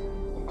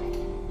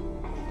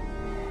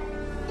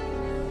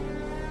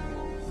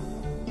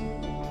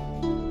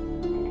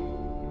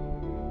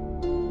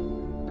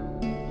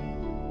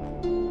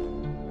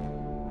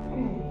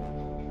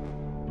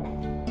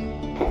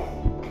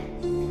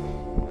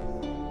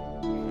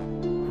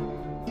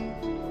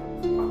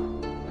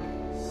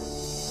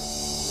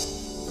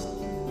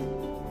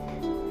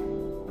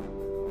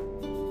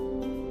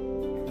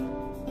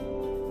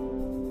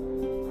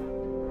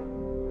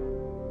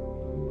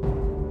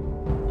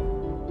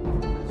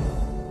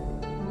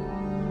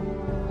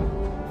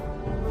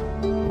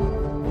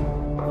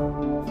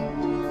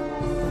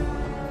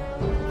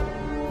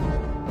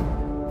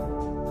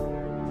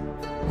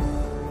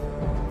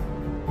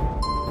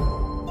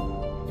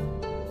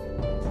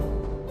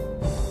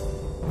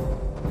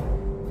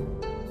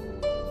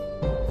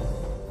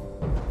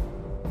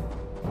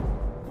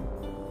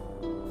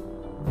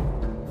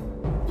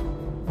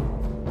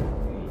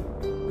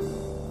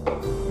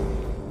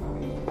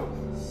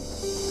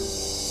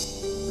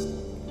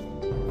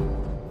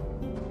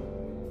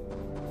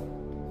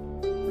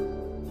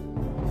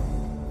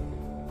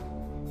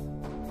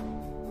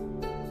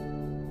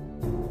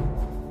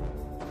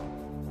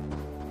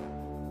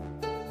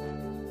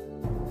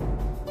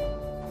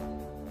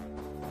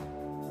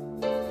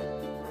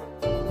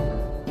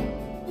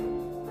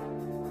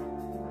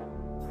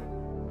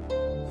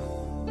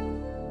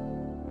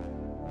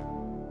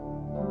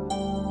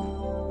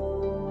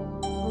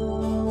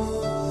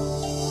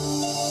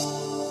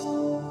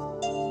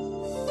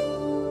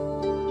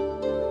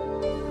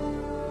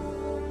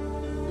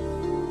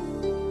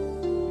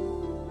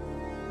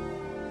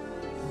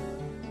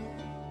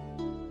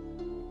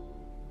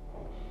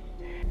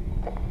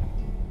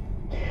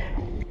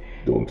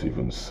 Don't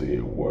even say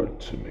a word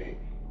to me.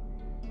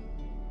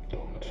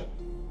 Don't.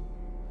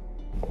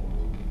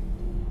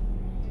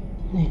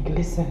 Nick,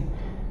 listen.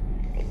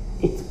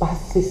 It's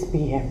past 6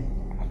 p.m.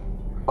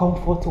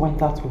 Comfort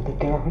went out with the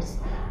girls.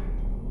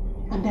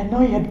 And they're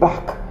not yet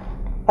back.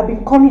 I've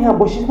been calling her,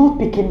 but she's not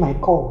picking my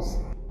calls.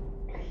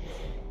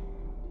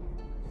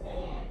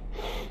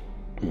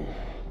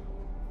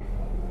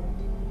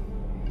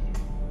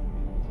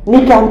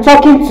 Nick, I'm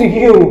talking to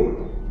you.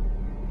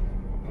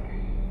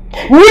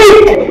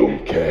 Nick! I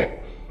don't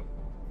care.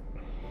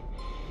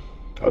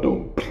 I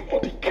don't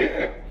bloody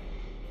care.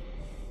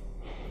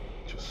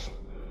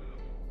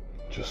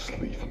 Just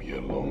leave me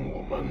alone,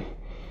 woman.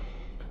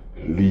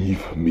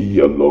 Leave me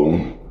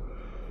alone.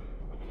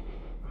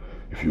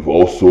 If you've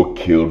also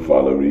killed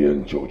Valerie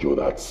and Jojo,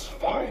 that's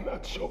fine.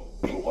 That's your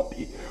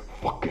bloody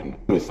fucking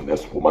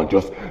business, woman.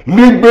 Just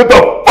leave me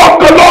the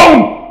fuck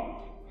alone!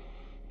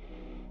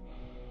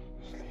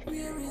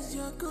 Where is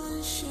your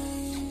conscience?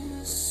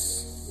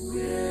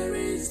 Where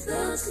is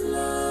that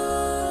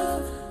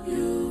love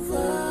you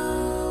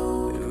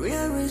vowed?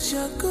 Where is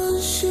your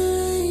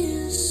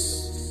conscience?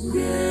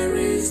 Where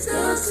is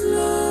that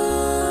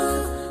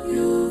love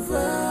you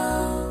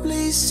vowed?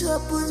 Please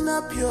open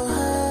up your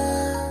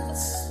heart.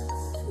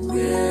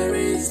 Where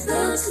is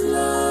that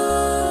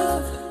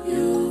love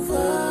you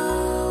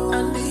vowed?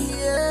 And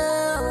hear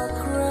our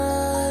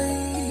cry.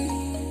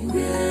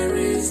 Where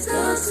is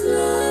that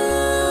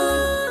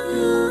love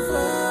you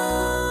vowed?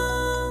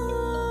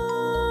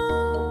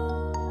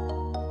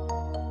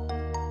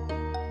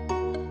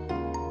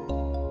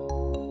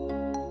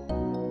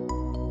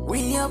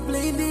 We are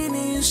bleeding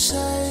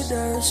inside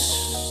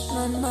us,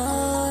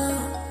 Mama,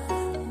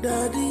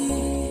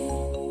 Daddy.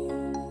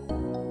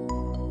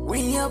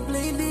 We are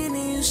bleeding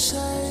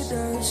inside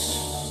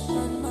us,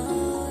 Mama.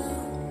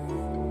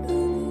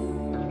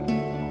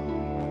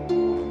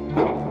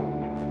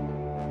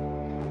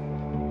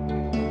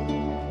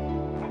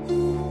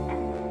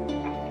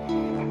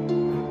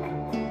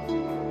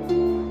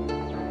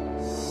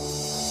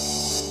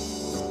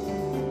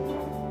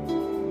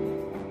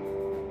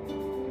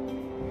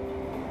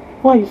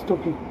 Why are you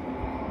stopping?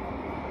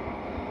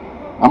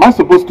 Am I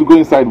supposed to go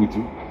inside with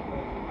you?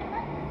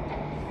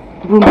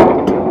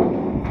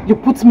 Bruno, you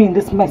put me in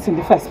this mess in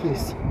the first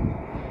place.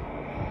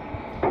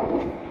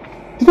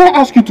 Did I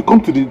ask you to come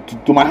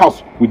to my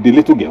house with the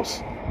little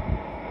girls?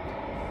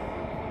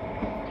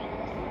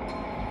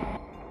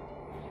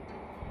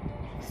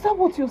 Is that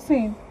what you're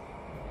saying?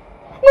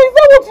 No, is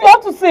that what you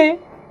have to say?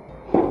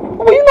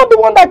 Were you not the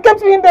one that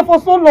kept me in there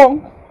for so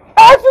long?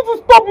 I asked you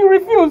to stop, you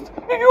refused.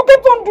 You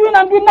kept on doing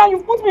and doing, now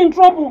you've put me in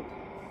trouble.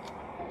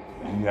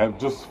 Yeah,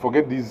 just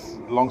forget this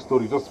long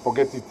story, just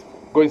forget it.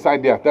 Go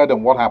inside there, tell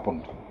them what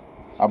happened.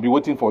 I'll be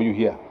waiting for you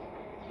here.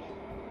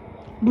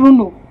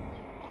 Bruno,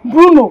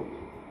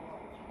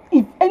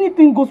 if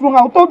anything goes wrong,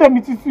 I'll tell them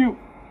it is you.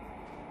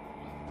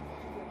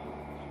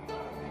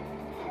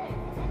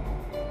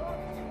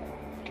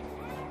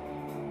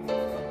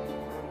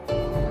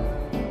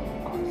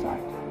 Go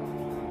inside.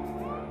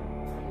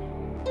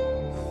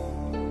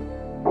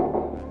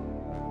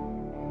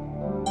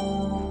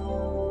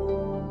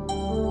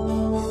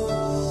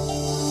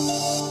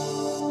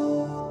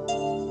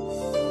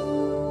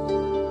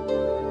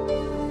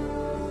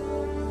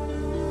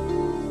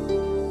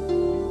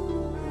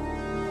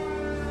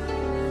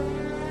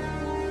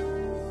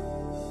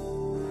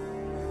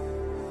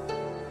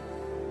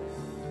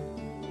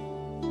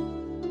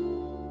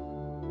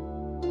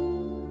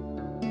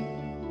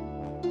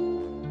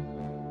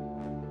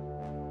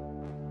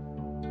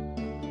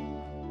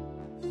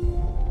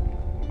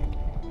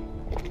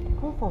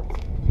 Comfort.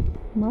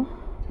 Ma?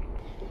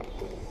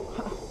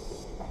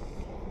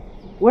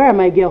 Where are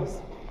my girls?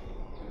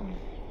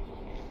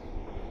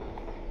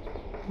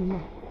 Ma.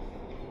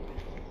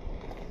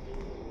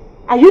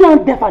 Are you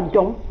not deaf and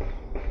dumb?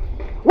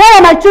 Where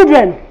are my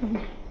children?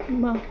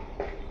 Ma.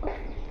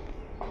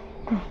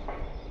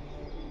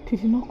 Did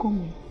you not call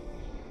me?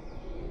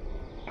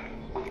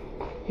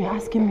 You're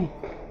asking me.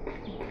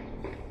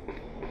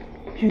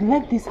 You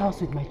left this house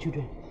with my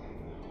children.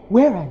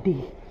 Where are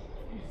they?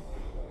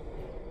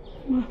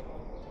 Ma.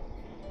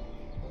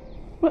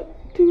 But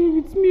they were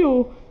with me,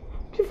 oh.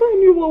 Before I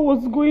knew what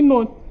was going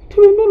on, they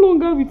were no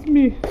longer with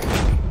me.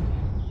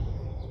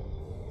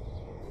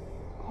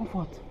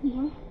 Comfort.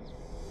 Ma.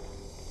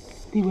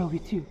 They were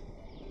with you.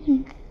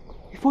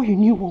 Before you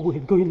knew what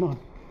was going on,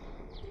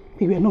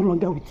 they were no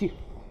longer with you.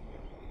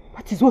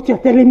 That is what you're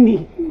telling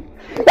me.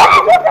 That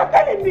is what you're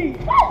telling me!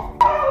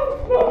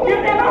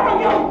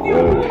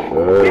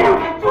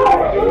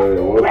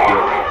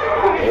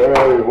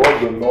 Hey, what's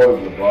the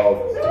noise about?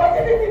 What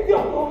is this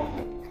idiot?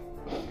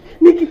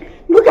 Nikki,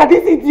 look at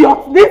this idiot,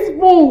 this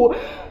fool!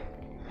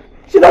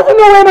 She doesn't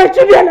know where my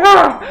children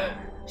are!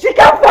 She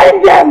can't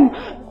find them!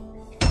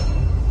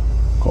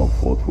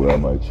 Comfort, where are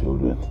my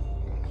children?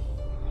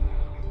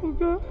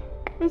 Okay,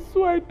 I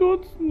swear I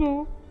don't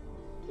know.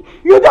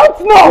 You don't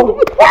know!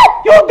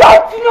 You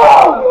don't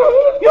know!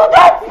 You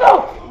don't know!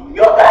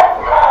 You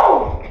don't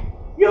know!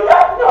 You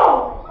don't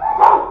know!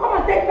 Come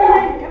and take me!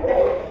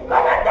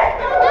 Come and take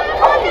me!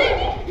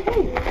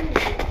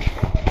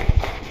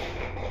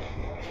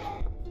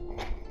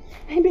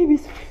 Hey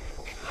babies,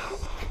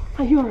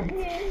 are you alright?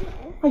 Yes.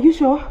 Are you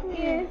sure?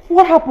 Yes.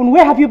 What happened?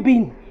 Where have you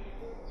been?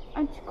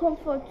 Auntie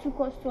Comfort took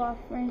us to our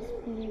friend's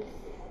place.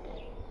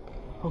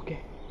 Okay.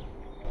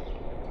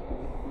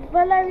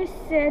 Valerie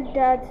said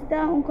that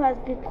uncle has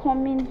been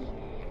coming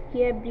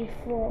here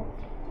before.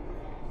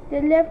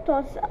 They left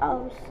us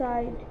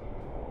outside.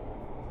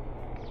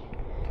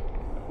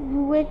 We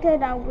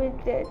waited and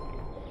waited.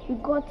 We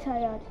got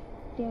tired,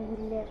 then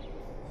we left.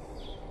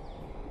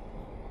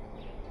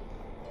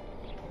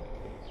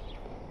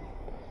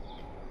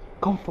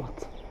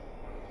 Comfort.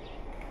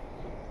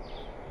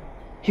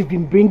 You've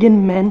been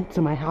bringing men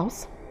to my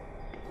house?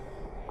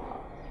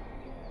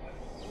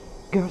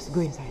 Girls, go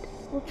inside.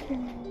 Okay.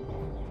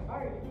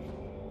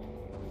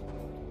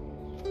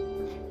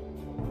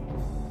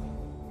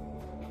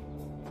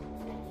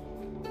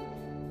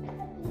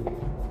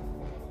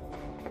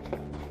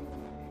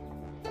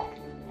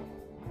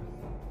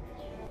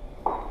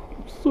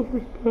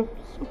 Sorry, I'm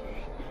sorry.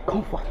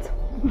 Comfort.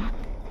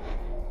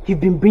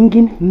 You've been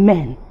bringing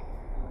men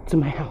to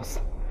my house.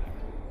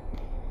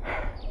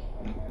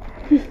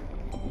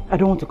 I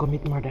don't want to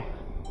commit murder.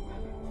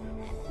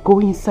 Go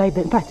inside.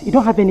 In fact, you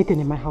don't have anything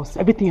in my house.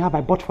 Everything you have,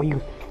 I bought for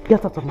you.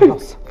 Get out of my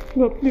house.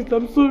 No, please,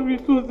 I'm sorry.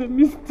 It was a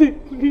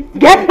mistake, please.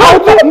 Get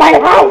out of my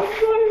house!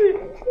 Sorry.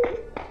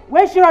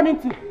 Where's she running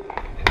to?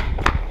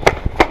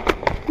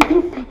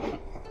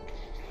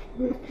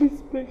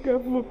 Please beg her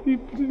for me,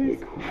 please.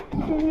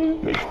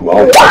 Beg who?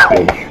 How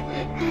dare you?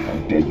 How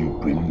dare you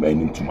bring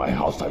men into my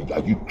house? Are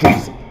you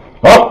crazy?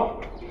 Huh?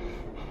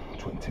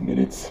 20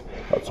 minutes.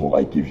 That's all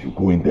I give you.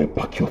 Go in there,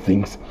 pack your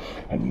things,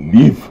 and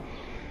leave.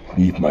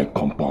 Leave my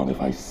compound.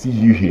 If I see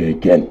you here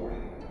again,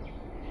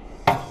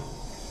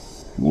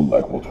 you won't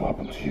like what will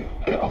happen to you.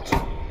 Get out.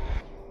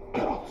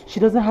 Get out. She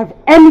doesn't have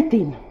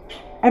anything.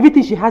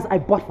 Everything she has, I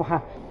bought for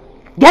her.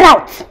 Get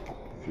out!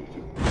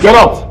 Get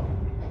out!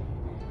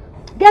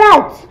 Get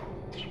out!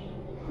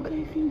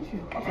 Okay, thank you.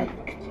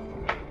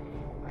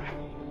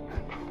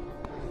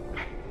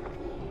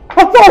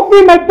 After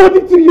offering my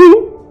body to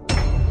you!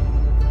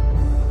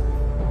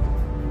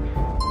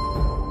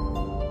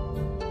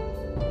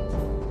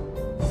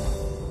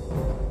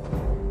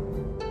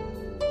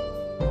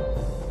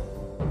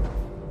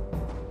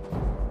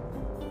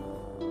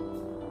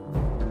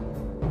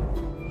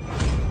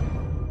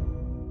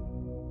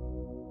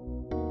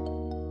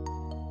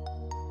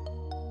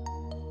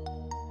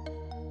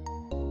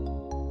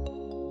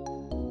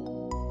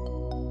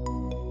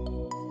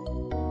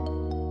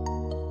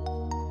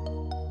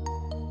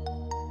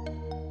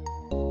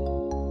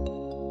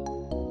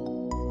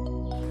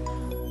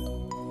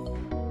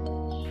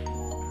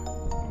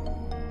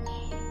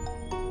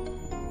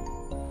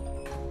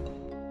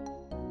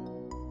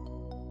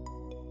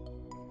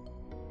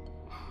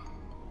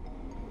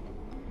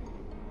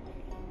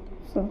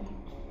 So,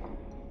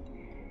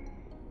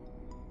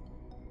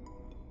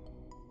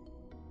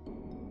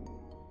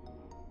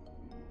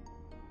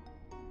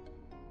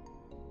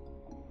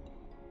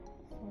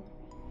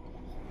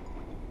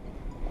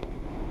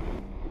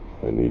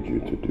 I need you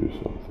to do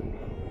something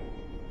for me.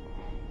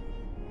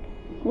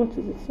 what is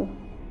it, sir?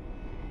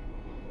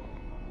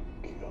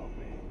 Kill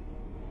me.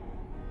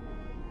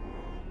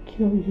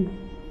 Kill you?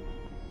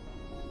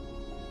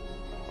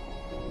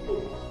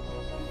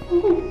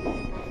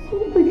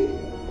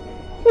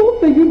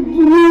 What are you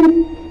doing?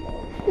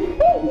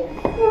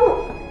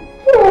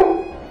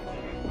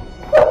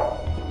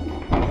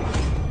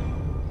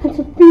 I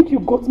just think you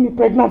got me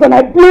pregnant and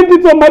I blamed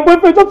it on my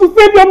boyfriend just to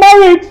save your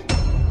marriage.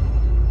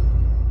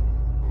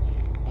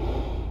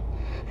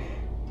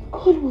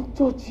 God will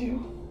judge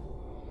you.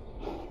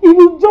 He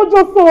will judge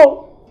us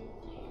all.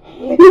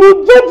 He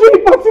will judge you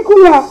in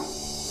particular.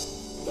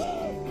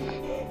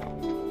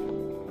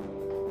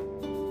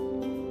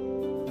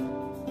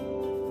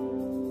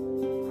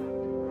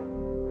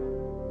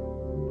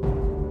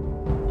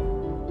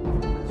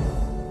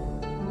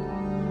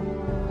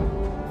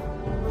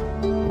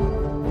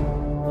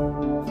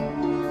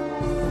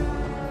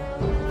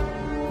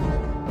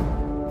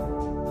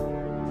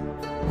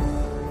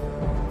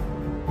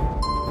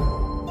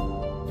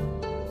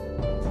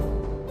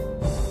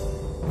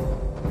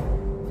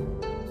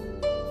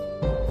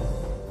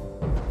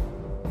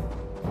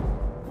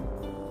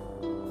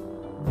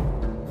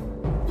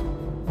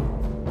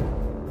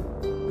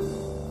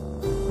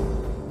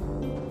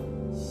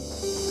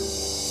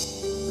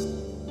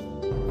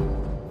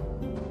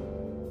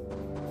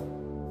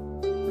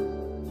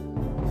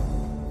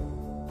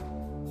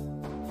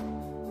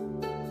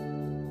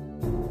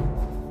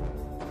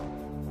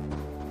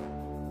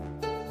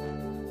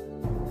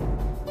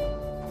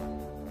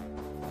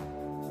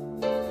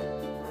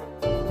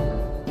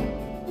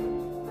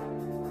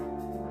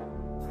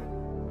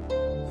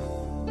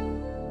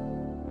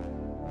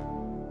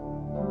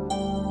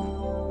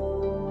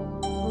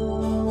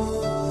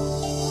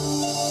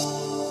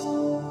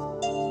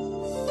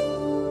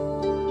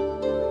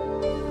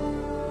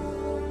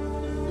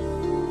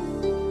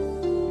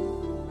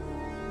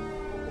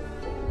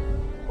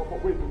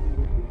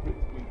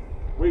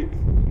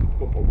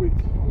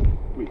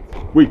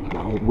 Wait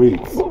now, wait.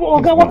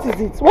 Oga, what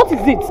is it? What is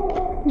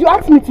it? You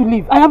asked me to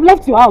leave. I have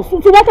left your house. So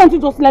why can't you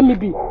just let me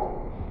be?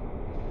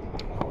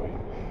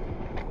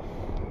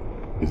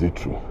 Is it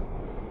true?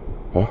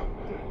 Huh?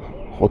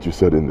 What you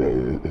said in there,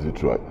 is it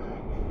true?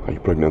 Are you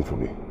pregnant for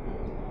me?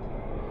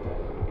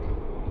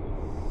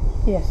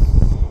 Yes.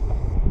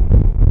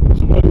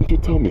 So why didn't you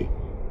tell me?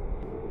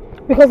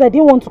 Because I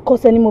didn't want to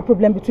cause any more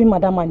problem between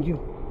Madam and you.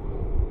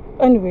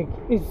 Anyway,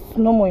 it's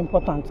no more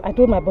important. I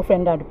told my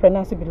boyfriend that the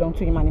pregnancy belonged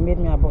to him and he made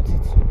me abort it.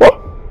 What?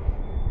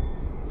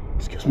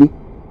 Excuse me?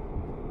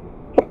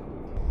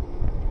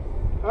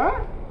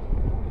 Huh?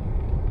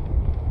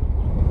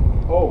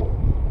 Oh.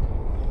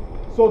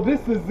 So this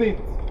is it.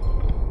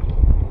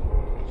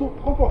 So,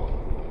 Comfort,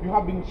 you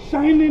have been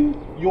shining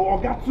your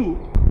Oga too.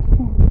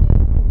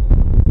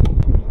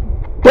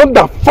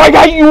 Thunder,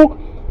 fire you!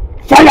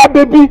 Fire,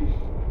 baby!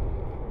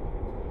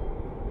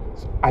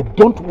 I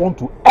don't want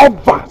to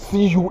ever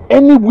see you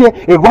anywhere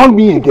around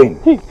me again.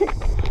 Please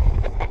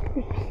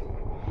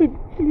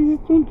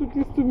don't do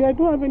this to me. I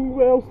don't have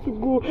anywhere else to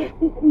go.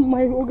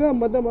 My Oga and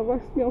Madam have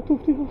asked me out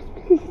of the house.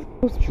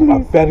 Please. You are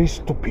very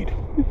stupid.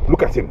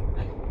 Look at him.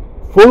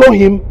 Follow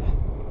him.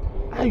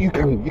 And you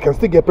can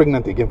still get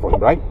pregnant again for him,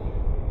 right?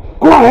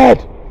 Go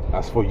ahead.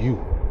 As for you,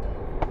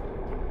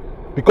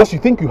 because you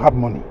think you have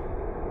money,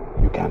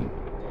 you can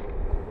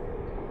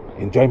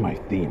enjoy my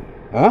theme,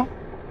 huh?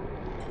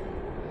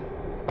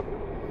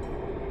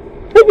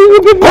 Baby,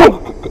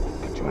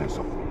 get your hands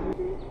up.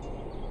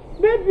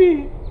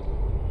 Baby.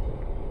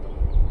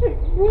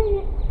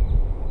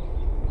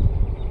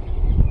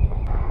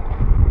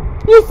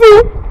 You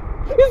see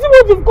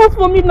what you've caused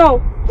for me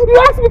now.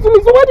 You asked me to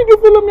leave, so why did you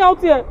follow me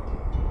out here?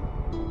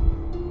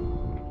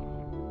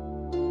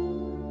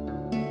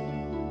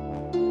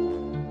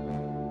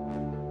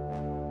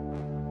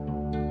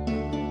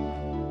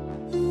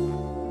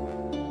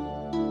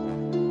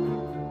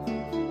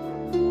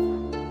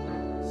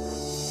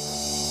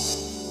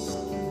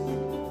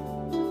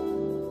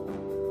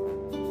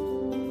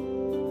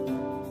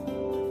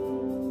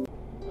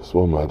 This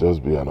one might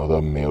just be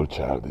another male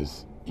child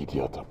this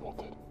idiot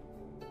aborted.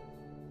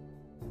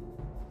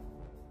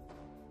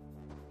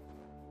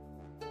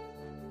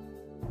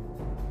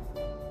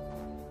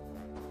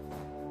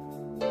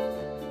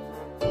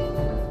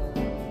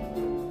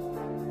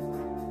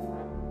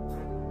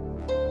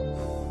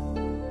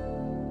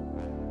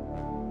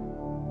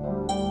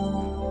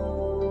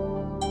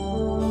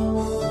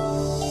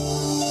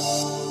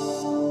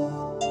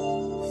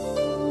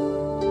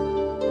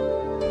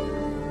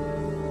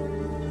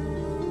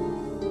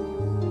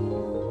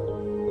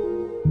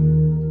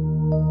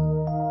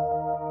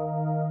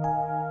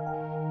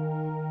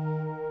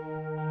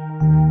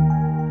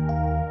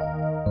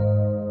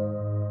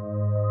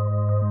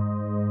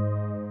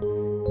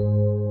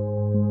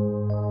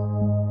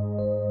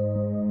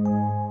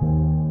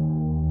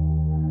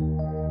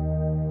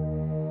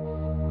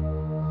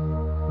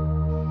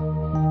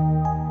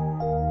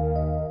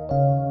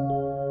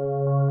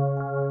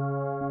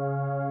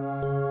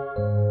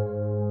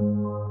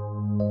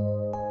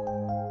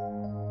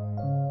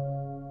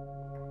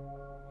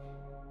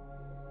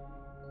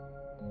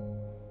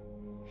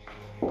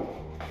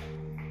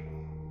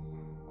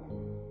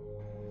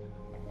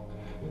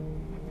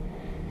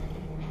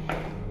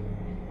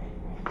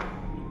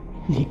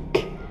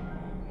 Nick,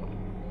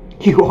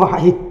 you are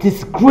a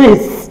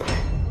disgrace.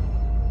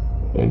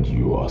 And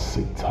you are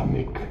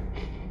satanic.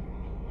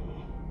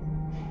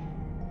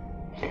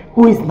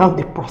 Who is now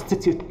the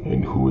prostitute?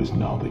 And who is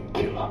now the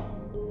killer?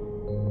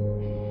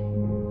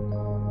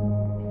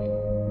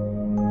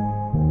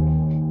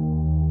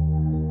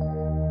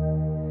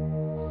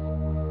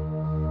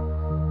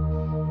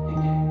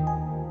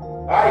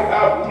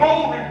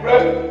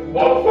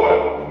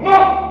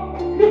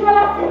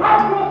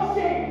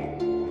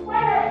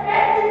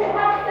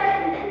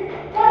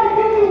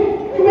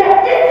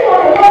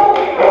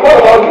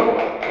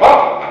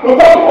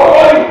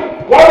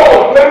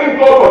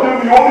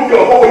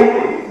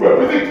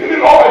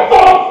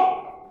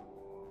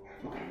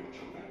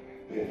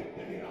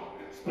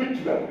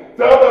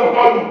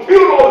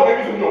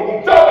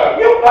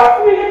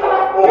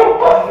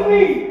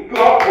 me!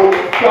 Clap for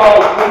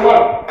yourself,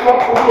 woman! Clap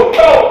for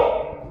yourself!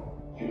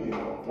 Killing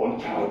one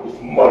child is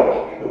murder.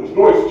 There was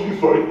no excuse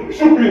for it. You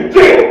should be in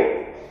jail!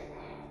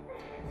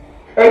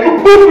 And you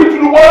pushed me to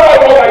do whatever I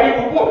was I did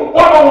with one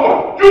woman!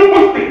 You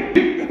pushed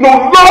me! No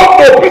love,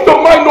 no peace of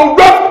mind, no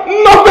rest,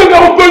 nothing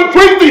else going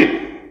crazy!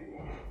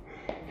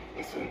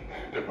 Listen,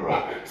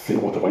 Deborah, say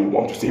whatever you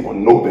want to say, but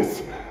know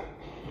this.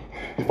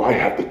 If I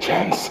have the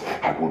chance,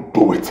 I will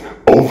do it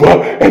over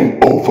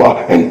and over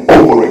and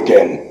over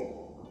again.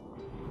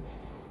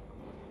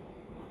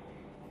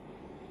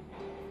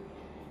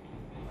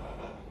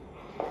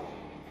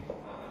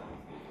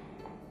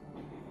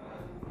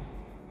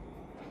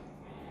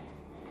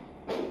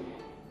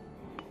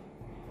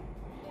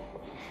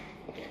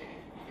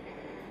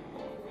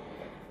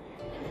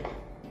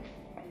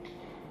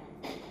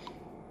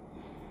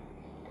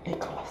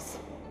 Nicholas.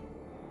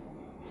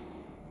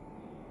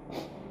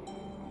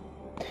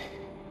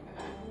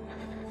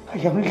 I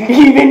am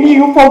leaving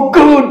you for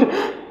good!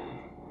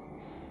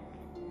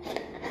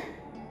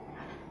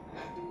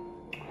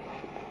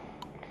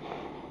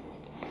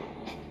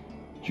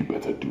 You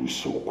better do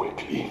so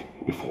quickly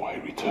before I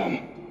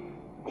return,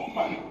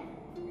 woman.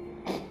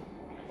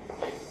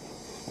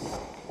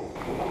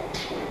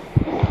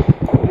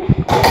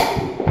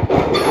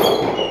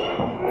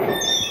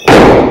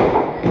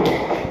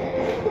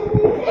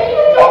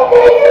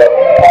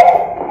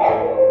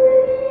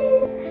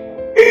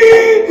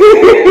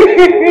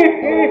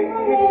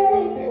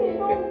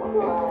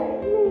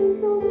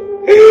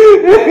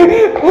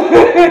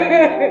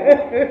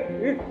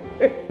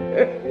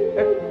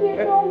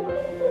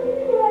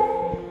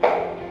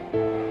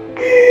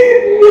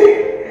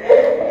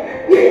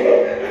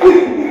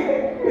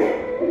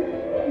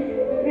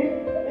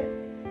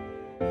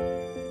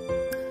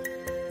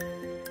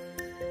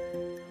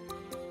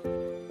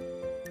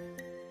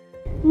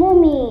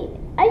 Mommy,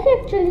 are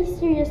you actually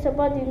serious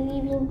about the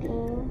leaving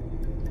thing?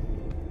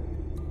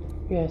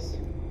 Yes.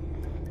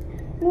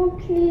 Mom,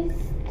 please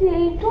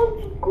stay.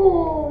 Don't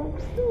go.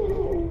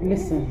 Please.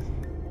 Listen,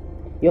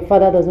 your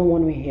father doesn't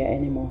want me here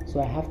anymore, so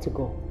I have to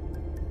go.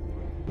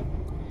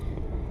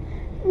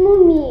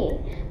 Mommy,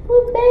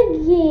 we'll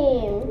beg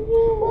him.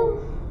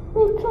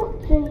 We'll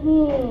talk to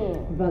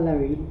him.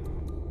 Valerie,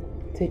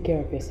 take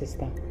care of your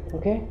sister,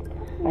 okay?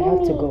 Mommy, I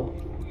have to go.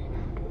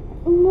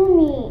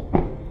 Mommy,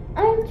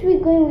 aren't we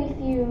going with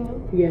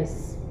you?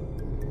 Yes.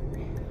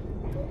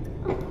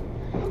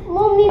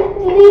 Mommy,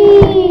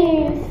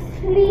 please.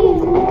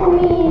 Please,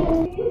 Mommy.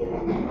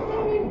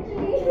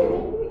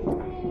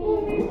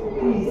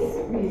 Please,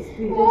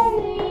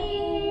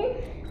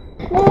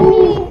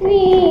 Mommy,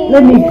 please.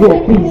 Let me go,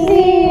 please.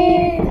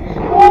 Please.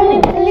 Mommy,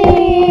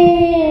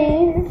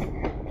 please.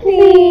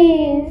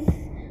 Please.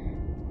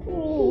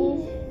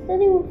 Please.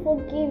 Daddy will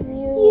forgive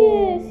you.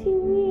 Yes, he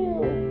will.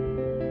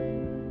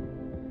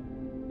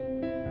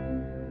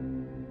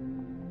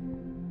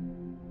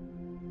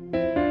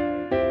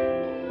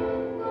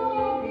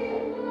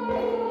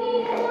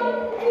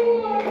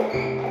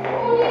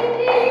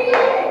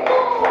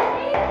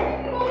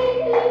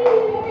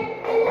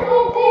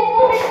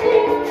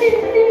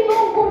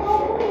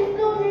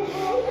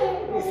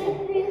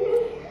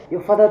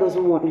 Your father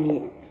doesn't want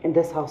me in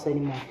this house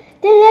anymore.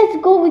 Then let's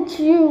go with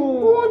you.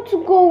 I want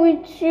to go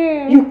with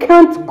you. You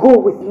can't go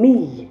with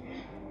me.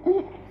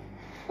 Mommy,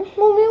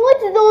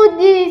 what is all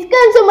this?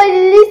 Can't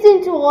somebody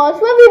listen to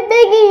us when we're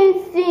begging in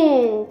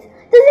sins?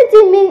 Doesn't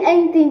it mean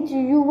anything to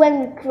you when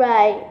we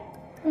cry?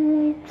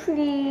 Mommy,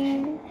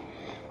 please.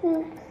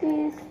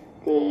 Please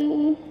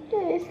stay.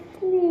 Yes,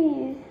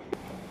 please.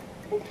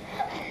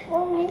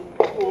 Mommy,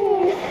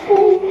 please.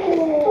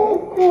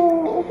 Don't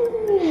go.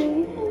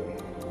 Please.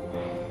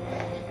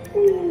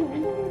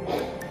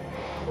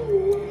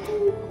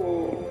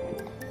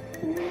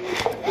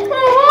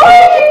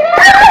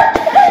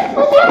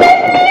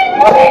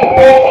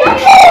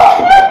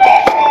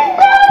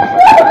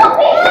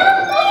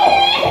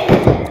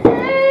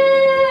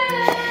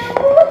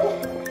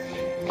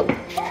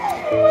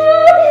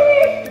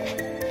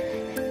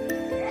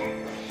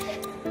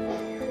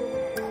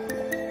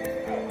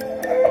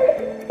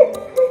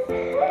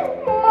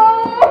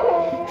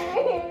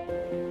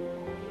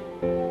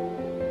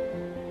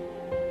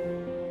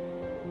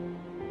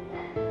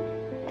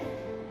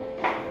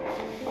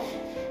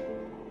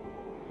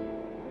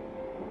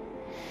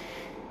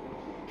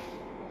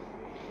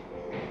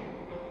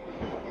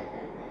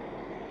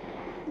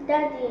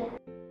 Daddy.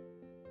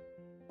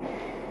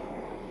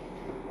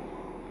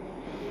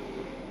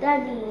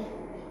 Daddy.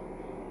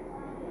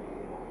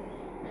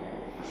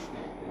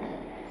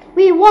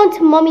 We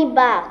want Mommy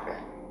back.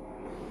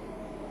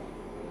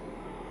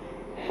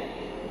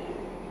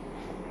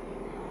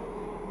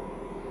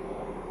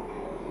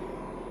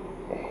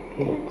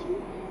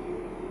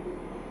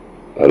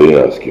 I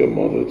didn't ask your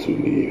mother to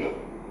leave.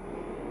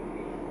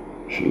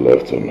 She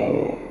left on her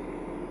own.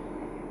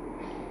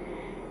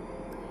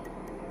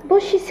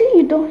 But she said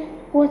you don't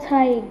want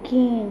her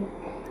again.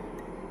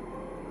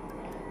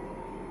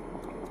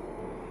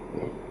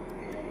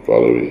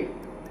 Valerie,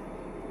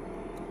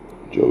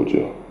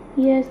 Jojo.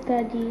 Yes,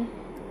 Daddy.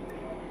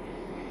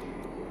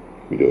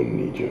 We don't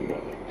need your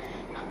mother.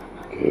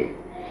 Okay?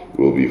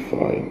 We'll be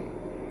fine.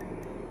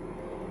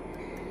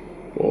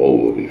 All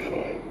will be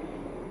fine.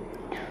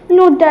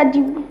 No, Daddy,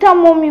 without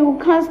Mommy,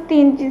 we can't stay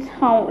in this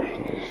house.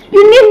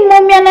 You need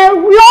Mommy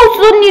and we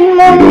also need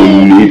Mommy.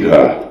 We don't need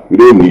her. We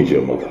don't need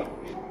your mother.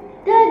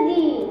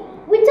 Daddy,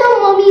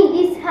 without Mommy in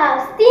this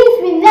house,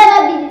 things will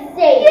never be the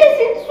same. Yes,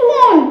 it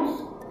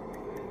won't.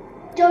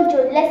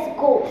 Jojo, let's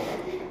go.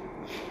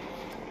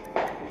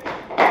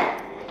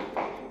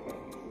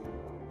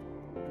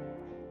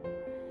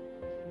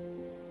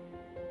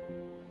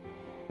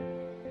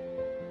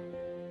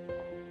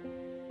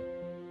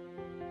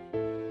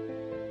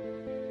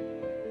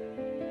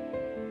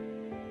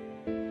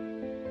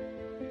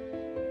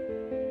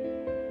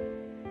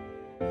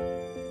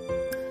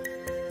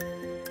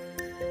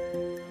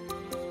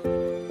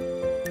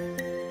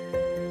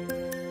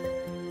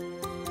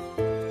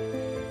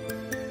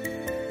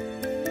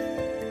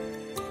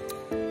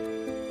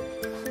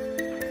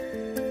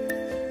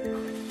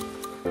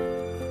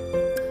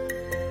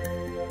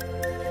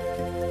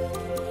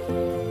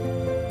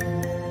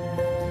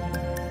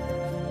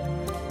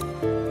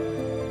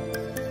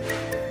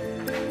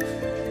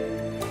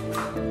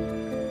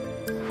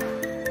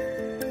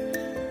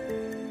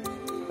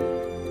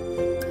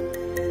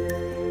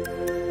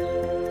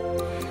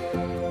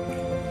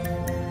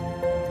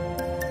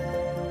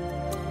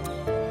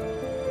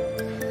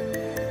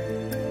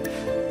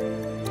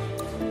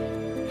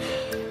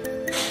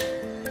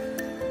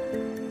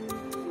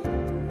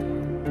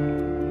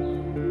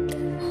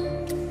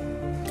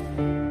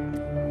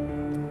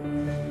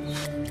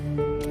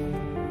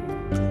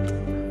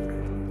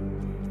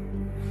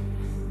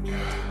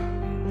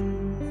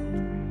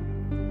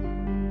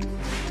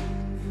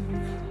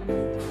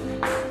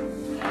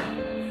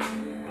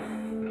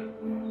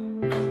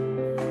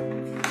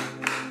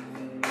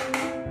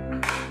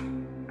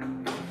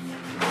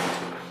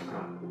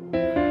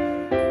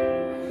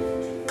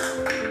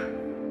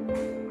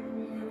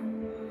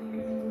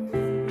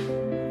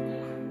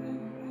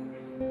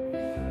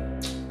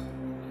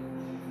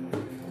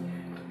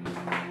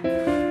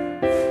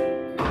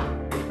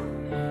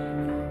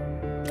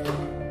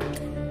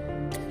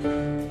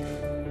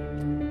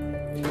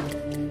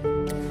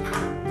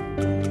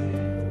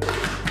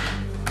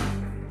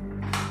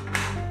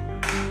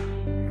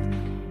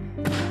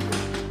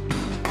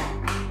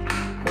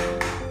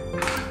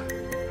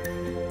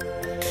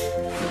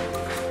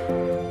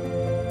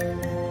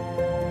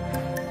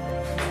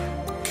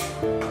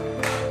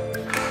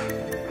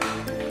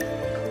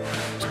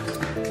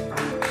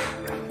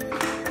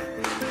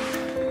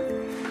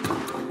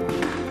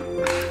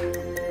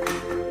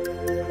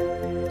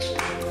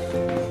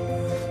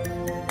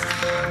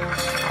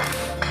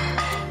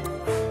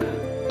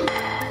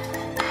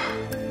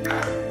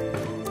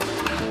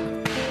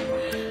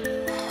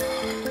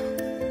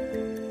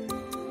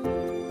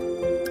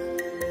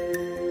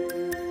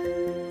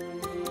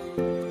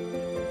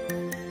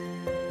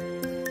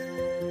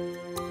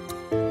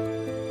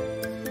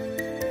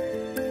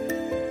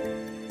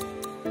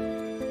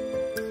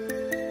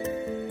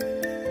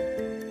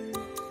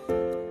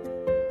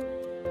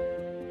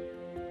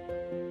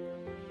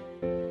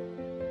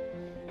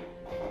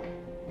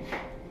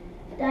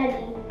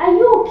 Daddy, are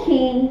you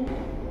okay?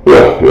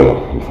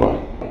 Yeah, I'm fine.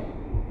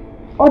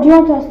 Or do you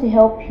want us to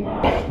help you?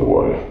 Don't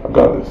worry, I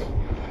got this.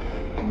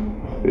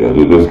 Yeah,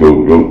 just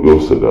go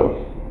sit down.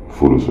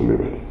 Food is for me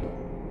ready.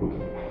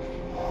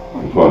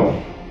 I'm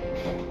fine.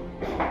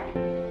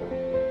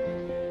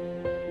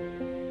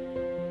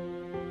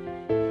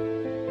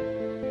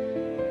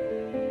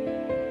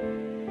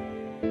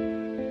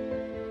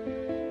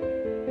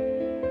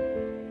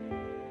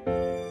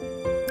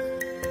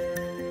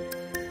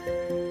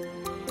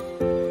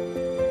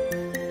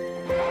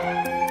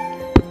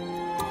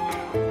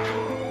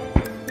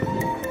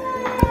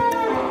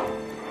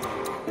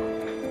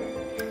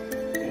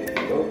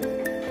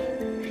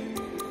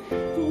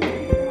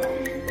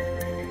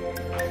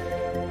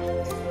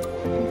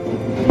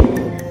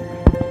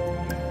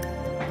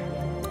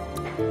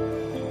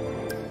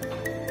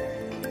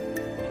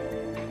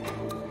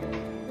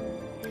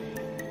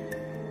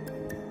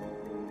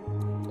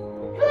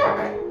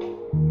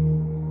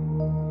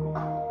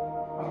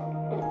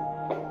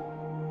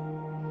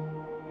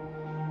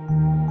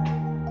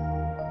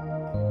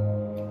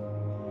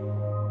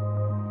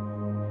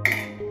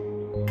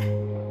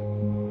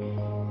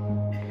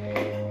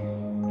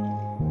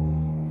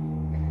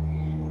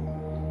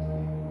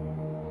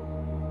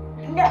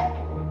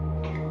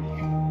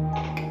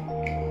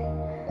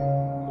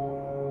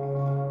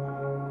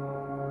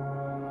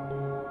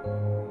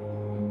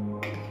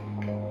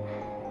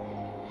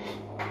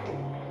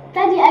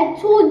 Daddy, I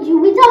told you,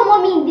 without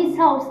Mommy in this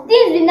house,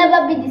 things will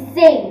never be the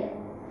same.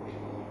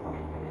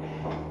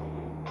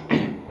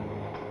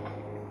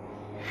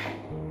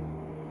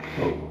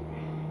 Look,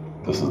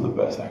 this is the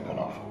best I can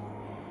offer.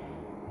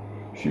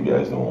 If you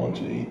guys don't want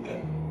to eat,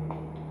 then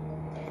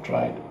I've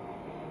tried.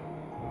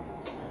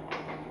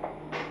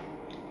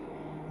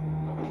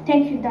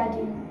 Thank you,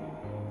 Daddy.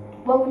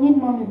 But we need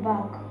Mommy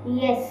back.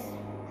 Yes,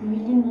 We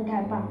really need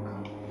her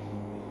back.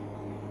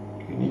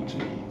 You need to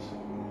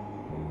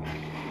eat.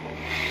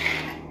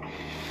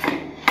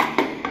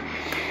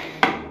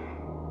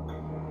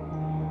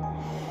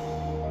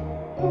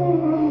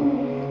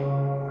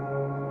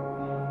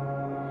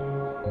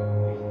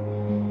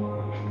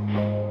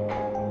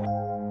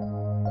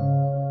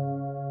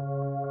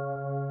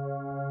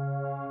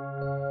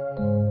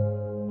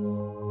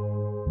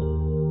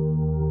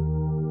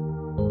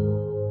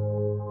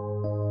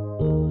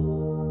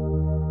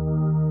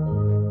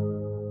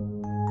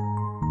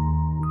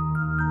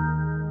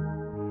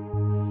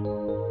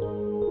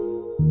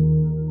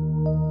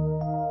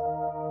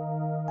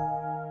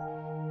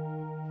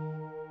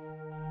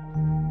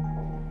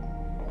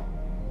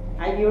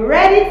 Are you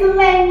ready to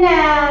learn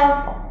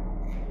now?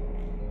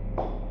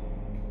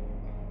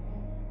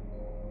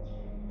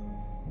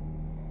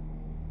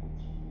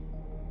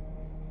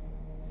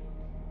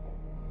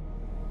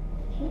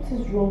 What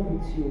is wrong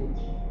with you?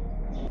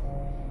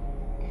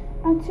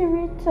 Auntie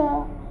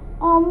Rita,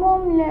 our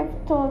mom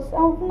left us.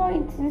 I've not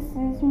eaten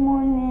since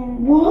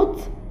morning. What?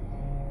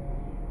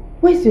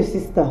 Where's your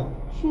sister?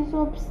 She's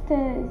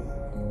upstairs.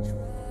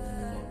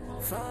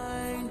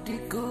 Find the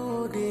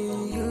good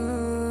in you,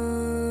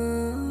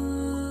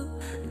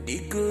 the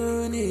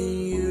good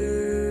in you.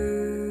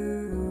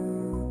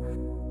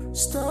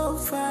 Stop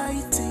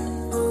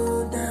fighting,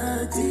 oh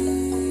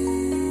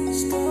daddy.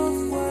 Stop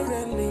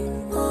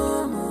quarreling,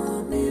 oh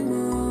mommy,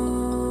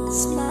 mo.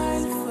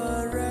 Smile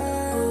for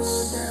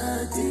us,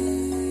 oh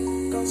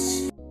daddy.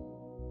 'Cause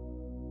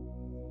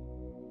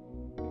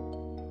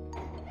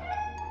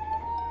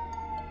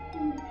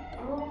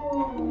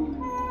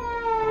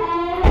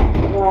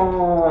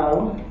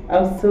Wow,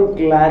 I'm so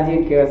glad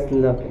you girls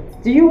love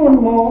it. Do you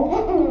want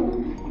more?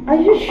 Are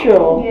you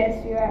sure?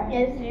 Yes, you are.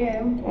 Yes, you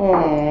are.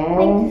 Aww.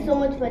 Thank you so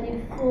much for the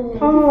food.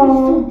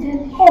 Oh, This is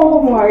so delicious.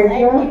 oh my I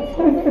God. like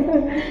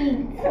it.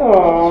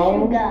 Aww.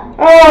 Sugar.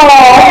 Oh.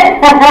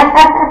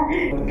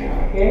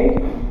 Okay.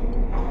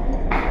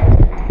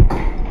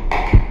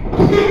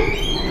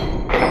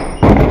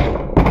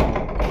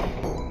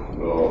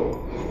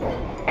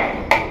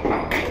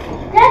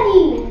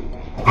 Daddy!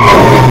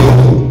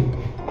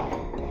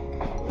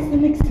 What's the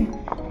next thing?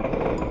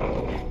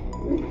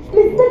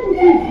 Please, let me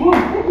see.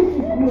 Let me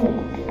see.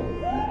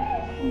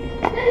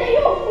 Daddy, are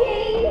you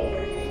okay?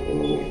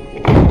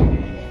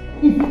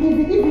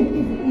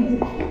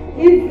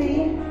 Easy.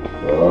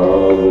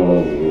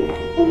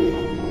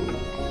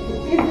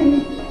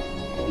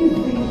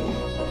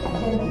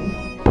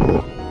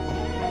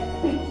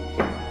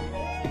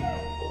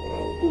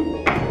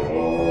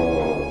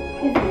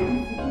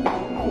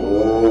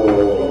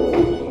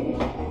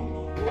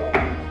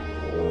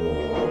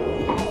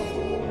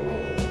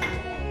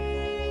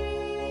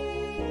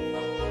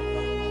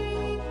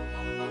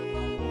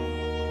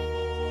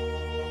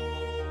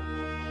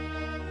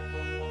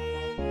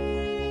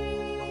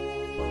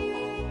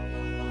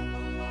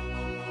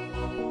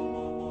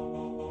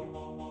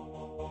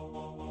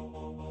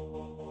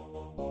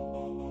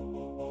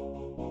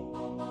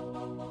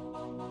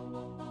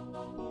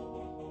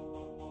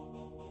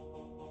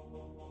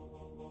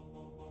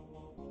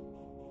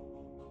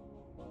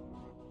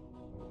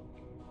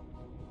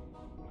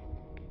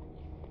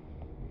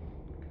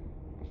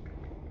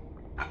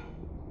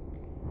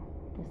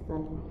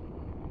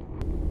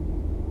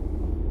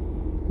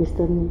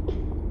 Mr. Nick.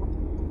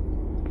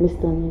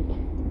 Mr. Nick.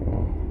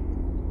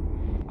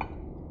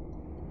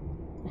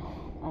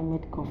 I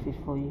made coffee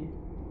for you.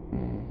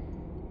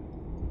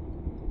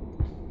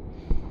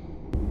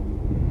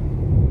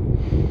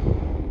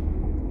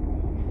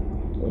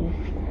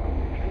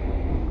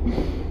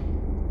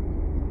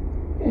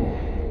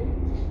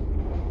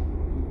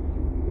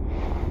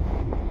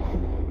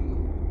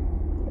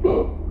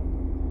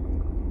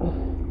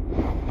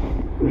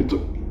 Rita.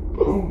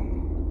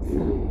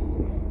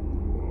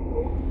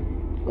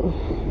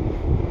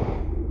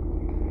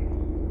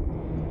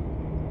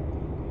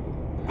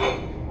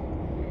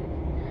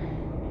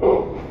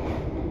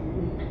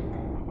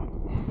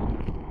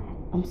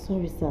 I'm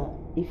sorry, sir,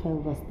 if I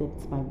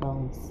overstepped my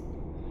bounds.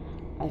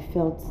 I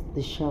felt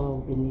the shower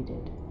would be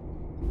needed.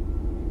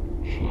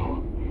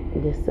 Shower?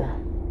 Yes, sir.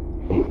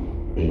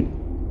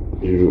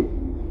 You...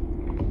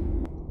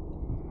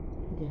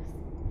 Yes.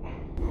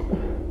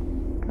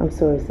 I'm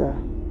sorry, sir.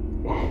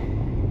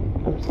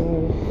 I'm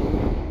sorry.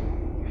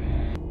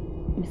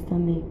 Mr.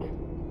 Nick,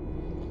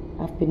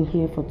 I've been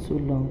here for too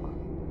long.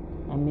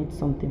 I made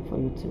something for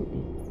you to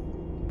eat.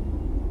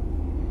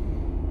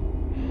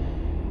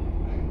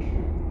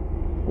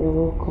 You're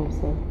welcome,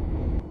 sir.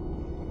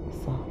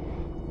 Sir,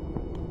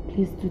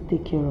 please do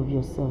take care of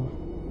yourself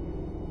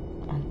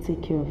and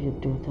take care of your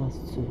daughters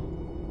too.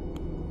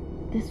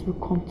 This will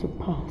come to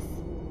pass,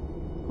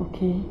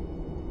 okay?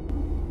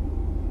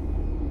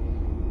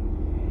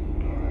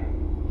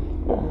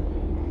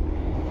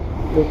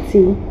 The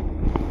tea.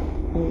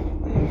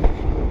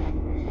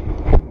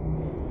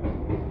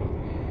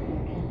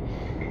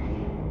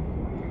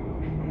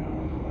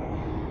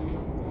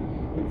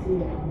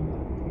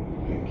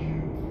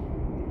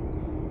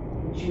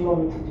 Do you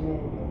want me to do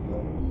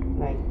anything?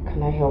 Like,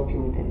 can I help you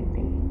with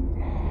anything?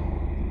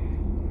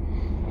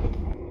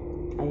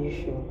 Are you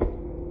sure?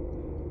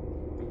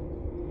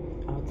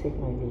 I'll take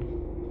my leave.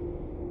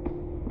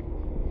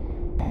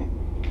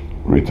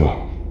 Rita.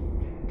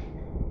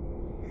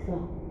 Sir.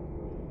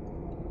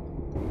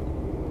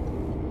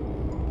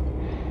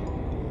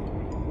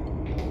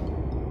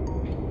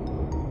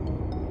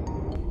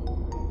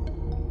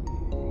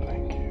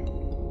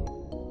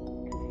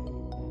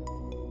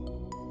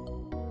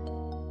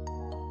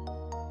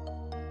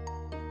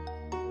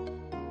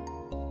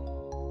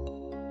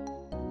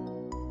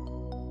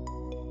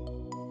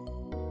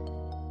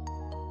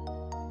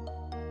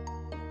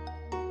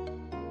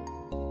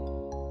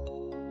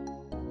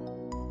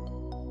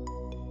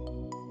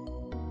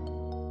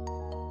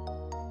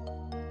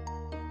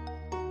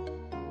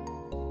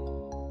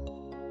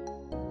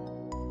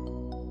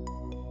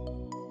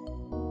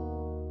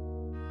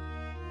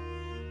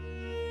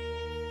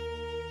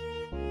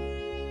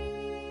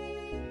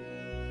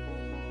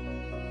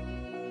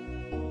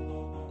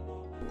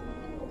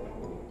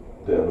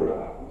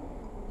 Deborah,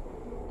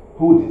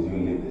 who did you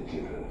leave the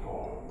children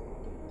for?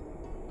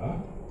 Huh?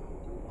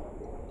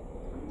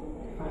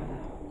 Father,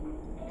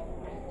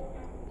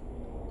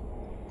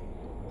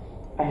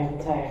 I am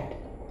tired.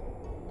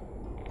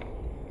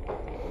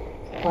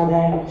 Father,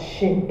 I am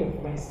ashamed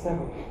of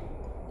myself.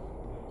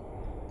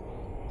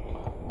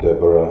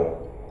 Deborah,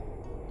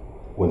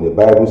 when the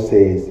Bible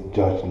says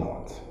judge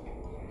not,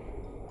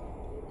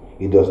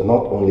 it does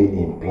not only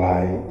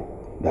imply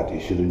that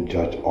you shouldn't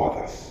judge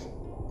others.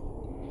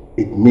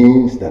 It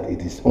means that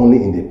it is only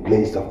in the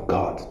place of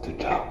God to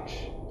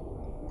judge.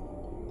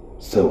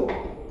 So,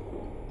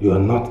 you are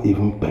not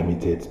even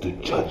permitted to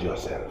judge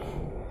yourself.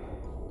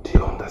 Do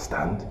you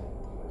understand?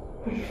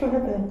 But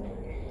Father,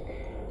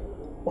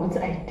 what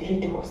I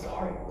did was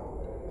horrible.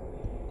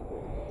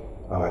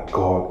 Our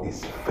God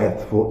is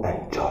faithful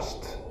and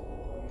just.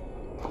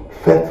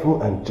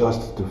 Faithful and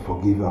just to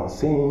forgive our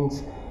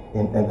sins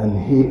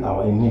and heal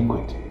our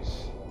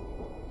iniquities.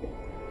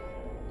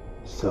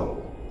 So,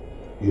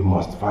 you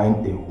must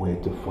find a way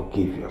to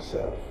forgive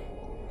yourself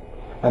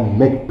and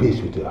make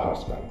peace with your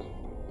husband.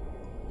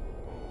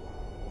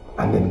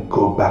 And then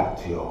go back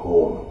to your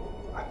home,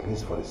 at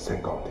least for the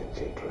sake of the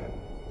children.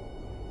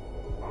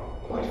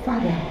 But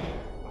Father...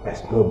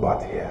 There's no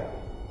but here.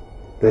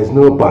 There's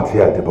no but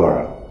here,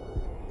 Deborah.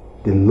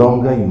 The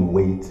longer you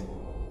wait,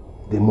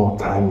 the more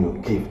time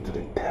you give to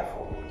the devil.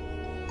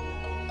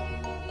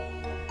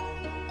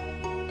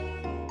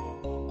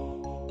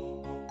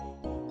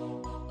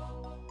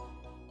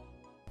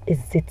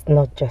 Is it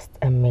not just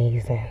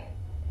amazing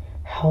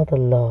how the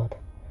Lord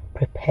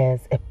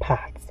prepares a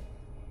path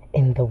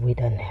in the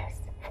wilderness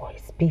for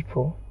his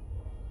people?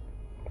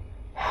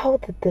 How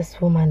did this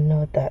woman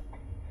know that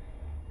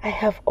I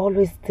have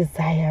always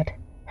desired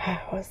her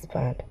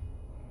husband?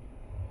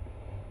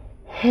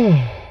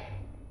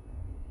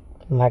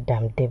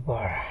 Madam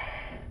Deborah,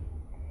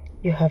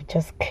 you have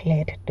just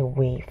cleared the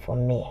way for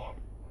me.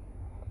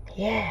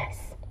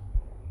 Yes,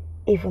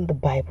 even the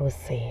Bible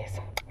says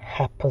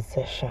her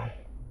possession.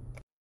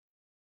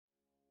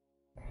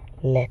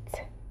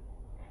 Let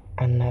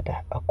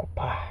another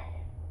occupy.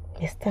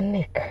 Mr.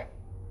 Nick,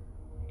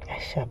 I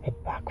shall be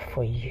back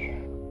for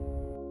you.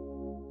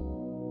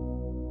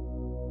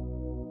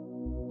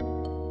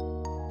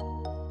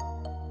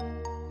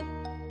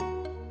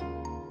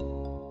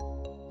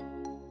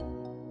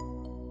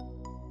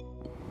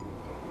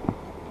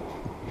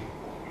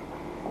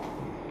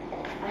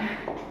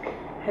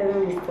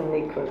 Hello, Mr.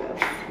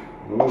 Nicholas.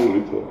 No,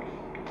 Rita.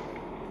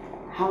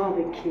 How are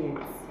the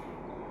kids?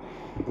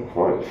 They're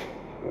fine.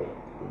 They're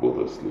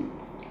both asleep.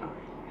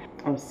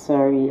 I'm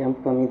sorry I'm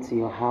coming to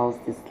your house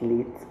this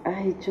late.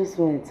 I just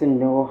wanted to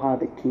know how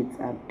the kids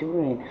are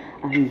doing,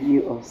 and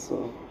you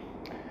also.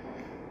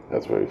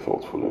 That's very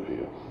thoughtful of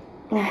you.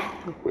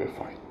 We're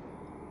fine.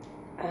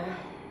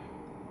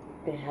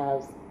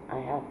 Perhaps I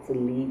have to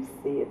leave,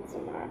 see you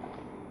tomorrow.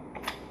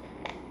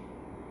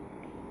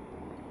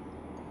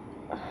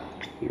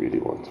 You really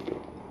want to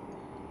go?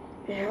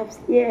 Perhaps,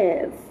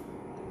 yes.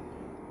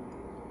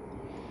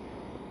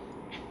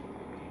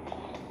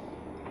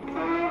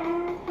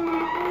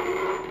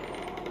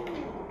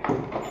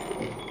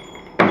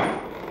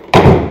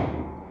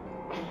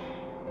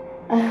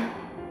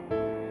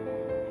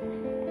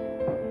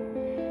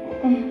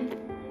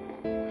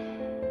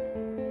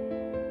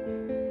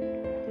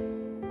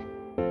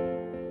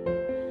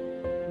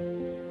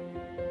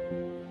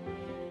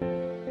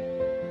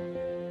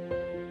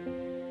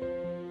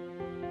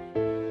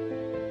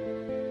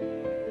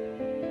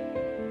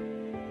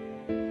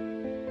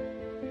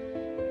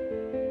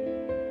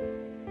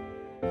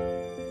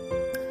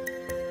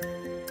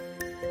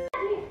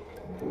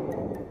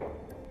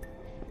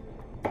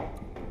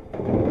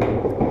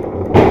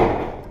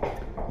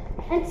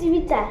 Auntie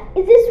Rita,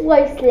 is this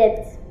where you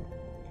slept?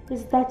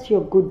 Is that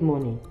your good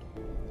morning?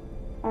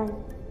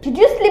 Did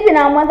you sleep in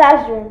our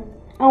mother's room?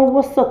 And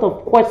what sort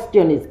of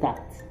question is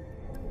that?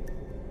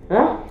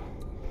 Huh?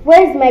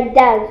 Where is my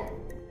dad?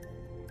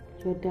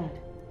 Your dad?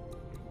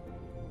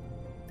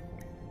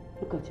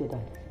 Look at your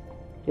dad.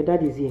 Your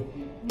dad is here.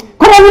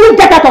 Come on, will you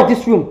get out of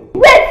this room?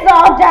 Where's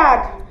our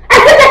dad?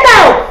 I said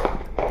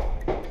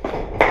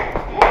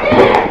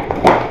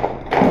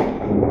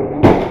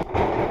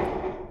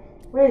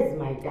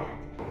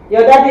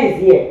Your daddy is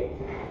here.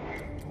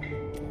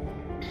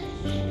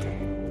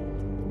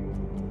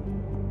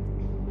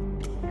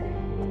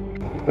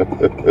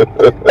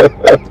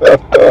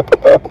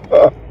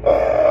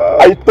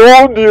 I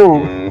told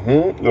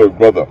you! Look,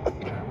 brother,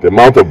 the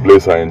amount of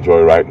bliss I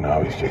enjoy right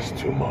now is just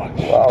too much.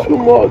 Wow. Too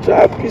much.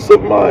 I have peace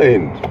of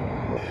mind.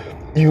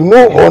 You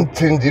know, one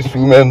thing these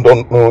women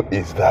don't know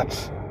is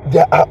that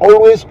there are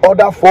always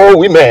other 4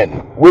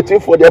 women waiting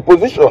for their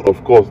position.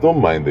 Of course,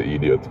 don't mind the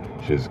idiot.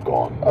 She's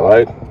gone,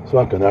 alright? So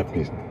I can have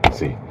peace.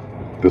 See,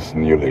 this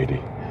new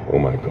lady, oh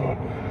my God,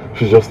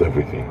 she's just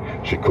everything.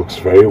 She cooks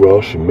very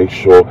well. She makes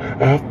sure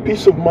I have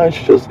peace of mind.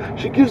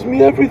 She gives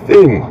me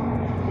everything.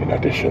 In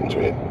addition to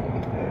it,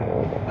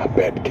 a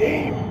bed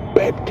game,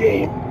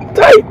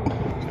 tight.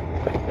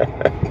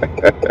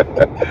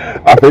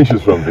 I think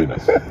she's from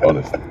Venus,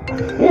 honestly.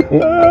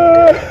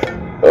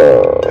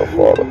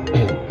 Father.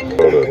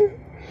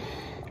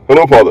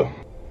 Hello, Father.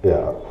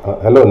 Yeah.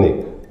 Hello,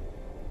 Nick.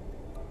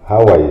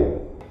 How are you?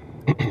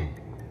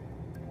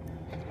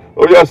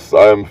 Oh, yes,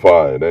 I am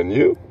fine. And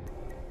you?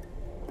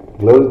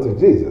 Glory to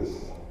Jesus.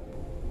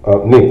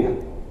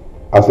 Nick,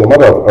 as a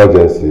matter of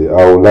urgency,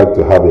 I would like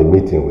to have a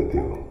meeting with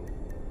you.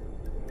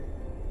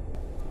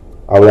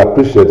 I would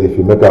appreciate if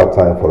you make out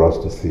time for us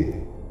to see.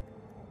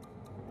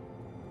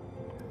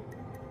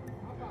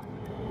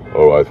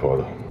 All right,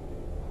 Father.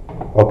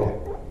 Okay.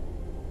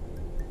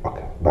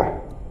 Okay, bye.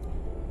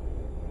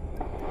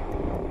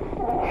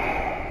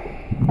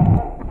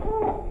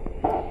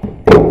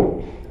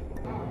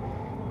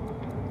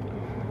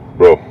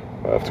 Bro,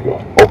 I have to go.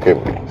 Okay,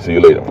 see you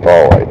later.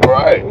 All right. All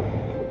right.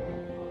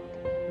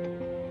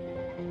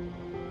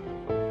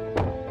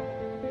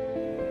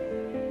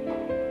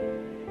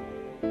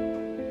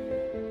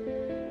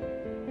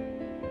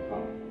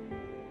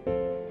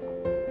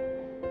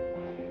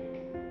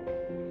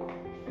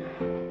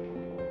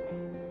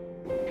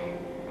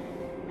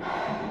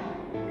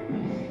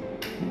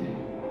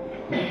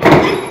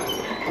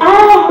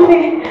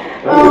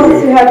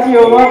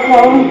 You're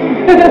welcome.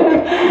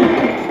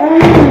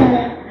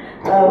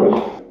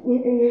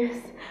 Yes,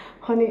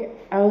 honey,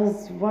 I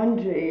was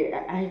wondering,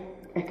 I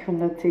could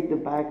not take the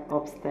bag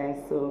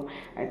upstairs, so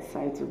I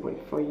decided to wait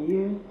for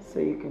you so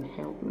you can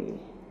help me.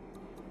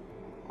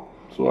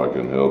 So I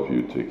can help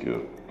you take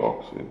your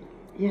box in?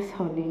 Yes,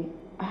 honey.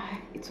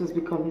 It was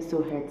becoming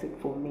so hectic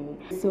for me.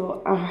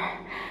 So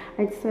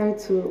I decided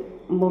to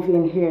move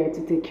in here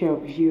to take care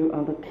of you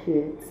and the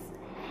kids.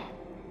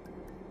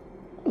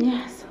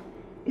 Yes.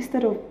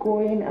 Instead of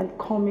going and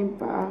coming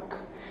back.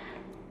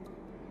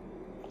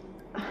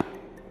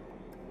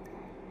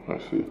 I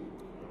see.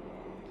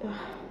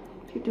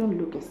 You don't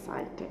look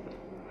excited.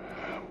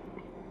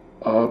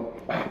 I'm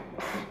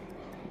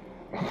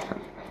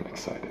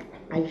excited.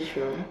 Are you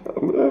sure?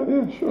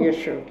 Yeah, sure. You're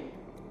sure?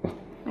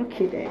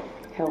 Okay then,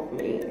 help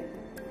me.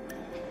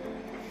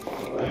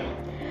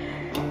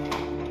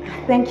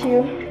 Thank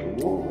you.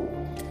 Whoa.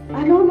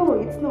 I don't know,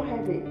 it's not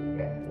heavy.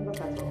 Not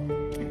at all.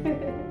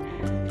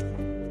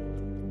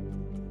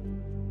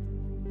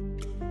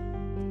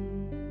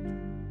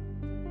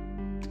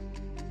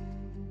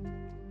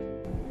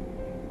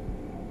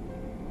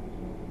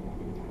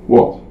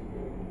 What?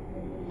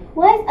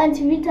 Why is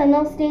Auntie Rita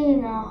not staying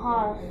in our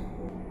house?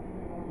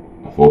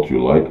 I thought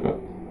you liked her.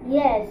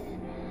 Yes,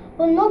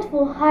 but not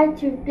for her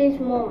to replace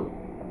Mom.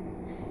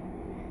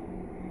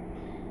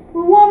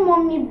 We want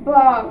Mommy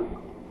back.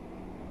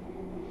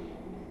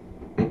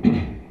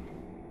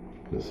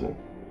 Listen,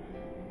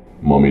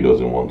 Mommy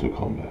doesn't want to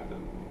come back.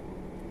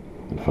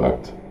 In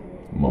fact,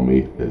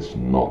 Mommy is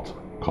not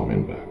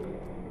coming back.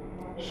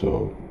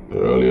 So, the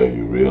earlier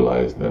you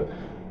realize that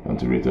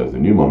Auntie Rita is the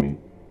new Mommy,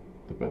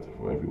 the better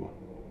for everyone.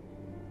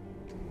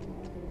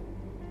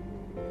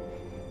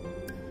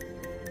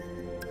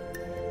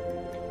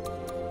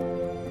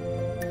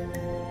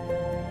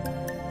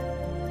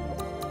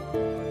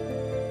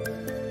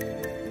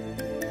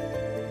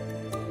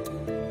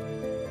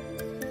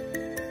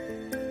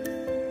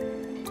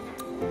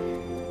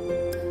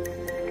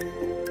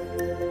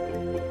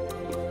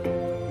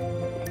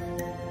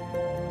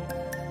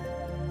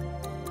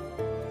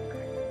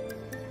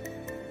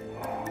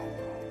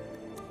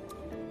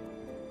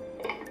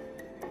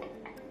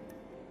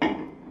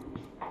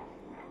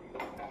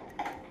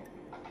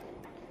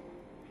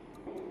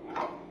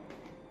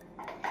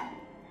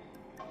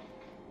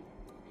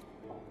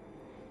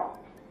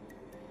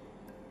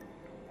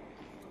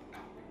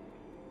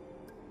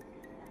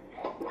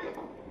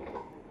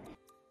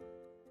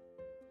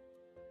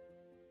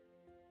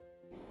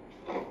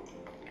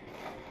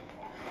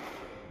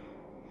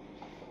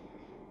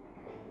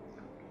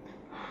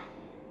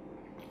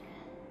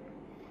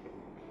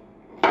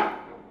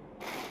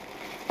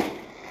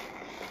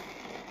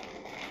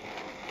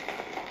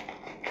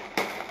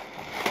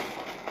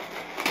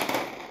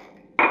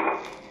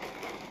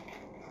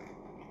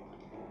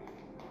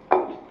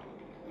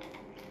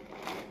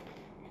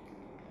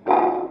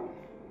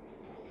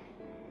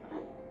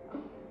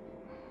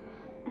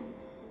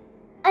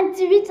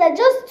 Auntie Rita,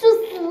 just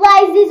 2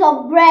 slices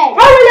of bread.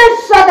 How will you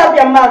shut up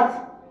your mouth?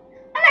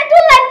 And I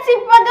don't like tea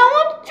bag. I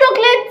want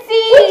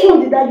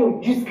that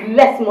your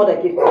useless mother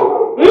gave to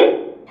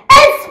you?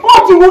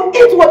 Henceforth you will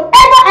eat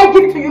whatever I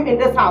give to you in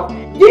this house.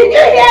 Did you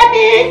hear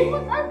me?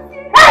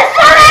 Hey,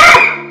 shut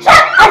up!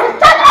 Shut up!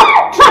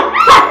 Shut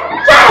up!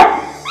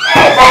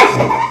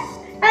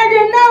 And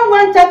you now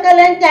want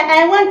chocolate?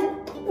 I want...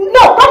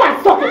 No, come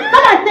and suck it.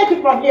 Come and take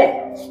it from here.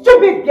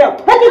 Stupid girl.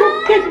 Take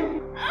it. Take it.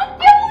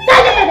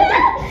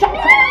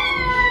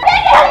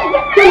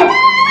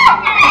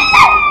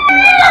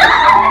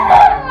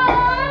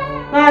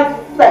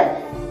 Nonsense.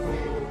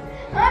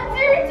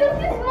 Auntie Rita,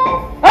 this mom.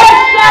 Hey,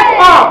 shut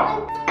up!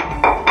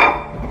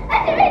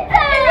 Auntie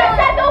Rita,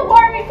 don't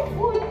worry.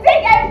 We'll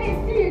take everything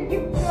to you.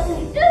 Give us.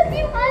 Just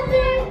give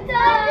Auntie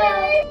Rita.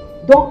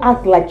 Don't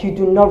act like you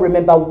do not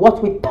remember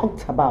what we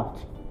talked about.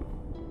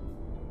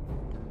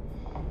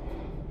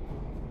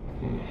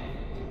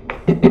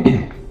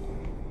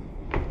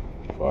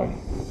 Fine.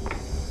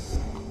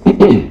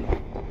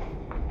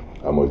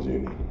 How much do you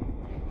need?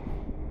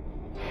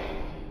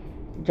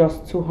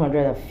 Just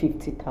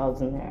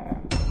 250,000 naira.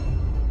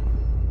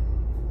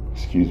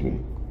 Excuse me?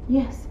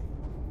 Yes.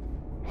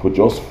 For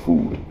just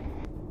food?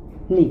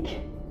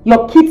 Nick,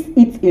 your kids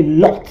eat a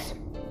lot.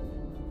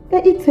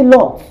 They eat a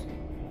lot.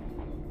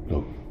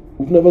 Look,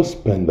 we've never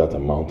spent that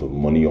amount of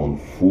money on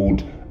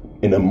food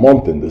in a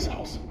month in this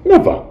house.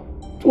 Never.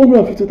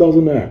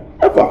 250,000 naira.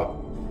 Ever.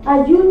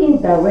 Are you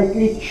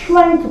indirectly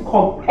trying to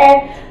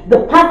compare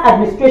the past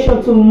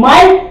administration to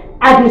my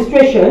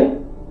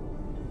administration?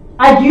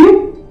 Are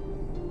you?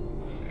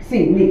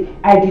 See, Nick,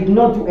 I did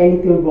not do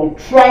anything wrong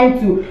trying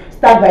to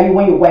stand by you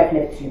when your wife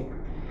left you.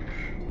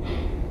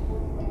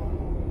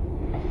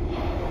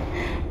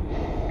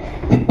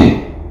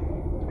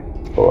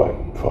 Alright,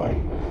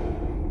 fine.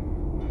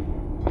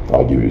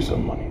 I'll give you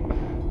some money.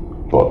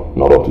 But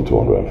not up to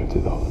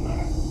 250,000 naira.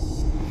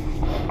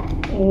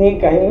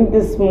 Nick, I need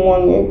this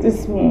money.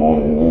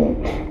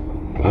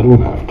 I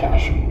don't have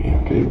cash on me,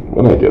 okay?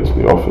 When I get to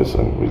the office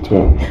and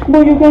return.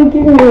 But you can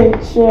give me a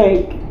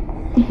check.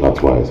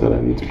 That's why I said I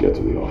need to get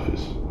to the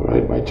office,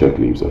 alright? My check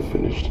leaves are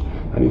finished.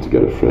 I need to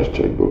get a fresh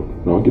checkbook.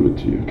 And I'll give it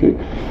to you, okay?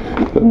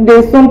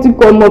 There's something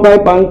called mobile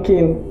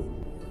banking.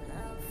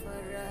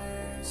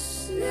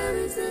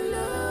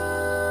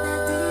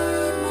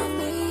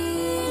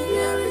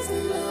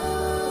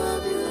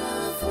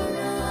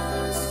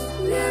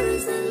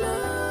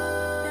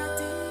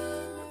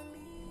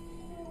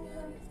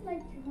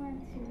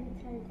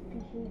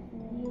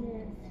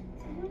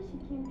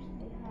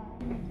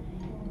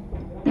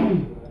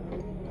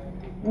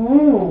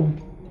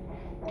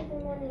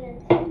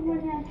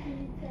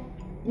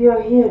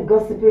 You're here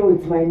gossiping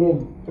with my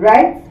name,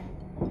 right?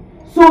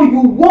 So you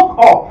woke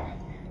up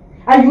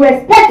and you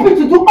expect me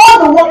to do all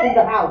the work in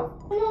the house?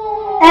 No.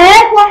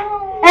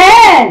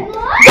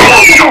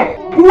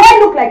 Do I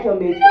look like your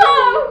maid?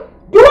 No.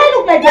 Do I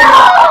look like your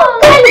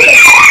maid?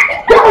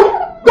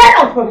 Get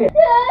out from here!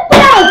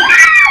 Get out!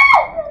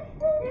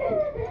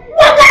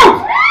 Walk out!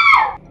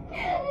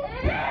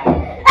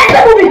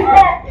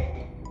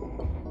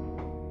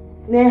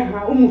 Neha,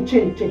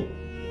 umuchenche.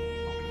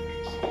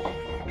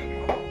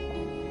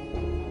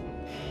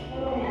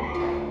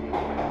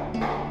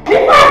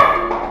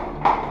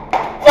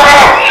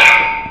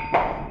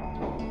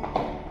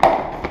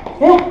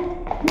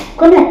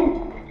 Come here.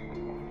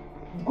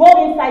 Go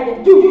inside there.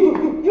 You.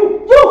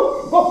 Go.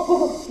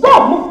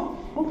 Move.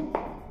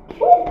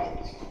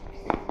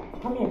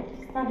 Come here.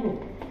 Stand here.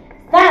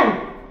 Stand.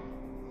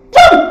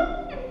 Jump.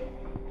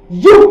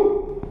 You.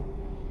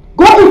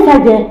 Go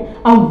inside there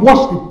and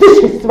wash the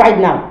dishes right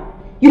now.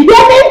 You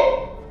hear me?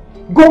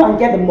 Go and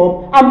get the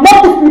mop and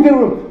mop this living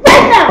room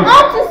right now. I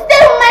want to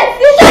stay with my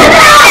sister.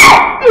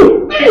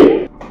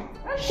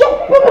 Shut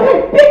up.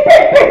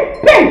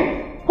 Bang.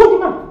 Hold your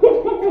mouth.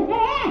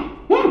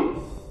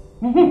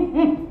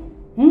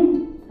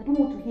 I don't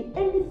want to hear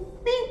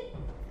anything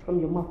from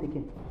your mouth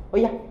again. Oh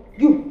yeah,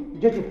 you,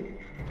 Jojo,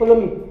 follow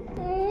me.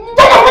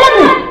 Follow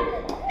me!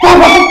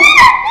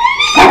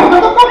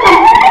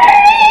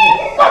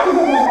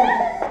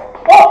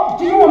 Oh,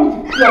 do you want me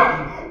to flog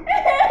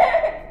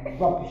you?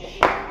 Rubbish.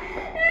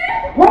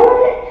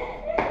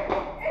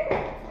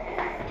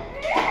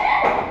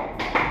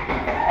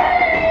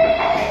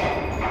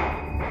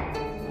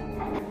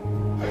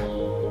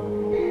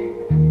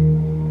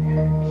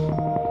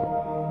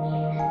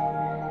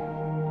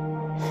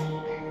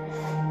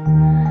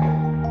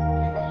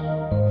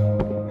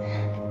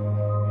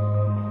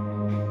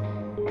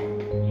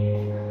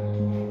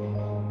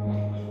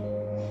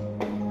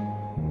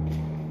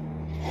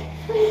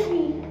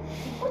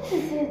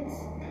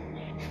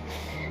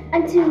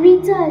 Auntie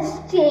Rita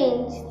has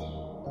changed.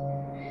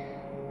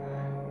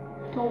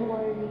 Don't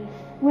worry.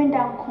 When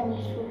that comes,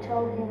 we'll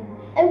tell him.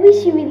 I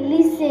wish he would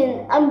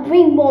listen and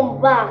bring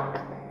Mom back.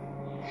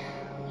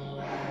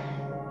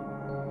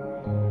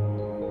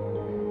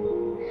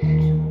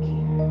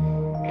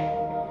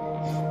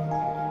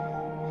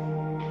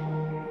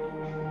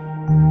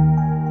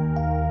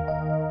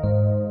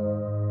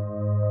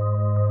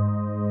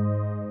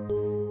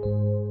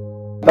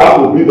 That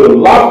will be the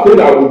last thing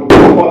I will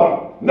do,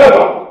 Mother.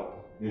 Never!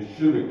 You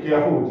should be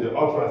careful with your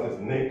utterances,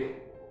 Nick.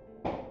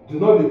 Do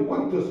not be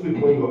quick to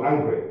speak when you're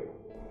angry.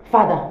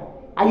 Father,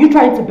 are you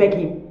trying to beg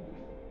him?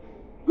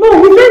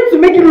 No, he said to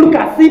make it look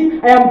as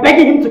if I am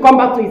begging him to come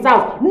back to his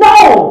house.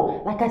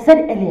 No! Like I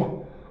said earlier,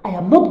 I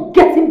am not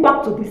getting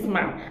back to this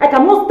man. I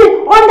cannot stay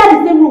under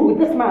the same roof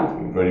with this man.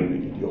 You're a very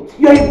big idiot.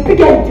 You're a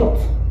bigger idiot.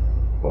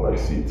 But I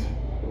see it.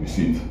 You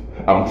see it.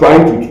 I'm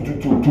trying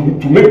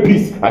to make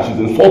peace and she's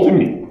insulting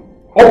me.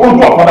 Oh,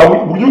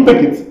 Father, will you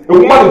take it? A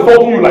woman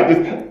insulting you like this.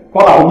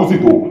 Father, I will lose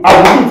it. Oh. I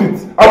will lose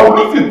it. I will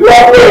lose it.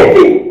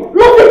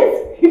 Lose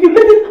it! If you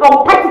lose it, I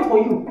will fight it for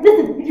you.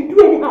 Listen, if you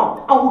do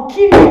anyhow, I will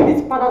kill you in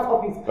this father's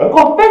office. Huh?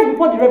 Confess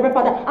before the Reverend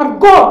Father, and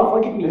God will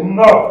forgive me.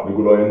 Enough!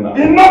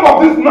 Enough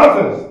of this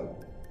nonsense!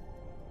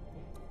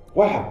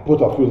 Why have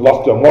both of you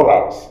lost your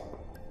morals?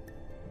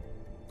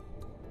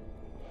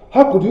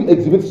 How could you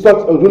exhibit such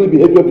unruly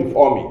behavior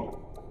before me?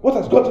 What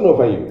has gotten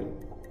over you?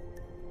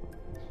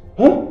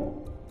 Huh?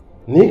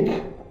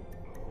 Nick?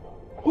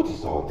 What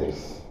is all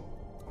this?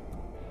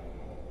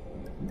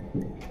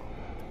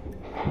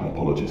 My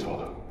apologies,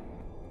 Father.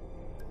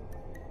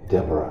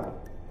 Deborah.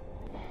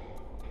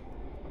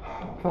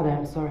 Father,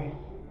 I'm sorry.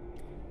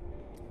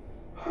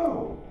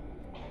 How?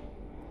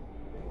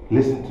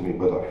 Listen to me,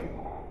 both of you.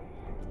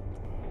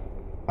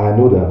 I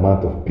know the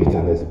amount of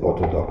bitterness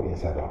bottled up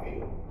inside of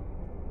you.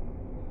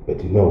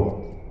 But you know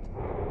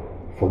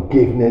what?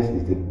 Forgiveness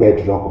is the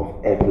bedrock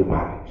of every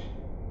marriage.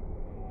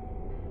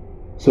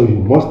 So you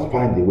must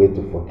find a way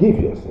to forgive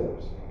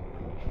yourselves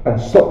and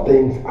sort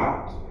things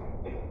out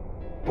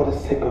for the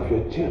sake of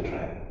your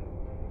children.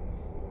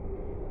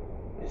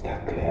 Is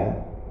that clear?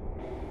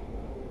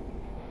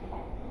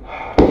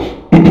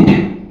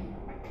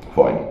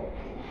 Fine.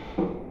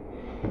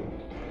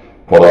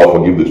 Father, I'll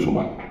forgive this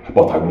woman,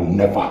 but I will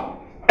never,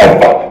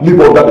 ever live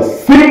under the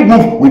same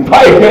roof with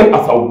her again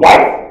as a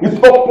wife. It's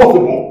not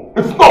possible.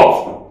 It's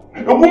not.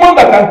 A woman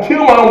that can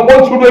kill my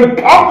unborn children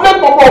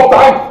countless number of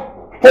times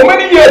for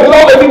many years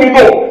without letting me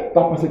know.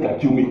 That person can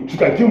kill me. She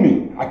can kill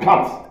me. I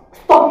can't.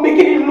 Stop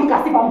making it look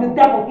as if I'm the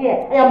devil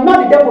here. I am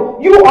not the devil.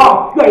 You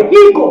are. You are a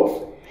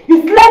he-goat.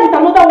 You slept with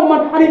another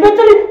woman and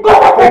eventually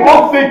got her pregnant. For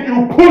God's sake,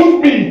 you pushed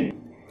me.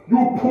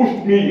 You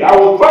pushed me. I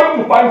was trying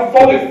to find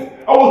solace.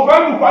 I was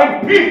trying to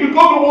find peace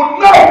because you would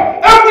die.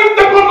 Every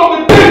second of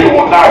the day you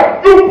would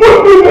die. You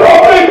pushed me to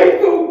help me.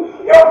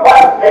 You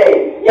pushed me.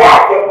 Yes,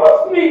 you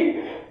pushed me.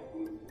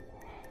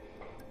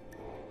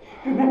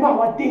 Remember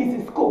our days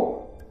in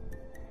school.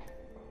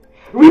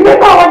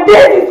 Remember our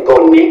days in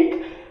school,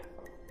 Nick.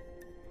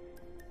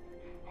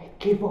 I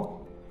gave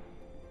up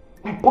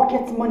my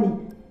pocket money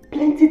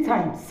plenty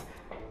times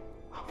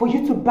for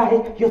you to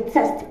buy your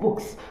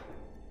textbooks.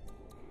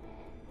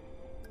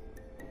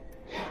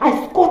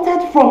 I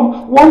squatted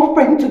from one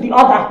friend to the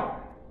other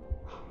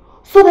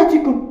so that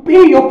you could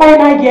pay your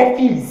final year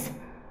fees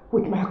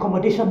with my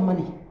accommodation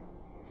money.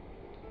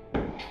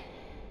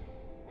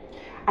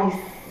 I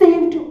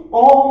saved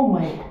all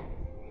my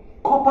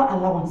copper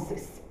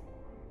allowances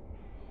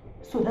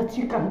so that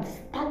you can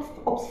start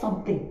up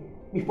something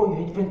before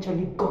you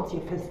eventually got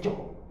your first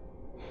job.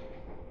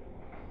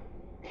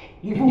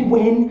 Even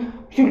when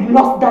you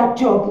lost that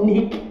job,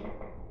 Nick,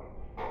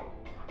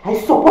 I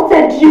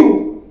supported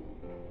you.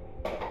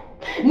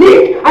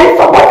 Nick, I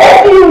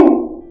supported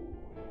you.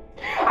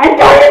 I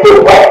carried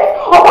the weight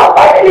of our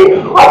family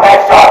on my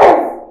shoulders.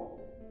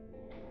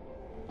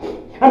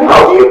 And how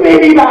do you pay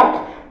me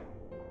back?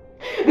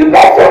 The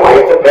best way for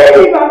you to pay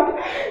me back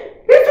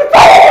is to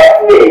turn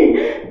against me.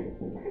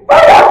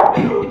 Father,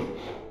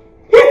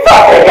 he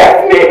turned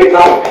against me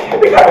because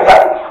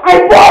I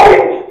bought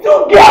him 2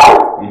 girls.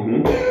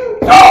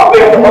 2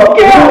 beautiful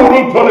girls. Who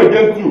will turn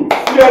against you?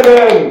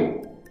 CNN,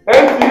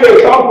 NCA,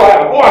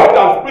 Campfire, go ahead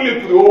and spill it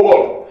to the whole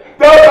world.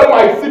 Tell them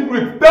my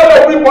secret. Tell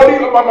everybody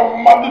what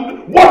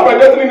my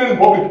destiny is in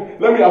public.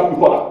 Let me ask you,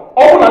 Father.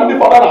 Open and the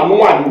Father and no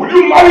one. Will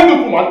you marry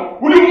this woman?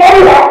 Will you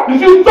marry her? Is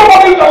she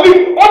somebody you can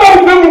live under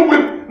the same roof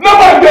with?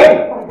 Never again.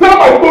 Tell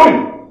my story.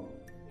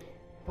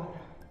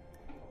 Father,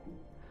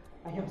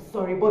 I am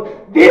sorry, but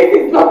this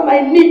is not my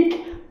Nick.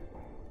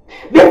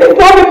 This is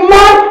not the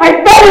man I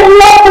fell in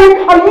love with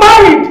and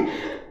married.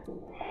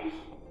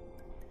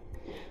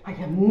 I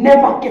am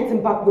never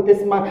getting back with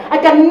this man. I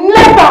can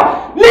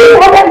never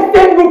live under the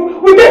same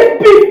roof with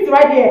this beast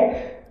right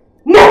here.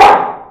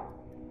 Never!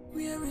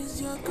 Where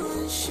is your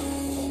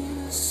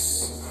conscience?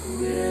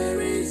 Where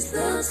is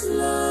that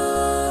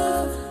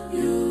love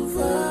you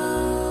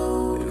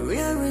vowed?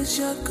 Where is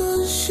your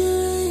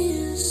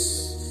conscience?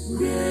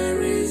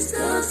 Where is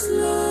that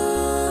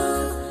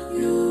love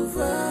you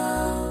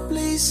vowed?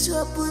 Please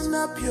open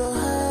up your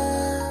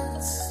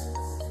heart.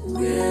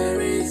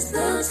 Where is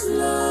that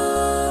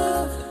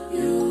love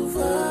you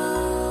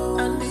vow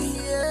and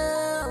hear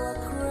our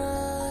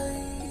cry?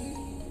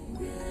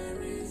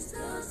 Where is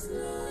that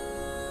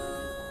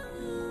love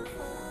you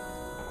vow?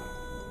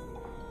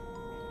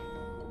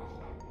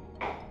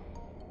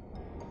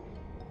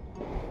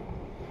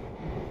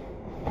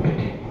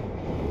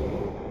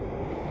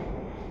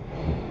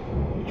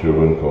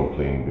 Children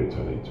complain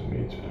bitterly to me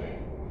today.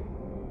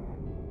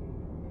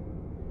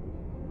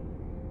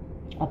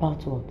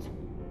 About what?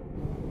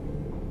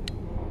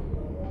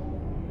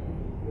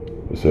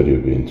 You said you're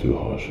being too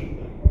harsh on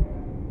them.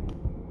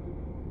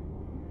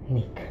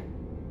 Nick,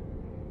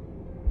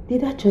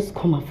 did that just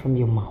come out from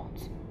your mouth?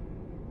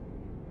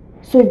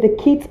 So if the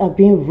kids are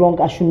being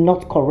wrong, I should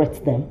not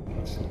correct them?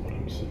 That's not what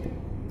I'm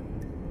saying.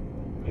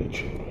 They're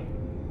children.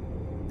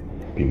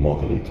 Be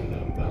motherly to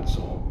them, that's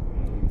all.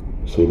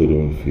 So they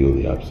don't feel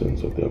the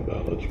absence of their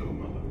biological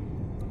mother.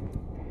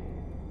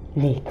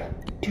 Nick,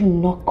 do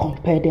not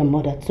compare their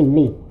mother to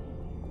me.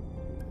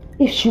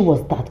 If she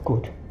was that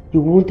good,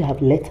 you would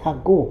have let her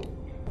go.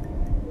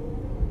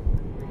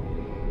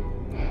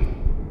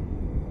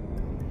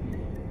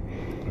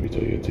 Rita,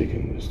 you're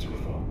taking this too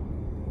far.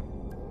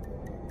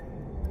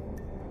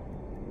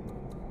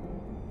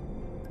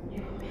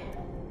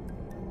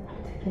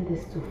 I'm taking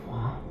this too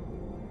far.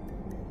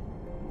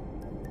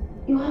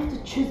 You have to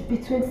choose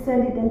between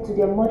sending them to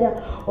their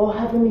mother or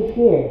having me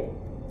here.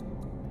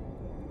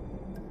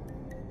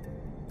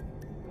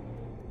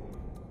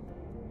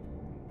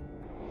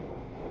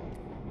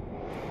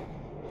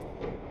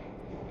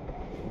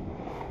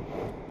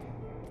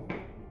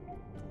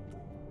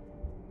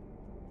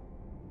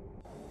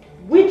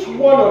 Which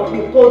one of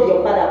you told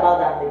your father about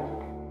that thing?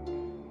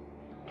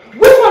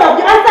 Which one of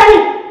you? Answer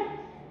him!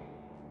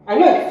 I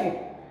know it's you.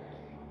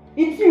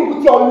 It's you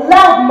with your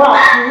loud mouth,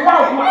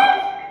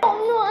 Oh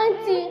no,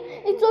 Auntie.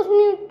 It was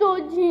me who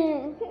told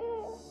him.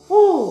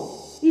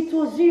 Oh, it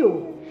was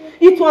you.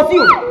 It was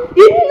you.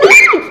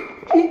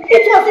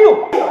 It was you.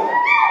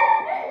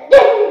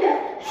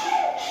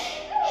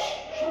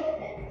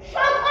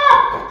 Shut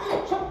up!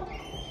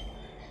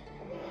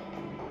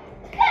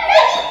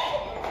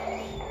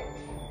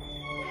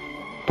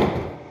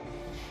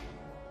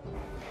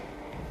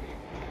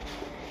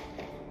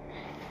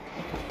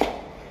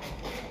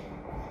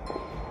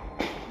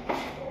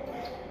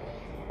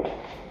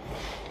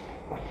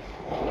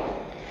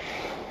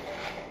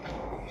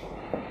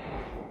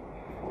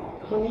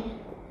 Honey,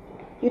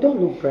 you don't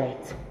look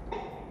bright.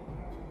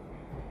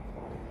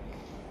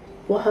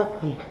 What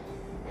happened?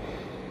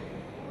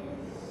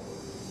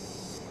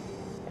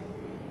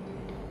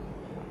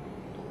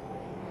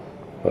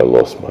 I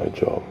lost my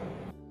job.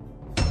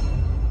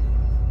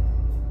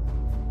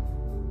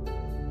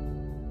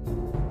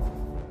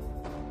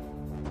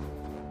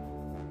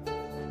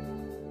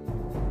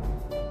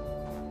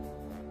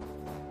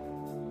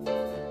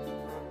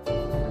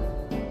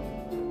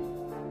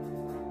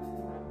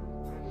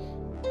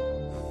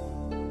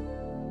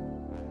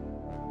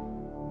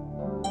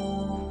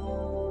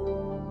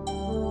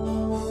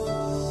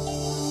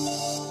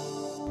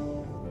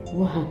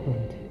 What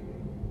happened?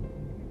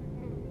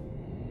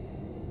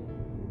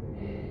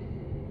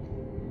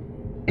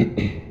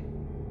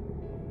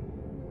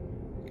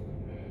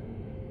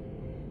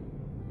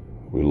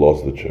 We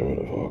lost the chairman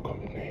of our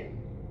company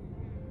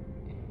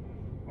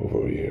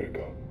over a year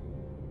ago.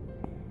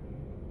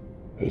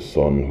 His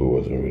son, who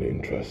wasn't really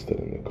interested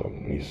in the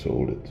company,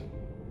 sold it.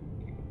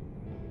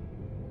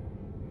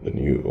 The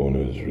new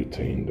owners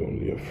retained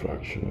only a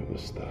fraction of the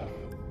staff.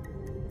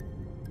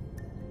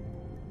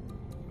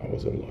 I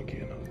wasn't lucky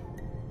enough.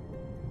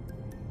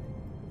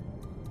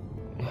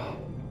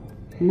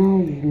 Now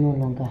you no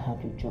longer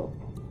have a job.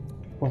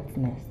 What's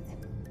next?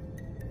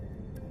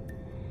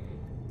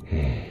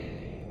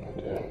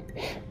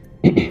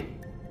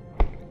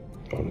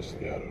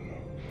 Honestly, I don't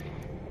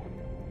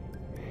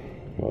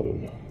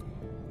know.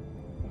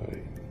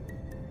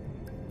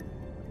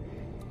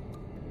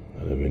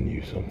 I never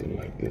knew something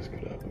like this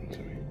could happen to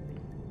me.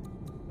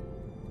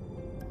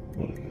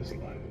 Not in this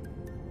life.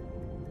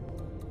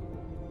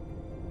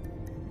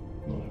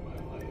 Not in my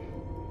life.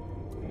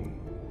 And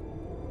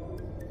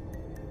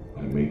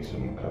I made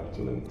some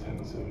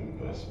capital-intensive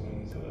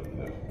investments that have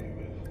left me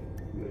with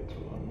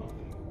little or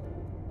nothing.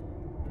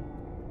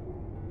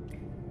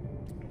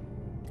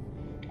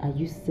 Are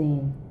you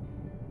saying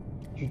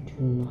you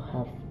do not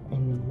have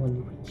any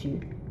money with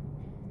you?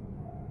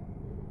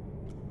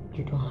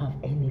 You don't have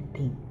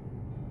anything?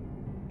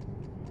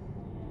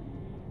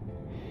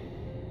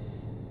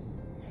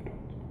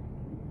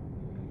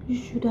 You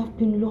should have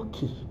been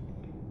lucky.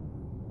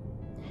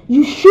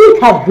 You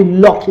should have been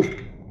lucky.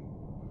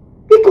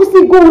 Because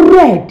it go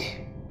red.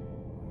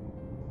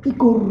 It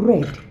go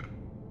red.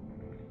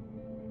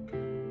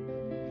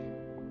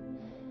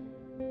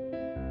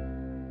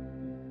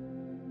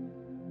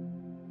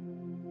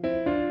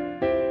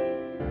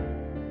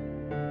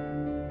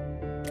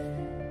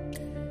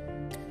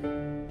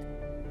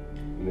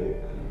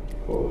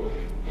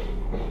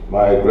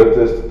 My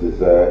greatest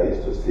desire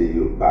is to see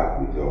you back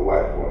with your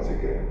wife once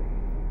again.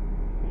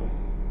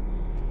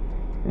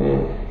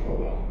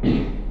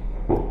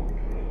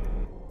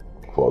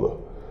 Father,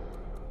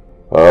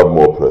 I have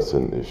more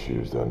pressing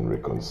issues than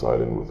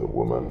reconciling with a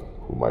woman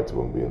who might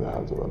even be in the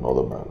hands of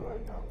another man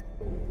right now.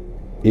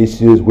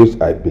 Issues which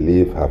I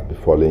believe have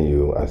befallen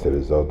you as a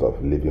result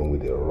of living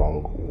with a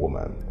wrong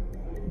woman.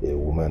 A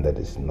woman that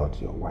is not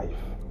your wife.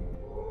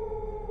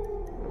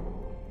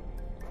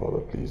 Father,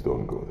 please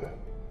don't go there.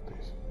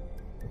 Please.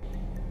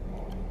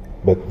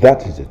 But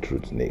that is the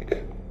truth,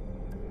 Nick.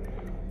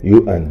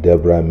 You and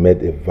Deborah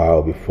made a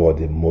vow before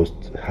the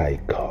Most High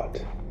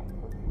God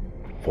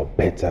for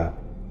better,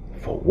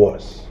 for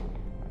worse.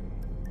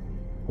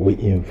 We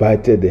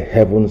invited the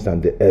heavens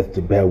and the earth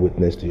to bear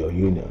witness to your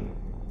union.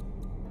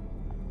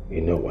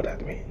 You know what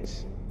that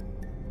means.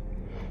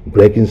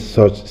 Breaking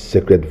such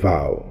sacred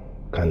vow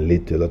can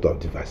lead to a lot of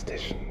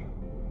devastation.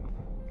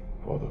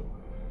 Father,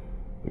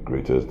 the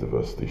greatest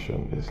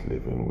devastation is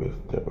living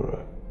with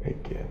Deborah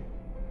again.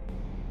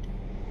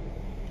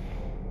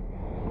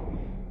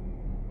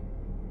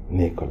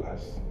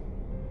 Nicholas,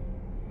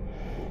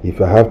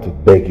 if I have to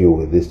beg you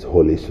with this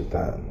holy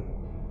sultan,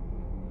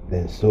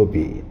 then so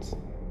be it.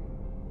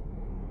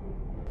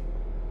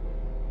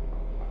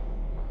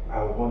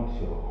 I want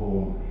your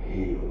home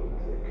healed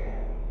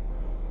again.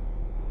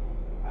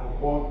 I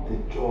want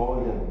the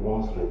joy that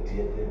once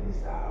radiated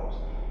this house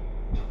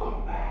to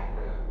come back.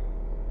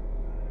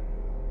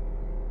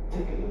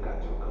 Take a look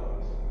at your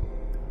girls,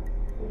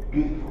 the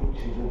beautiful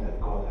children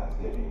that God has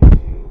given to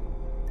you.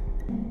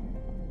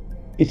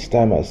 Each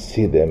time I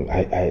see them,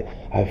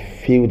 I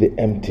feel the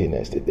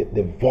emptiness,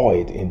 the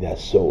void in their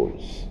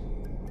souls.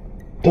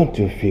 Don't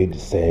you feel the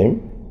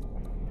same?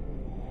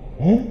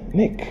 Huh,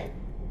 Nick?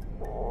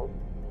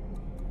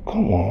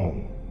 Come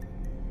on.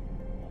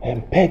 I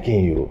am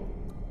begging you.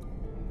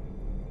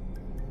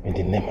 In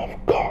the name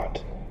of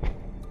God,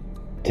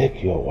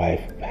 take your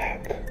wife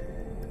back.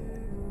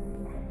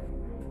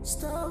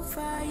 Stop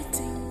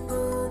fighting,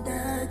 oh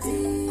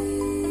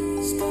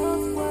daddy. Stop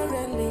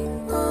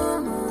quarreling,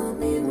 oh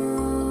mommy.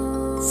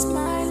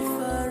 Smile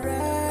for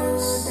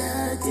us, oh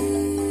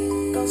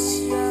daddy.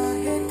 'Cause your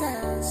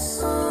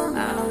haters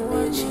are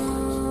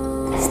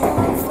watching.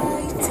 Stop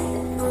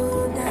fighting,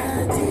 oh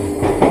daddy.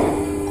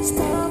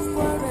 Stop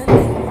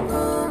quarreling,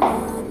 oh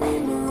mommy.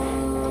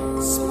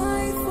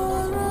 Smile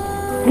for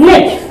us.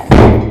 Nick!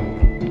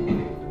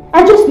 I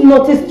just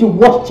noticed you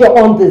washed your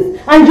undies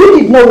and you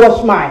did not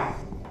wash mine.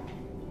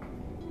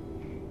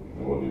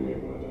 What do you mean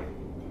by that?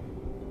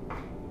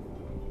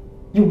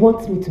 You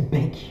want me to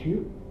beg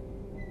you?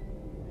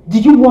 Do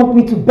you want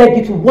me to beg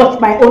you to wash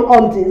my own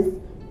undies?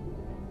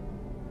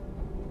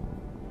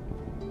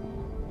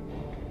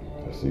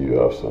 I see you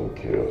have some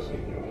chaos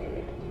in your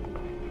head.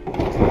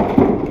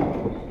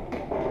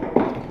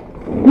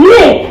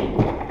 Nick!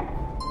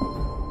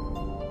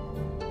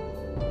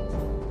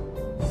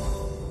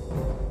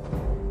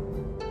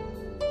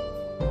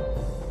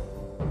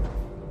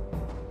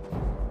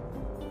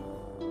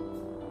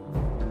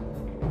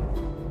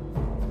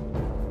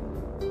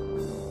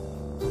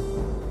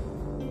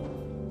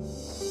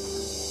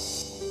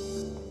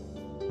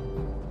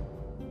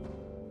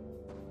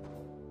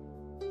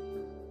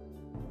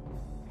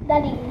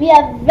 Daddy, we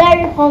are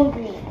very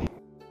hungry.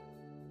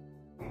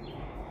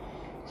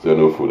 Is there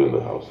no food in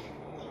the house?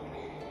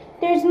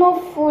 There's no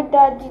food,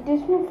 Daddy.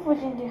 There's no food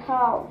in the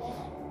house.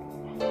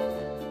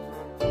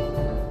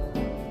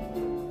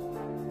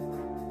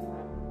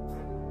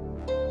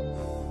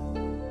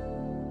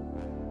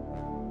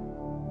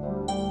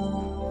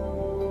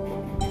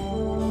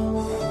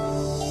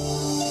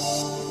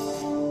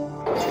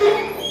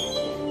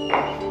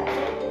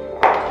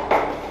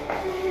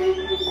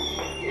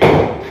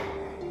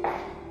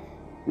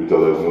 Rita,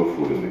 there's no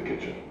food in the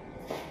kitchen.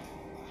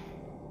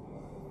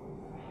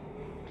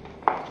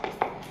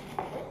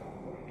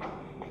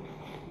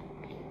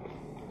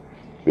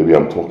 Baby,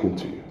 I'm talking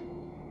to you.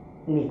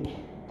 Nick,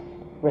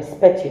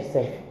 respect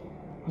yourself.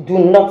 Do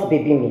not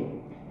baby me.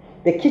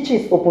 The kitchen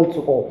is open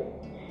to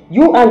all.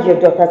 You and your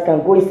daughters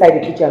can go inside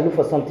the kitchen and look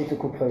for something to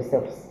cook for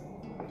yourselves.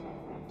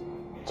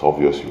 It's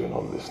obvious you are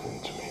not listening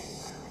to me.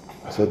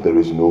 I said there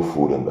is no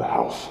food in the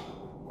house.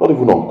 Not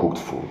even uncooked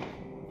food.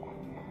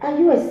 Are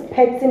you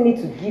expecting me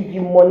to give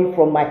you money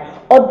from my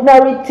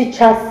ordinary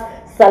teacher's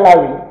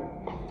salary?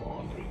 Come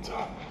on,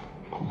 Rita.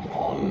 Come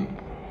on.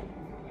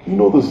 You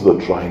know this is a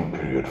trying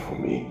period for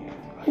me.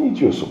 I need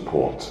your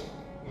support.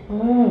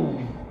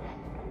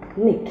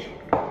 Nick,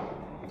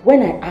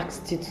 when I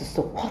asked you to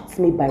support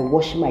me by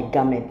washing my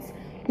garments,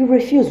 you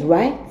refused,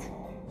 right?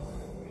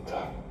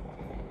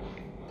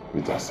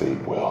 Rita, say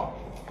it well.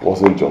 It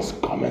wasn't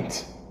just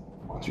comment.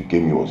 What you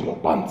gave me was your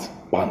pant.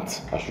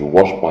 Pant. I should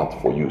wash pant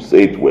for you.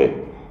 Say it well.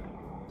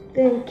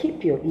 Then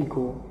keep your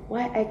ego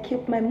while I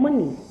keep my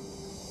money.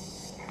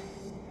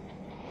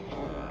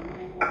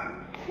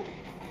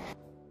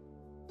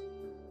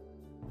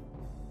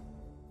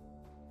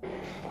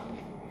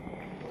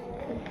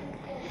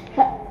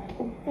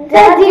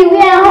 Daddy, we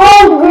are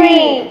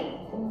hungry.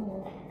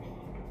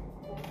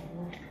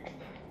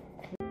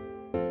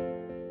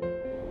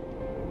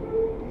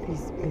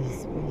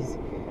 Please.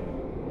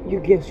 You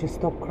girls should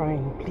stop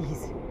crying,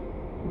 please.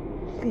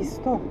 Please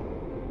stop.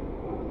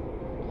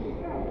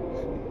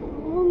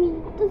 Mommy,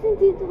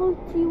 doesn't it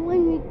hurt you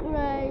when we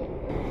cry?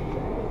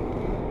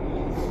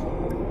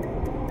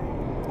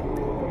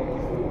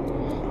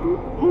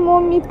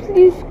 Mommy,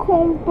 please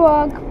come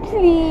back,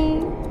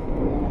 please.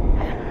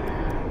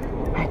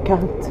 I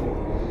can't.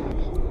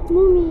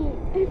 Mommy,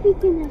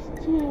 everything has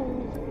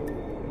changed.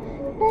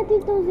 Daddy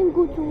doesn't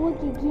go to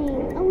work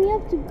again, and we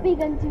have to beg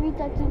Auntie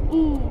Rita to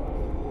eat.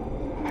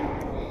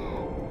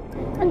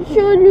 And she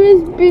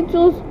always beats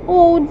us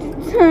all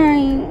the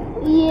time.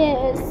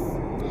 Yes.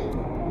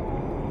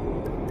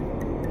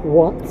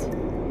 What?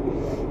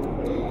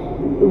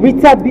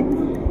 Rita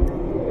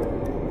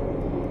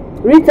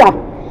Rita!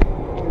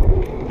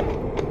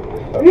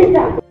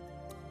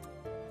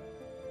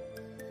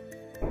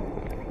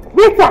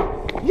 Rita!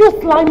 You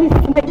slimy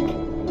snake!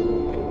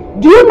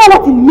 Do you know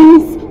what it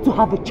means to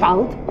have a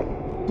child?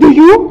 Do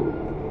you?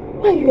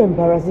 Why are you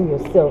embarrassing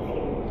yourself?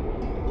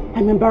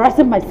 I'm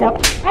embarrassing myself.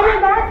 I'm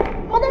embarrassing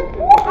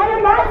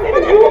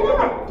you.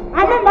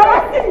 I'm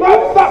embarrassing you.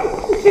 Stop.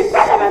 She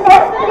said I'm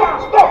embarrassing you.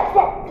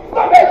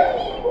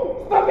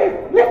 Stop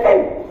it. Listen.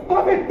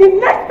 Stop it. The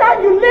next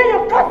time you lay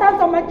your cursed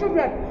hands on my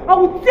children, I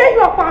will tear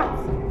you apart.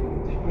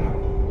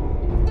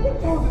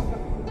 What's all this?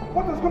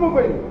 What has come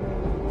over you?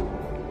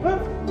 Huh?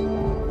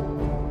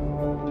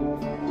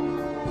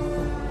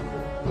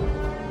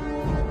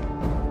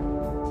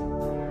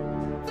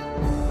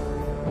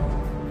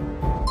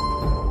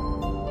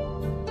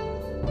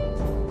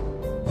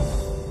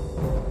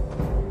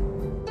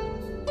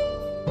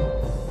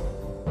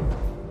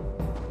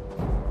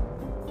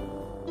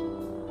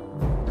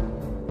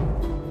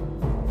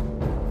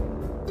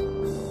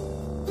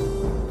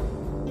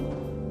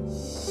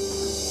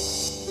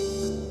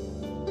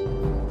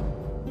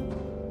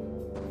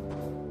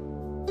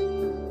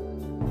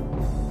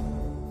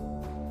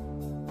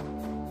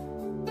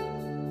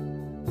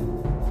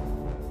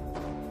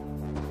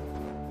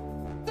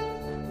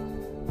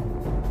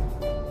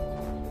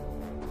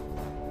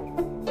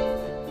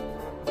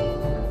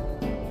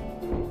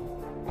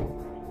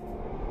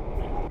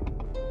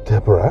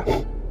 Deborah,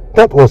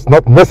 that was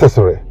not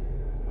necessary.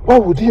 Why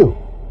would you?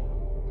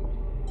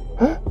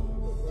 Huh?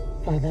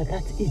 Father,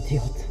 that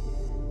idiot.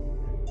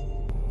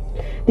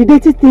 The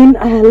dirty thing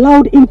I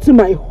allowed into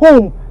my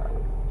home,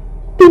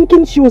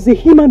 thinking she was a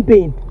human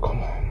being.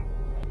 Come on.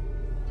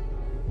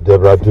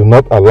 Deborah, do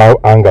not allow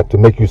anger to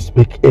make you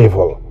speak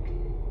evil.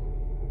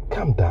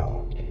 Calm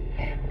down.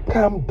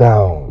 Calm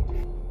down.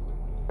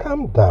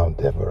 Calm down,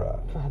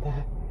 Deborah.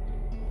 Father,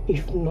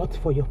 if not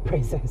for your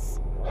presence,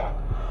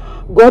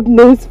 God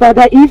knows,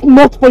 Father, if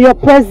not for your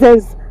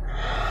presence,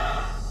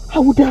 I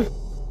would have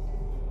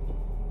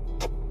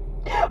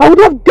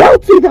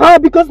dealt with her,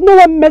 because no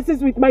one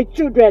messes with my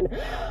children.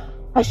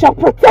 I shall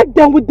protect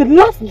them with the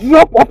last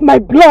drop of my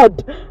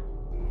blood.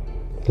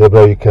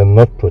 Deborah, you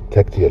cannot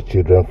protect your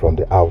children from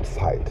the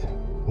outside.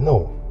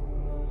 No.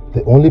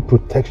 The only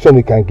protection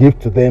you can give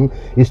to them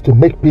is to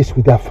make peace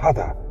with their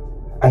father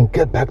and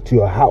get back to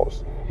your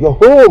house, your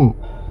home.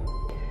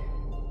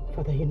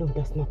 Father, you know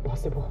that's not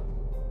possible.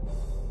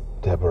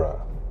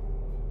 Deborah,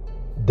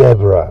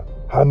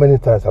 how many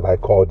times have I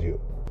called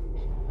you?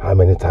 How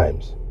many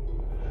times?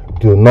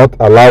 Do not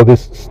allow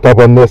this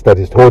stubbornness that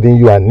is holding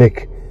you and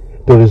Nick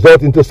to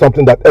result into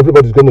something that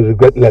everybody's going to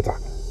regret later.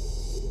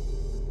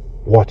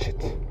 Watch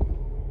it.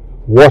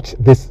 Watch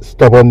this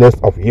stubbornness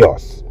of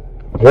yours.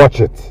 Watch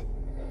it.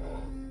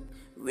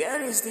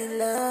 Where is the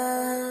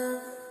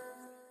love?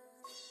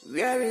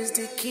 Where is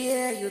the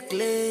care you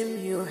claim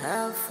you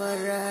have for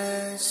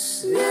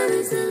us? Where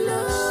is the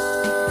love?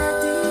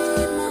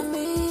 Daddy,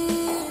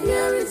 mommy,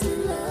 where is the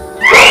love?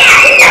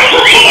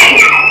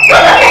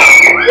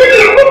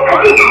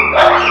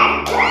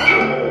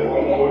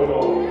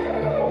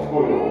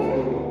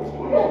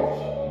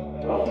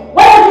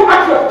 Why don't you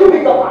ask your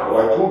stupid daughter? Well,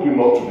 I told you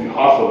not to be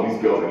harsh on these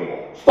girls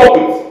anymore. Stop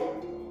it!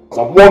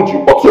 I've warned you.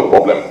 What's your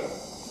problem?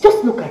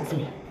 Just look at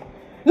me.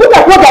 Look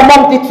at what their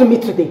mom did to me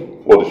today.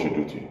 What did she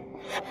do to you?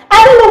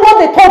 I don't know what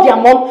they told their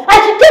mom,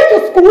 and she came to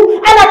school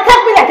and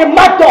attacked me like a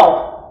mad dog.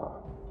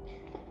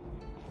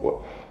 What?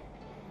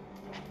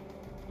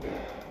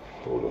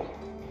 Hold on.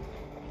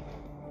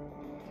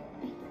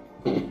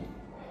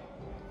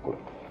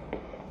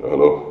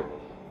 Hello?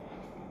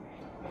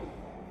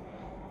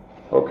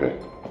 Okay.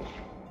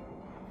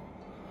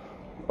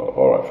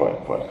 Alright,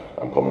 fine.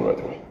 I'm coming right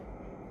away.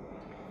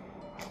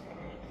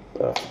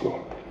 I have to go.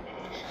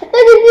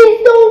 Daddy, please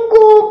don't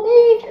go.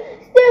 Please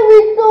stay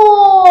with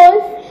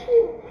us.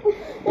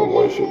 Don't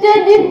worry, she'll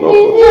Daddy, not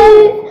please.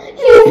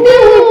 She'll stay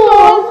with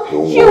us.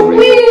 Don't She worry,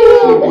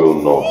 will. she will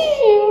not.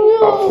 She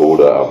will. I've told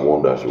her, I've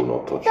warned her, she will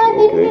not touch Daddy,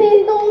 you, okay?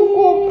 please don't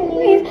go.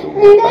 Please. I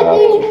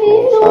Daddy,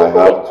 please have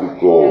don't to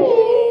go. go.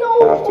 Please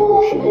I have to go.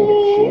 She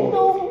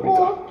won't.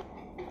 Rita,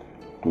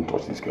 don't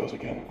touch these girls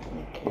again.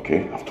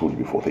 Okay? I've told you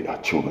before, they are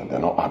children. They're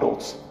not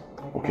adults.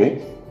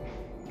 Okay?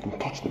 Don't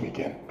touch them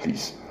again,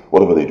 please.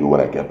 Whatever they do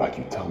when I get back,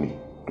 you tell me.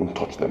 Don't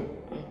touch them.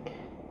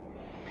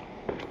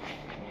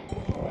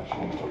 Alright, she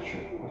won't touch you.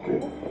 Okay?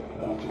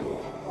 I have to go.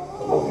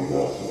 I love you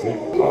girls, okay?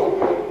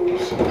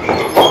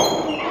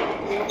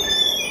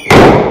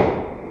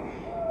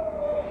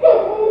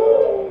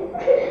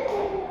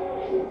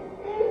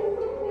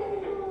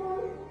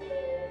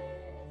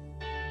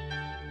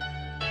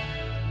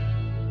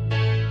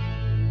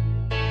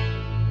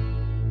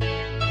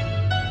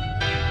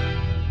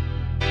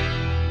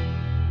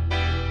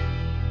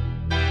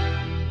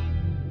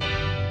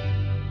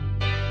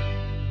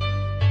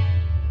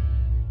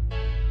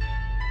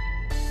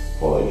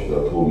 Well, you should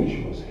have told me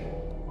she was here.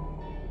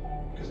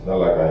 It's not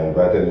like I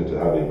invited you to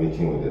have a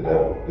meeting with the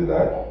devil, did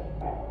I?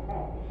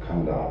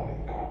 Calm down,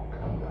 Nick.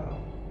 Calm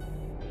down.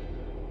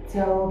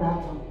 Tell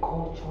that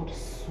uncultured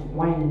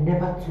swine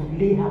never to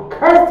lay her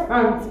cursed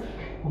hands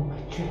on my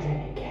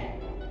children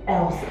again.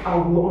 Else I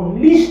will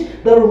unleash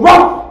the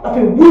wrath of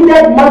a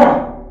wounded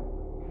mother.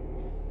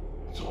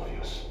 It's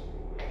obvious.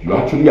 You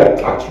actually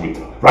attacked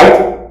Rita,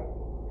 right?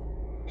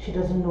 She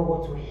doesn't know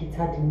what will hit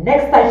her the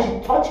next time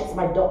she touches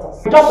my daughters.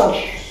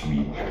 Excuse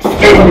me.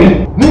 Excuse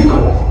me!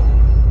 Nicholas!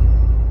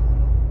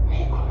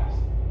 Nicholas!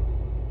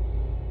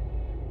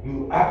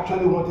 You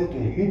actually wanted to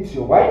hit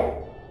your wife?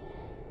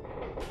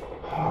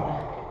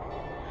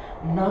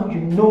 Now you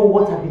know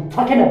what I've been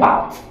talking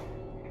about.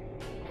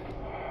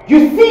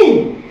 You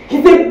see,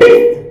 he's a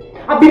beast.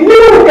 I've been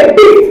living with a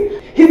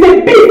beast. He's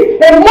a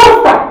beast, a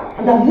monster,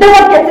 and I'm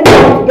never getting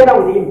back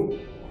together with him.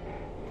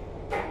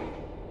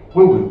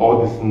 When will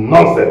all this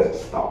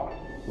nonsense stop?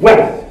 When?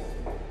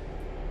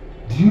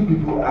 Do you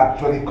people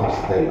actually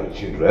consider your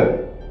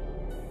children?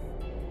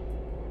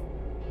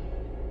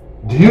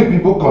 Do you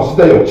people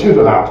consider your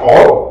children at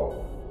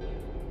all?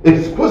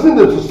 Exposing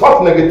them to such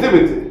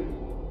negativity.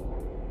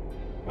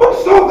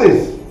 What's all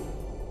this?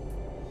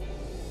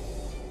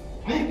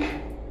 Nick.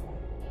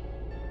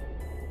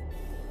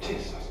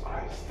 Jesus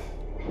Christ.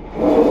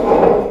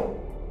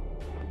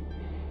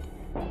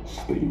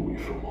 Stay away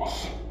from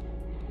us.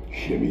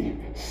 Hear me?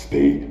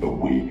 Stay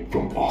away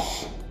from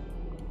us.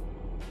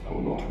 I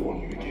will not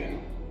warn you again.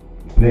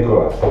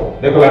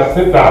 Nicholas,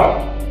 sit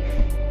down.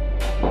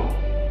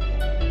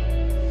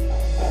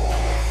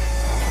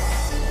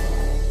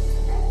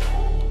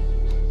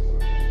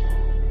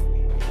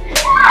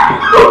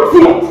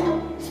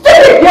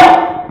 Stupid girl!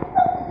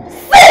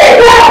 Silly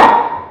girl!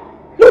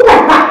 Look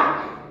at her!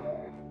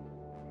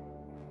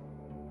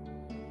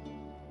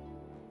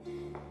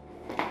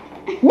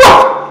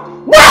 What?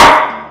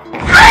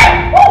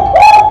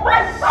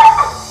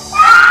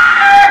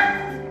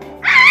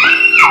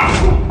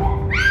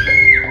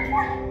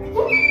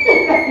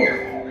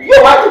 You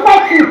want to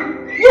fight me?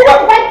 You want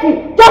to fight me?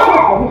 Just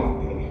wait for me.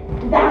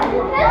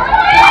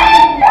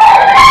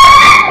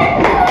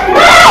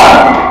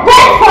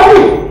 Wait for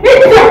me!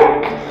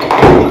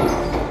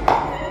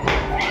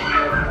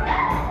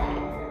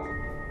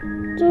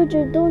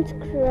 Jojo, don't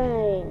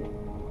cry.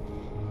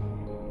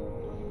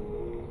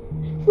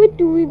 Where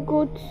do we go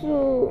to?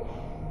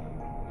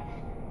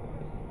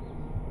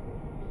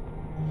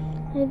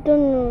 I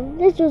don't know.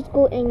 Let's just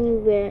go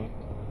anywhere.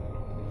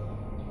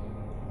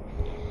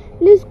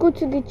 Let's go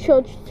to the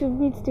church to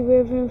meet the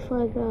Reverend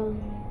Father.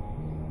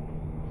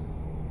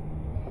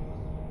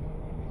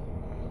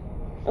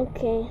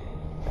 Okay.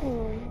 Come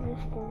on,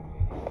 let's go.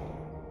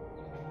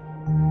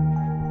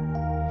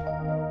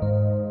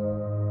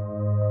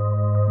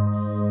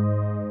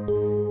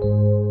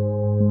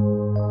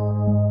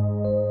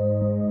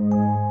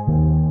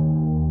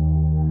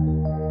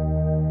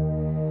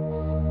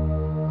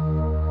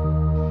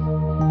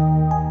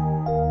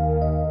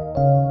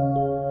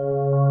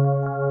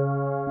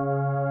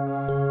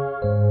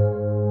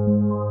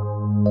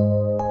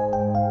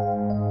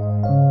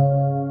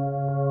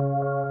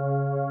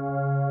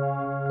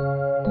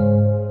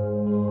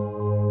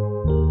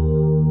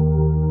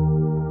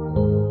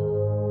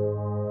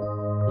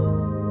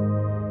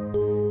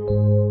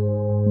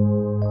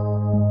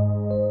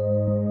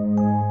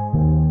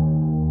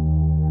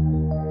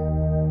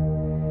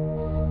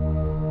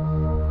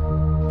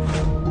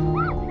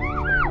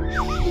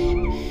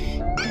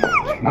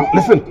 Now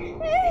listen,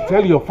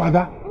 tell your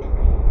father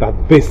that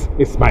this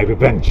is my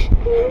revenge.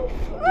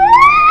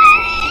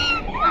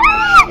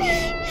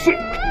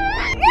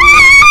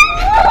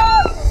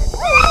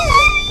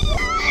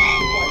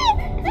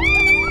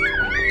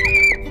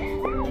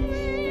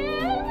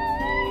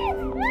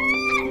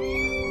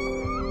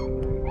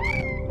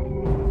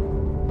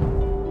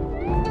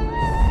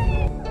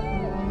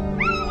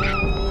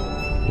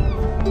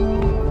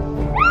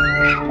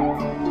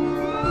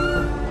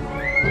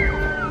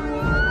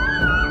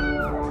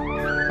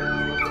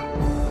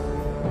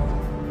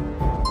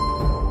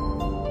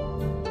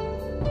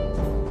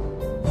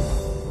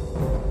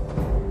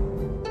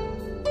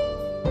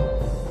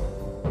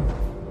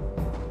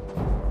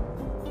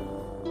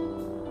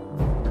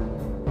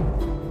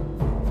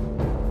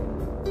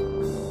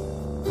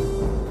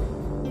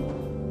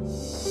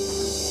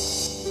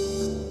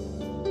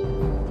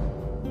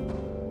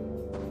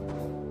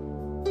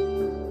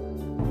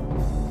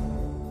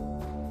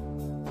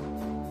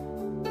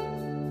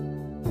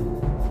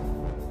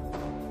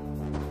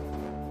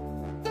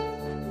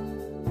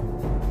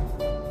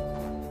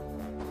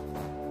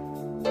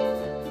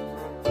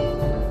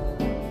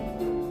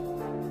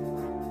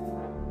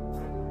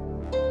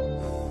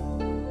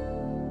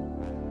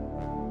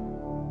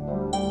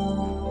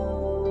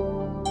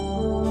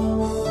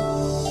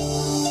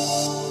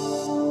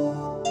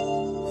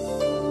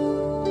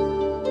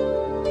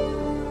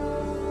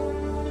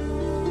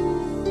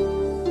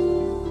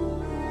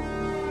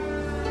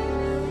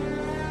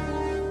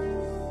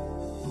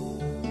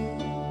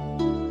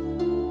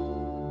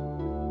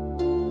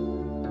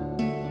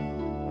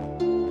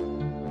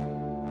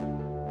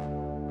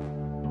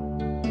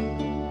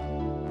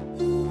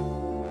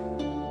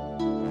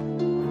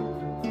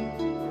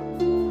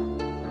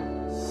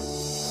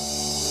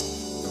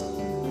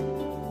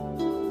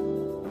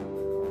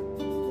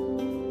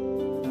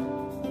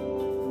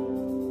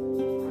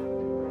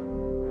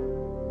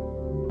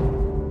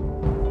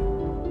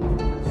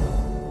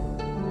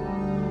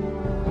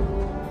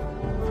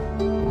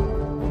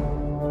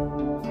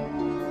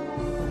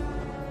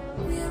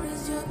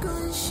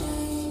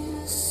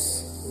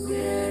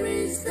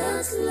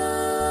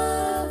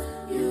 love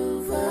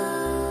you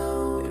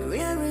vow?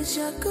 Where is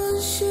your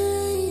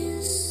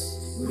conscience?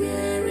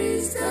 Where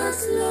is that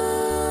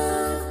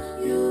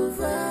love you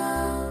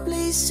vow?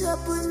 Please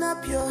open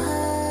up your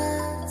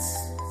heart.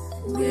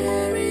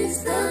 Where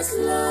is that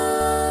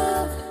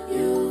love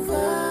you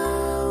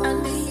vow?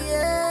 And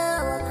hear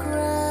our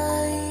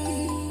cry.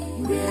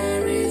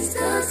 Where is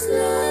that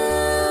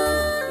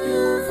love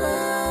you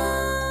vow?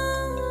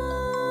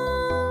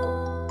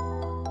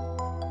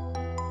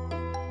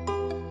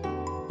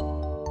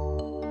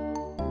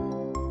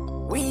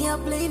 We are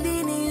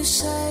bleeding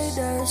inside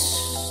us,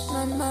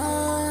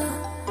 Mama,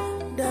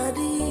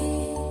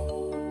 Daddy.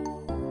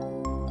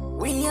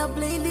 We are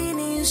bleeding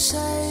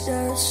inside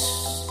us,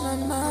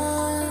 Mama,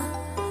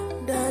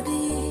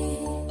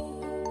 Daddy.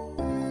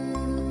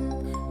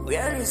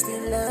 Where is the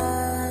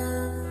love?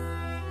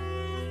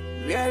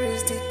 Where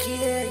is the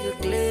care you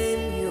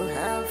claim you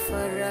have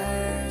for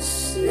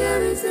us?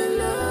 Where is the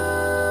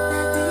love,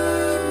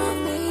 Daddy,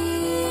 Mommy?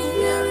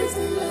 Where is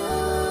the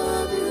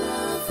love you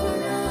have for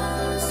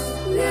us?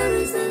 Where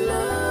is the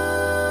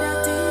love,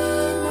 Daddy,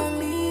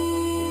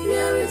 Mommy?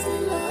 Where is the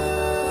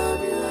love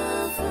you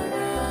have for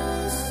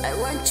us? I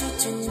want you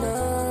to know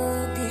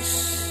this.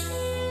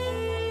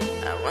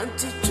 I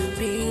want it to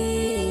be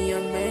in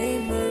your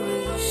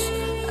memories.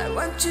 I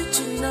want you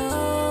to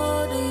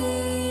know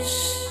this.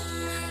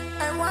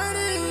 I want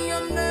it in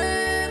your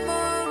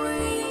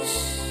memories.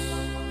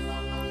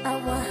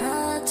 Our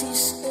heart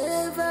is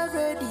ever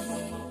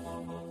ready,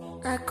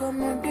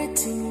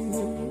 accommodating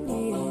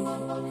you.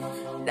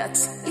 That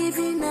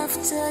even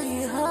after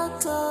you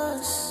hurt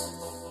us,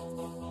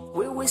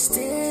 we will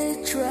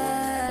still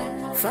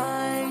try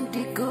find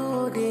the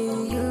good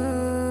in you.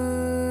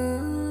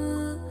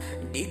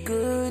 The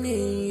good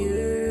in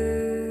you.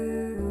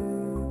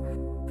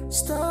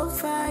 Stop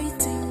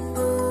fighting,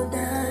 oh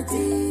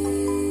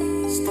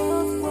Daddy.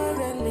 Stop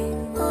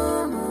quarreling,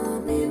 oh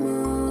Mommy.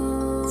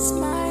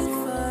 Smile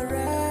for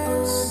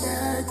us, oh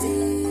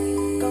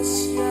Daddy. 'Cause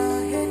your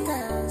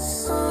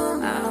haters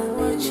are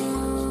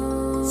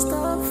watching.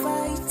 Stop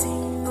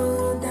fighting,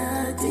 oh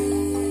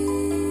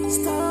Daddy.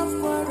 Stop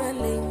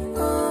quarreling,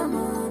 oh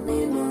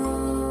Mommy.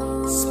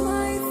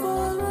 Smile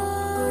for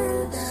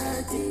us,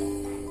 Daddy.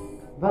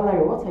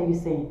 Valerie, what are you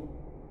saying?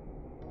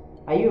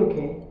 Are you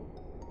okay?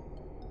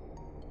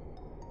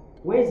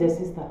 Where is your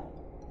sister?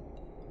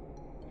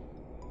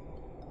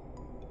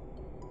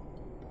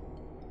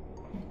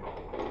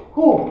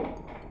 Who?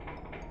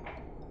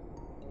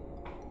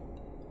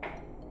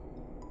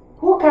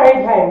 Who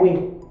carried her away?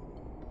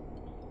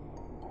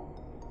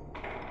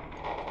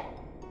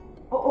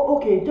 Oh,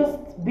 okay, just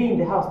be in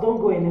the house. Don't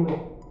go anywhere.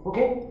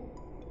 Okay?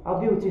 I'll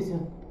be with you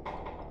soon.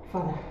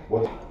 Father.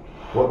 What's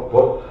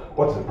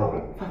the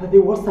problem? Father, the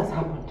worst has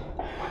happened.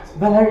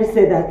 Valerie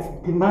said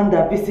that the man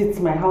that visits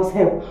my house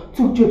help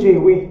took Jojo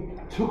away.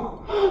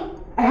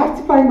 I have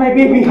to find my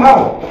baby.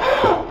 How?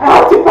 I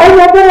have to find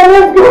my baby.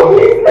 Let's go,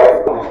 please.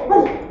 Let's go.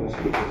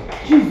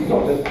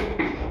 Jesus.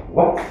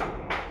 What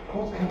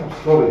kind of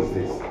story is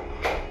this?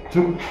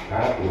 Took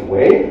her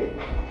away?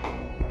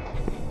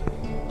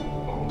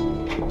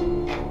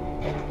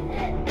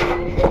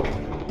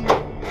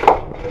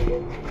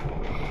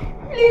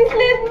 Please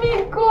let me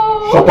go.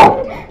 Shut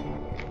up.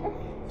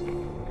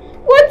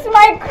 What's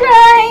my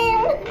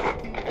crime?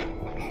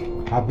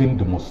 Having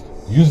the most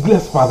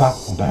useless father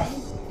on earth.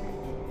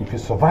 If you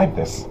survive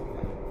this,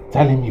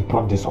 tell him he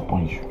brought this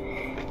upon you.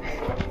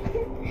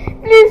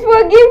 Please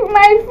forgive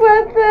my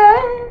father.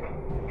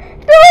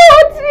 Don't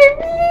hurt me,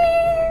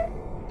 please.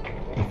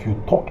 If you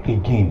talk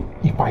again,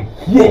 if I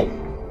hear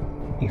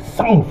a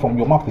sound from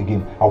your mouth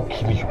again, I'll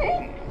kill you.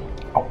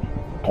 I'll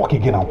talk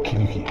again, I'll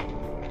kill you here.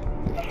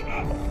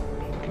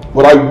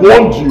 But I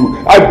warned you,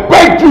 I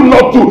begged you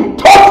not to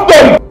touch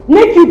them!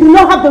 Nick, you do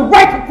not have the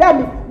right to tell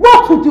me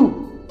what to do.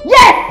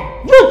 Yes,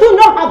 you do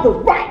not have the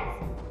right.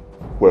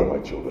 Where are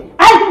my children?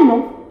 I don't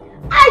know.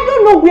 I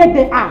don't know where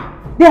they are.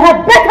 They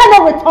had better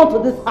not return to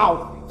this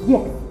house.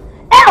 Yes.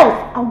 Else,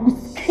 I will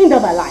skin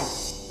them alive.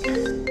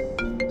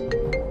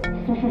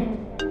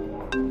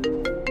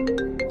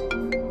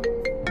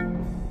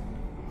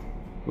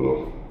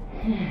 Look.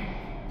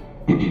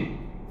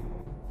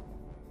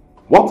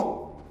 What?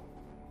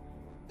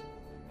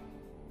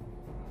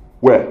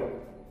 Where?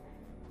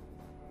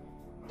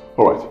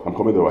 Alright, I'm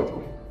coming the right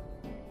way.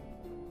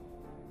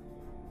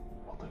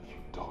 What have you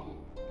done?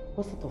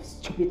 What sort of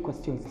stupid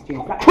question is this?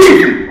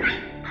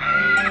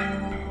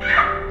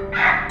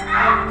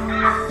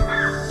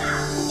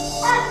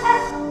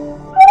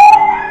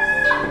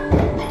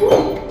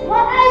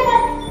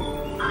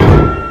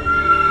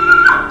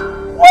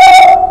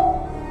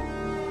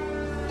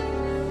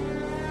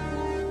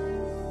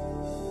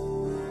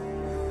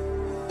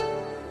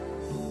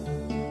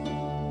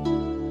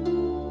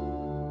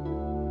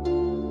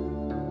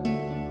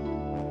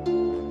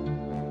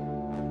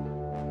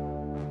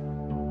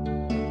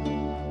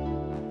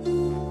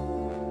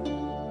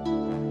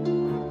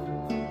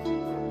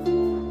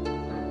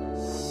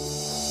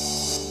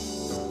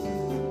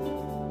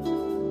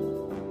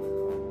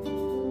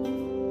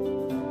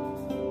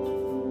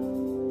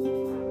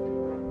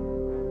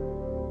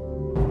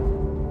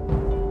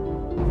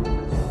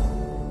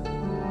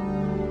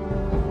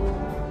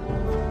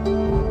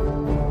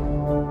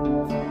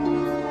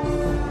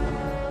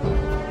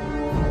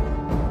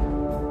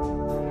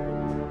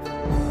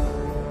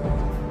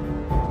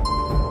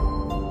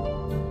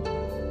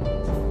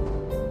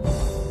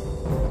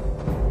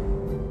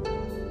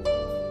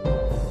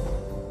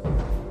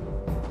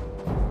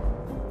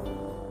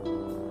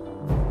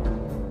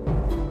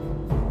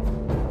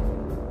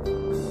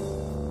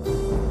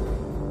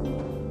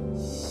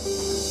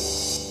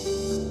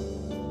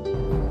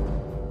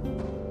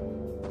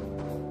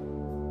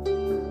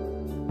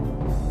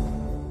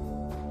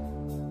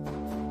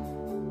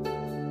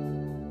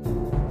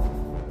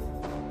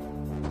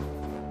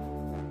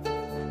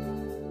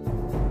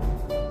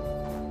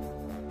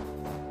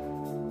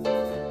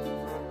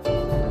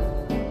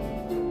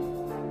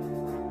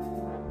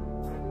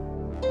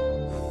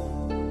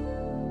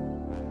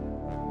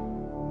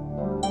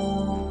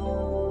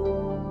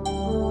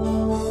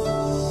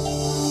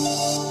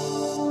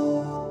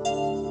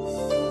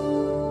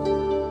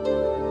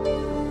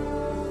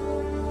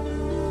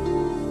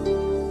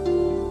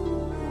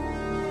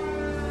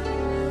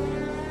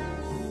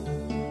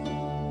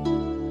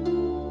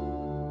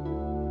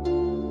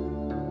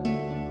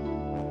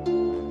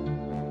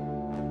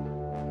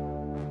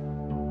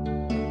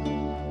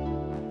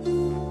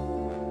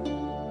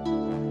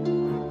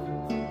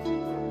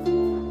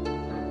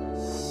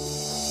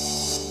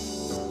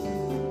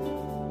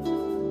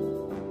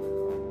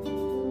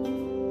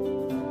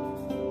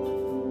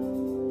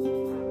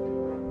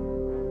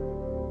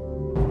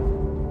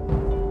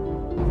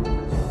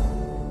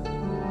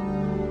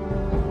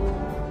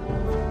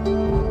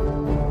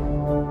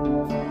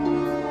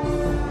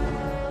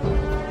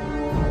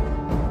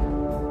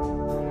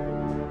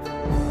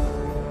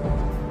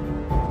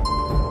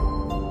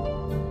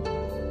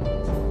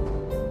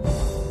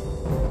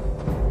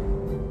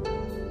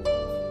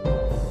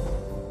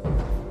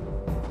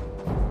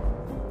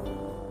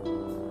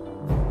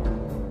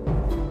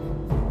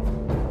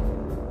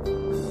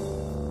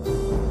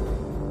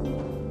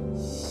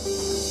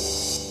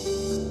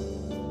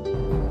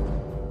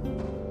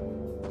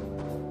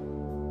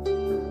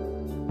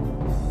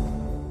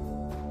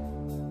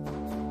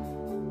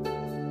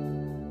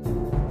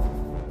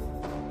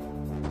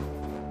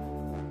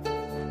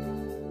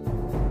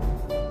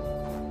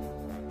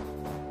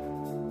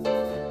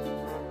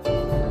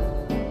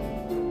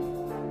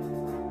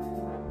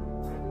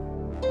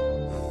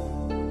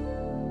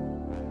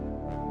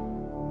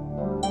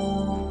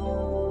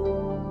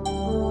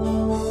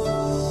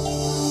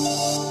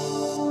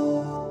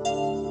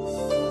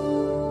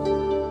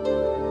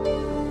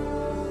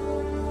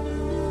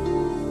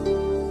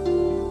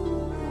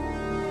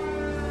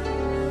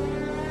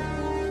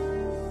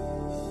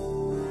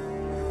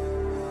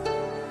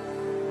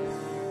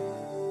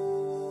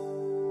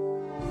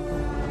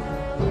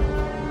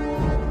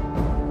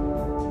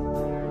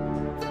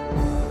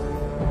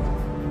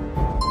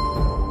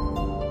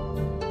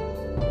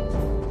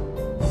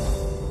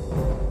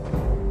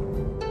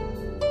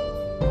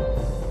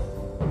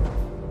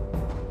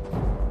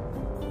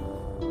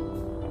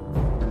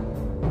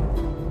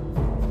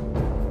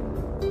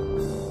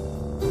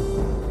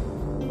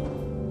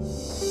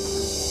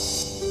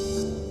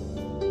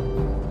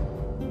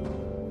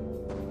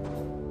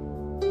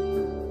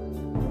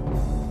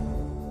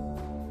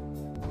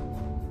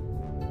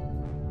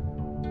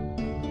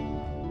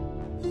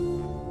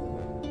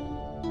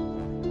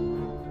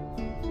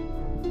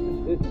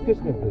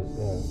 Excuse me,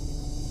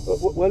 please.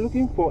 We're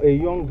looking for a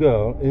young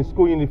girl in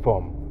school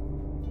uniform.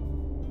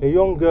 A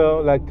young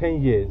girl, like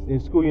 10 years, in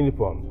school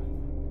uniform.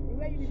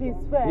 She's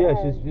fair. Yeah,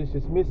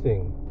 she's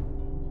missing.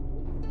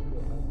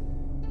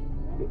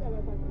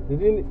 You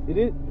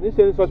didn't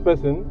see any such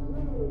person?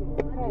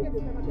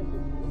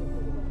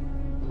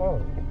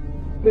 Oh.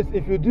 Please,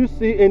 if you do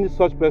see any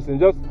such person,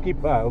 just keep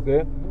her,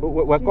 okay?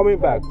 We're coming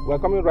back. We're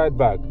coming right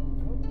back.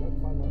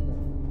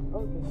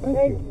 Okay.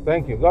 Thank you.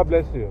 Thank you. God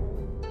bless you.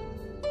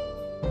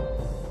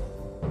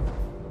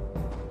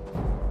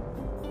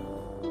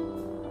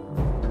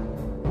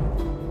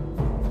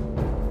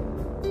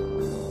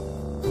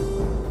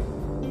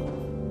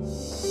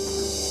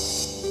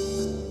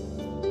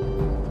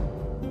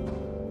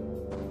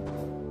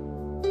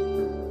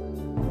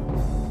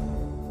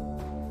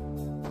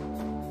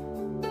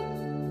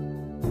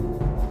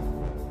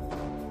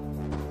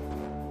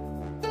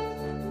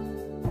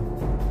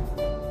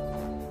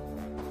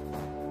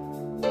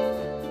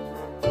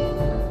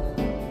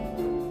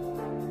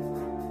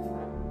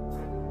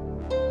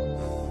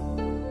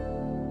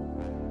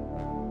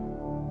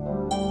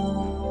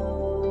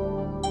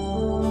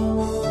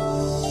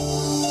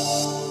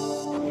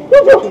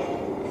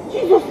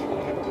 Jesus!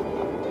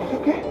 It's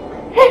okay.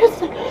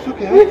 Yes. It's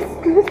okay.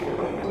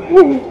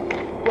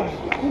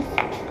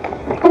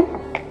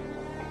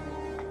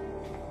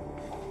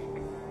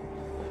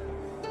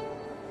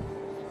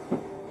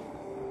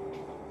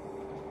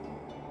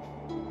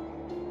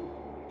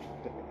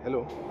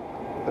 Hello?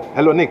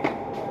 Hello, Nick.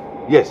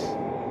 Yes.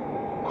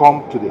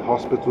 Come to the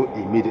hospital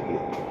immediately.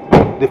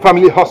 The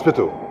family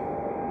hospital.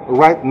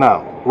 Right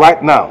now.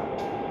 Right now.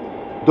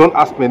 Don't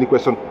ask me any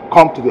question.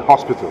 Come to the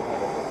hospital.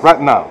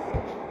 Right now.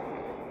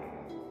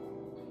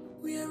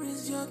 Where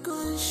is your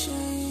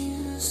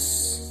conscience?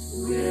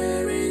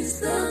 Where is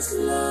that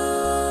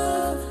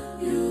love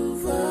you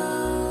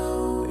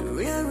vowed?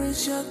 Where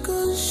is your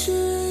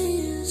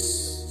conscience?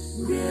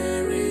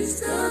 Where is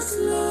that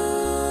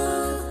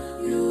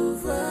love you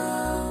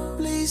vowed?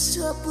 Please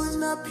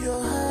open up your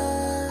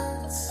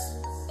heart.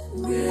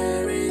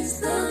 Where is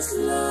that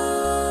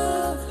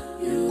love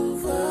you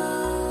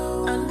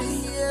vowed? And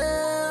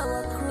hear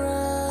our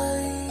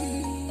cry.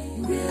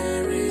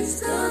 Where is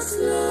that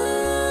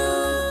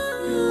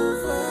love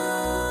you vowed?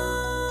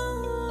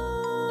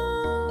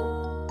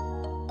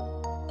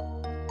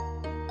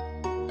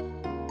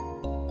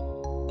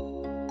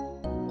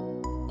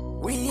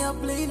 We are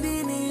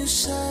bleeding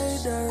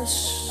inside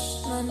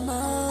us,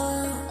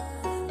 Mama,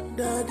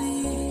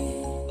 Daddy.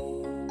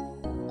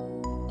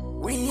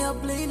 We are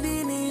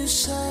bleeding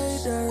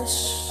inside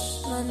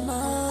us,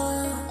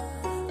 Mama,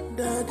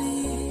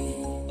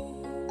 Daddy.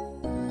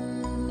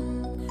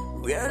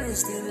 Where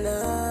is the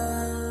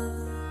love?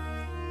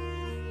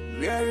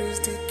 Where is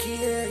the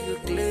care you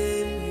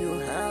claim you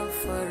have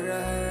for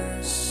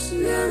us?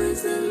 Where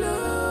is the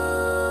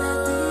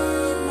love?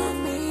 Daddy,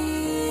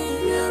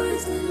 Mommy, where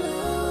is the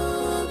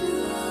love you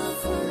have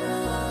for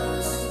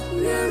us?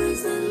 Where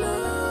is the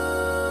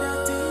love?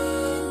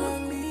 Daddy,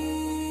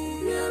 Mommy,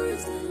 where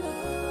is the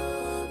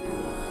love you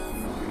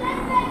have for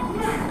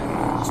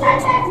us?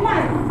 Shut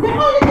man! The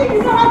only thing you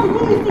know how to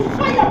do is to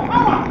show your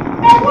power! A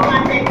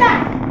woman think that!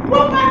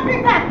 Woman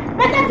think that!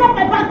 Better drop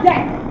my back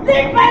there!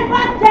 Leave my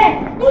back there!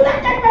 Do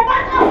not take my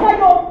back outside,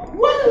 yo!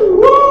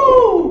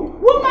 Woo!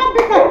 Woman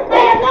think that! I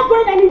am not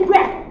going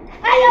anywhere!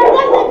 I am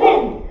not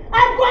leaving!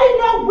 I'm going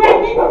nowhere,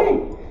 Nixie!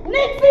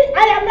 Nixie,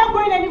 I am not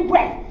going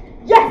anywhere!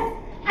 Yes!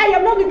 I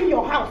am not leaving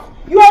your house!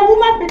 You are a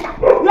woman beater!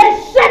 You are a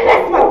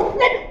shameless man!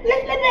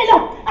 Leave me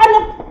alone! I'm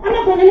not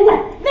going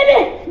anywhere!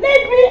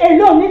 Leave me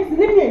alone, Nixie!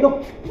 Leave me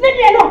alone! Leave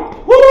me alone!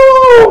 Woo!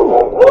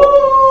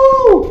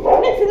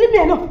 Nixie, leave me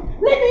alone!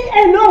 Leave me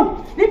alone!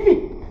 Leave me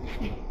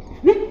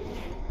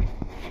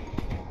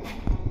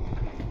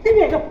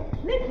alone!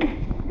 Leave me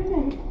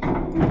alone!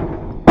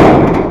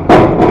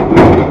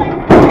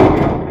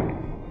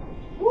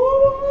 Woo!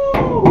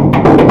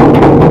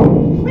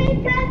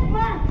 Wicked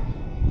man!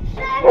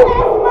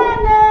 Shameless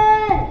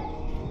man!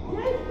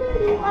 Nixie,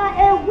 you are a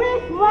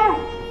weak man!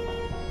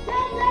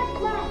 Shameless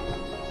man!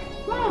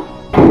 Come!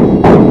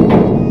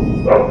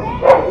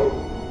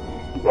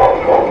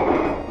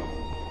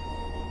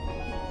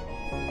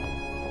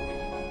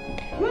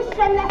 You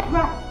shameless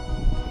man!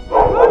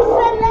 You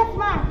shameless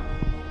man!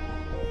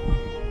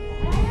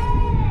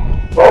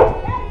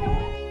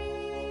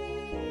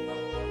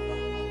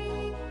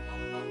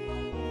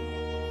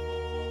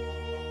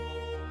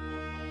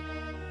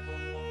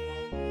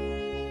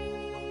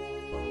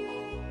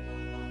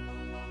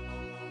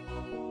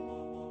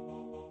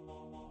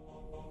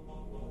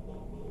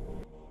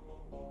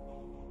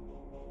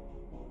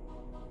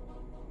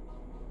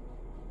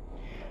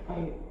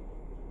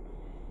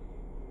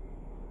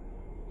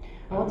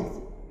 I want to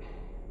see.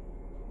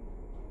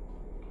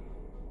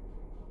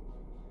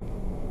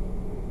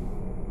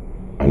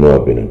 I know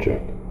I've been a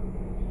jerk.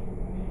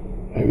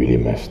 I really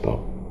messed up.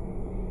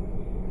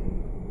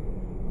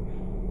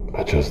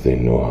 I just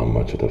didn't know how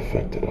much it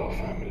affected our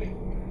family.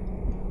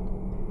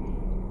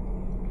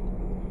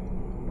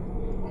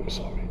 I'm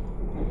sorry.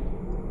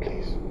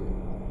 Please.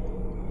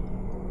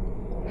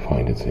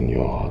 it in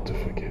your heart to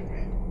forgive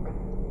me.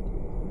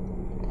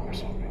 I'm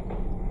sorry.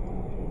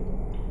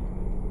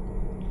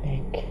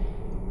 Nick,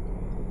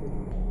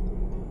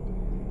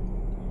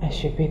 I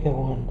should be the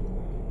one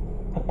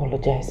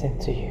apologizing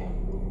to you,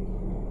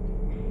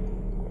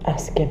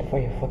 asking for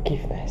your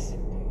forgiveness.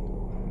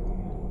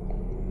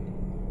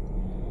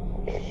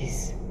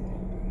 Please,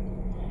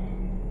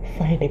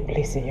 find a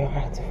place in your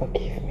heart to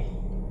forgive me.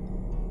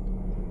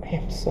 I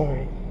am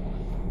sorry.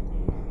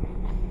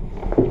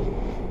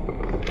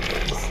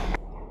 Please.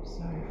 I'm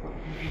sorry for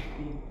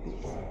everything.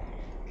 Please.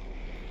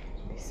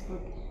 Please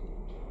forgive me.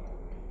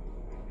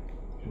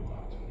 You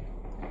have to.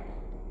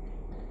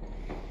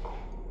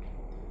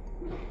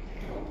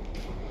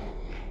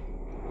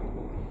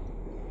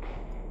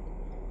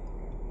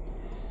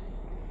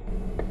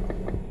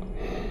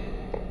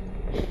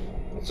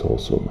 It's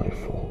also my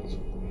fault.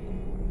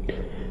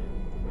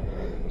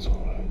 It's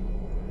alright.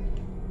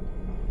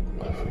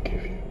 I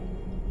forgive you.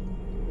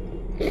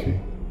 Okay?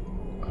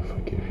 I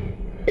forgive you.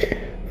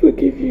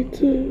 Forgive you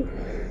too.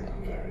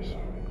 I'm very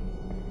sorry.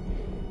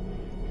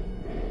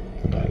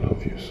 And I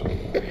love you so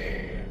much.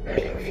 I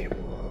love you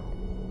more.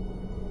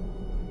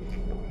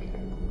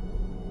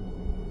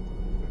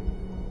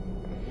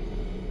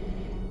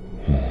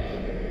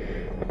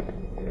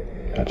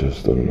 I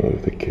just don't know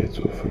if the kids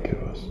will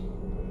forgive us.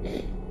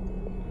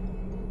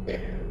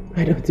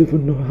 I don't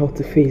even know how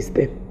to face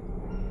them.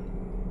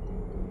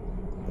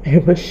 I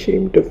am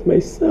ashamed of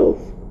myself.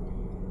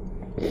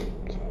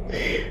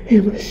 I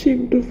am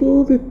ashamed of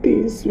all the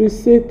things we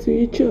said to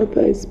each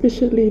other,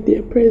 especially in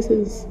their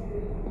presence.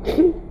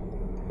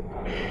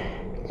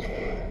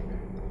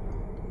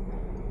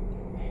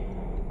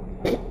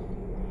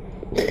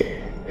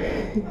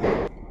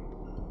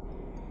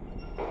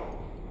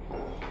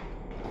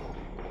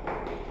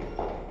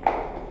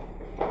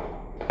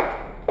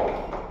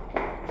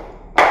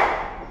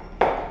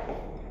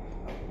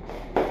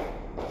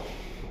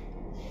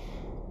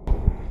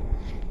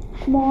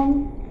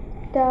 Mom,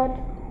 Dad,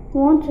 I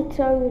want to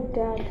tell you,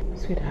 Dad.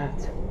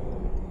 Sweetheart,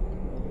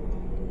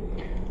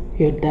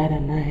 your dad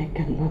and I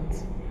cannot.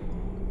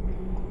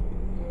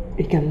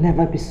 We can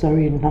never be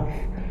sorry enough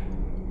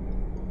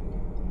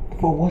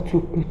for what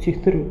we put you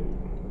through.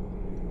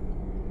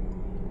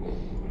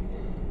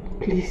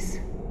 Please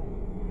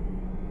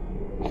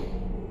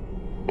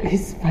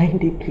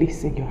find a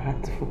place in your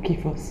heart to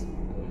forgive us.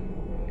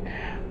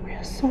 We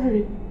are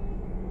sorry.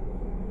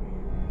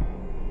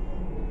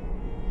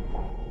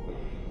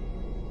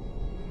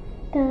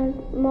 Dad,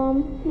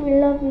 Mom, we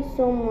love you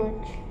so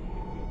much.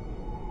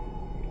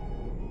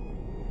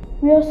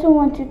 We also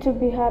want you to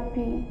be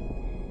happy.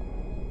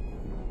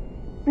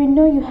 We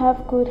know you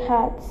have good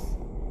hearts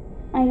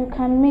and you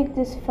can make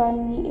this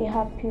family a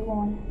happy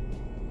one.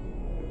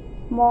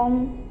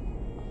 Mom,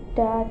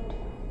 Dad,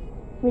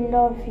 we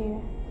love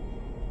you.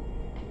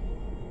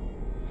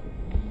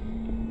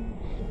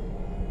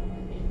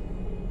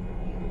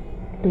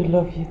 We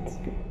love you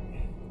too.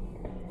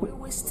 We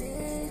will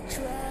still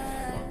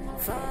try,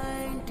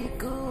 find the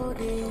good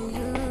in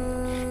you,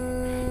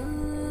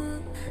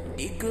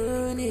 the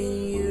good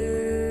in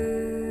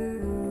you.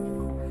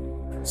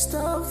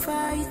 Stop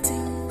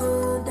fighting,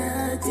 oh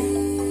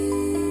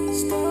daddy.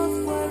 Stop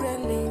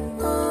quarreling,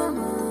 oh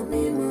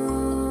mommy,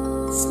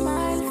 mo.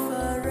 Smile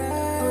for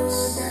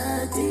us, oh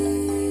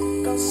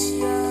daddy. 'Cause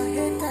your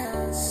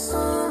haters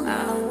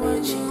are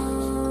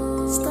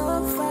watching.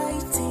 Stop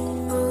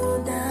fighting,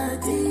 oh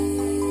daddy.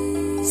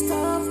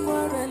 Stop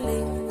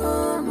quarreling,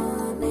 oh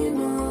mommy,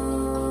 mo.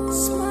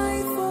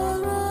 Smile for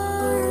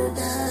us, oh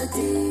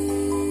daddy.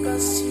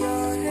 'Cause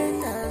your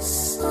haters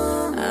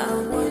are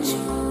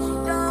watching.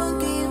 Don't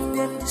give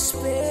them the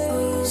space,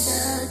 oh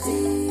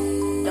daddy.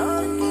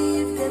 Don't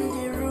give them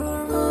the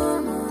room, oh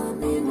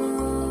mommy, mo.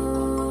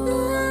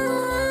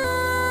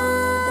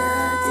 Oh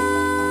daddy.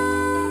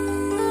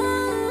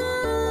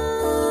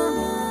 Oh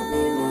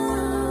mommy, mo.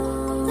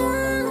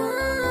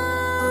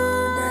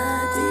 Oh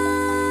daddy.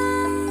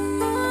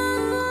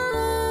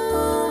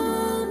 Oh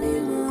mommy,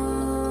 mo.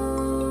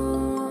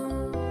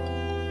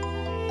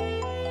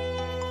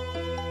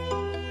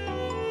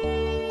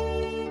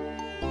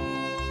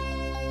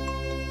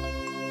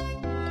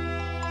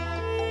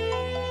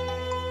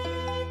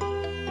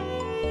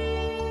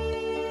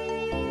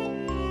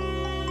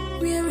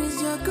 Where is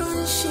your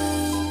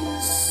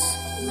conscience?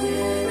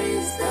 Where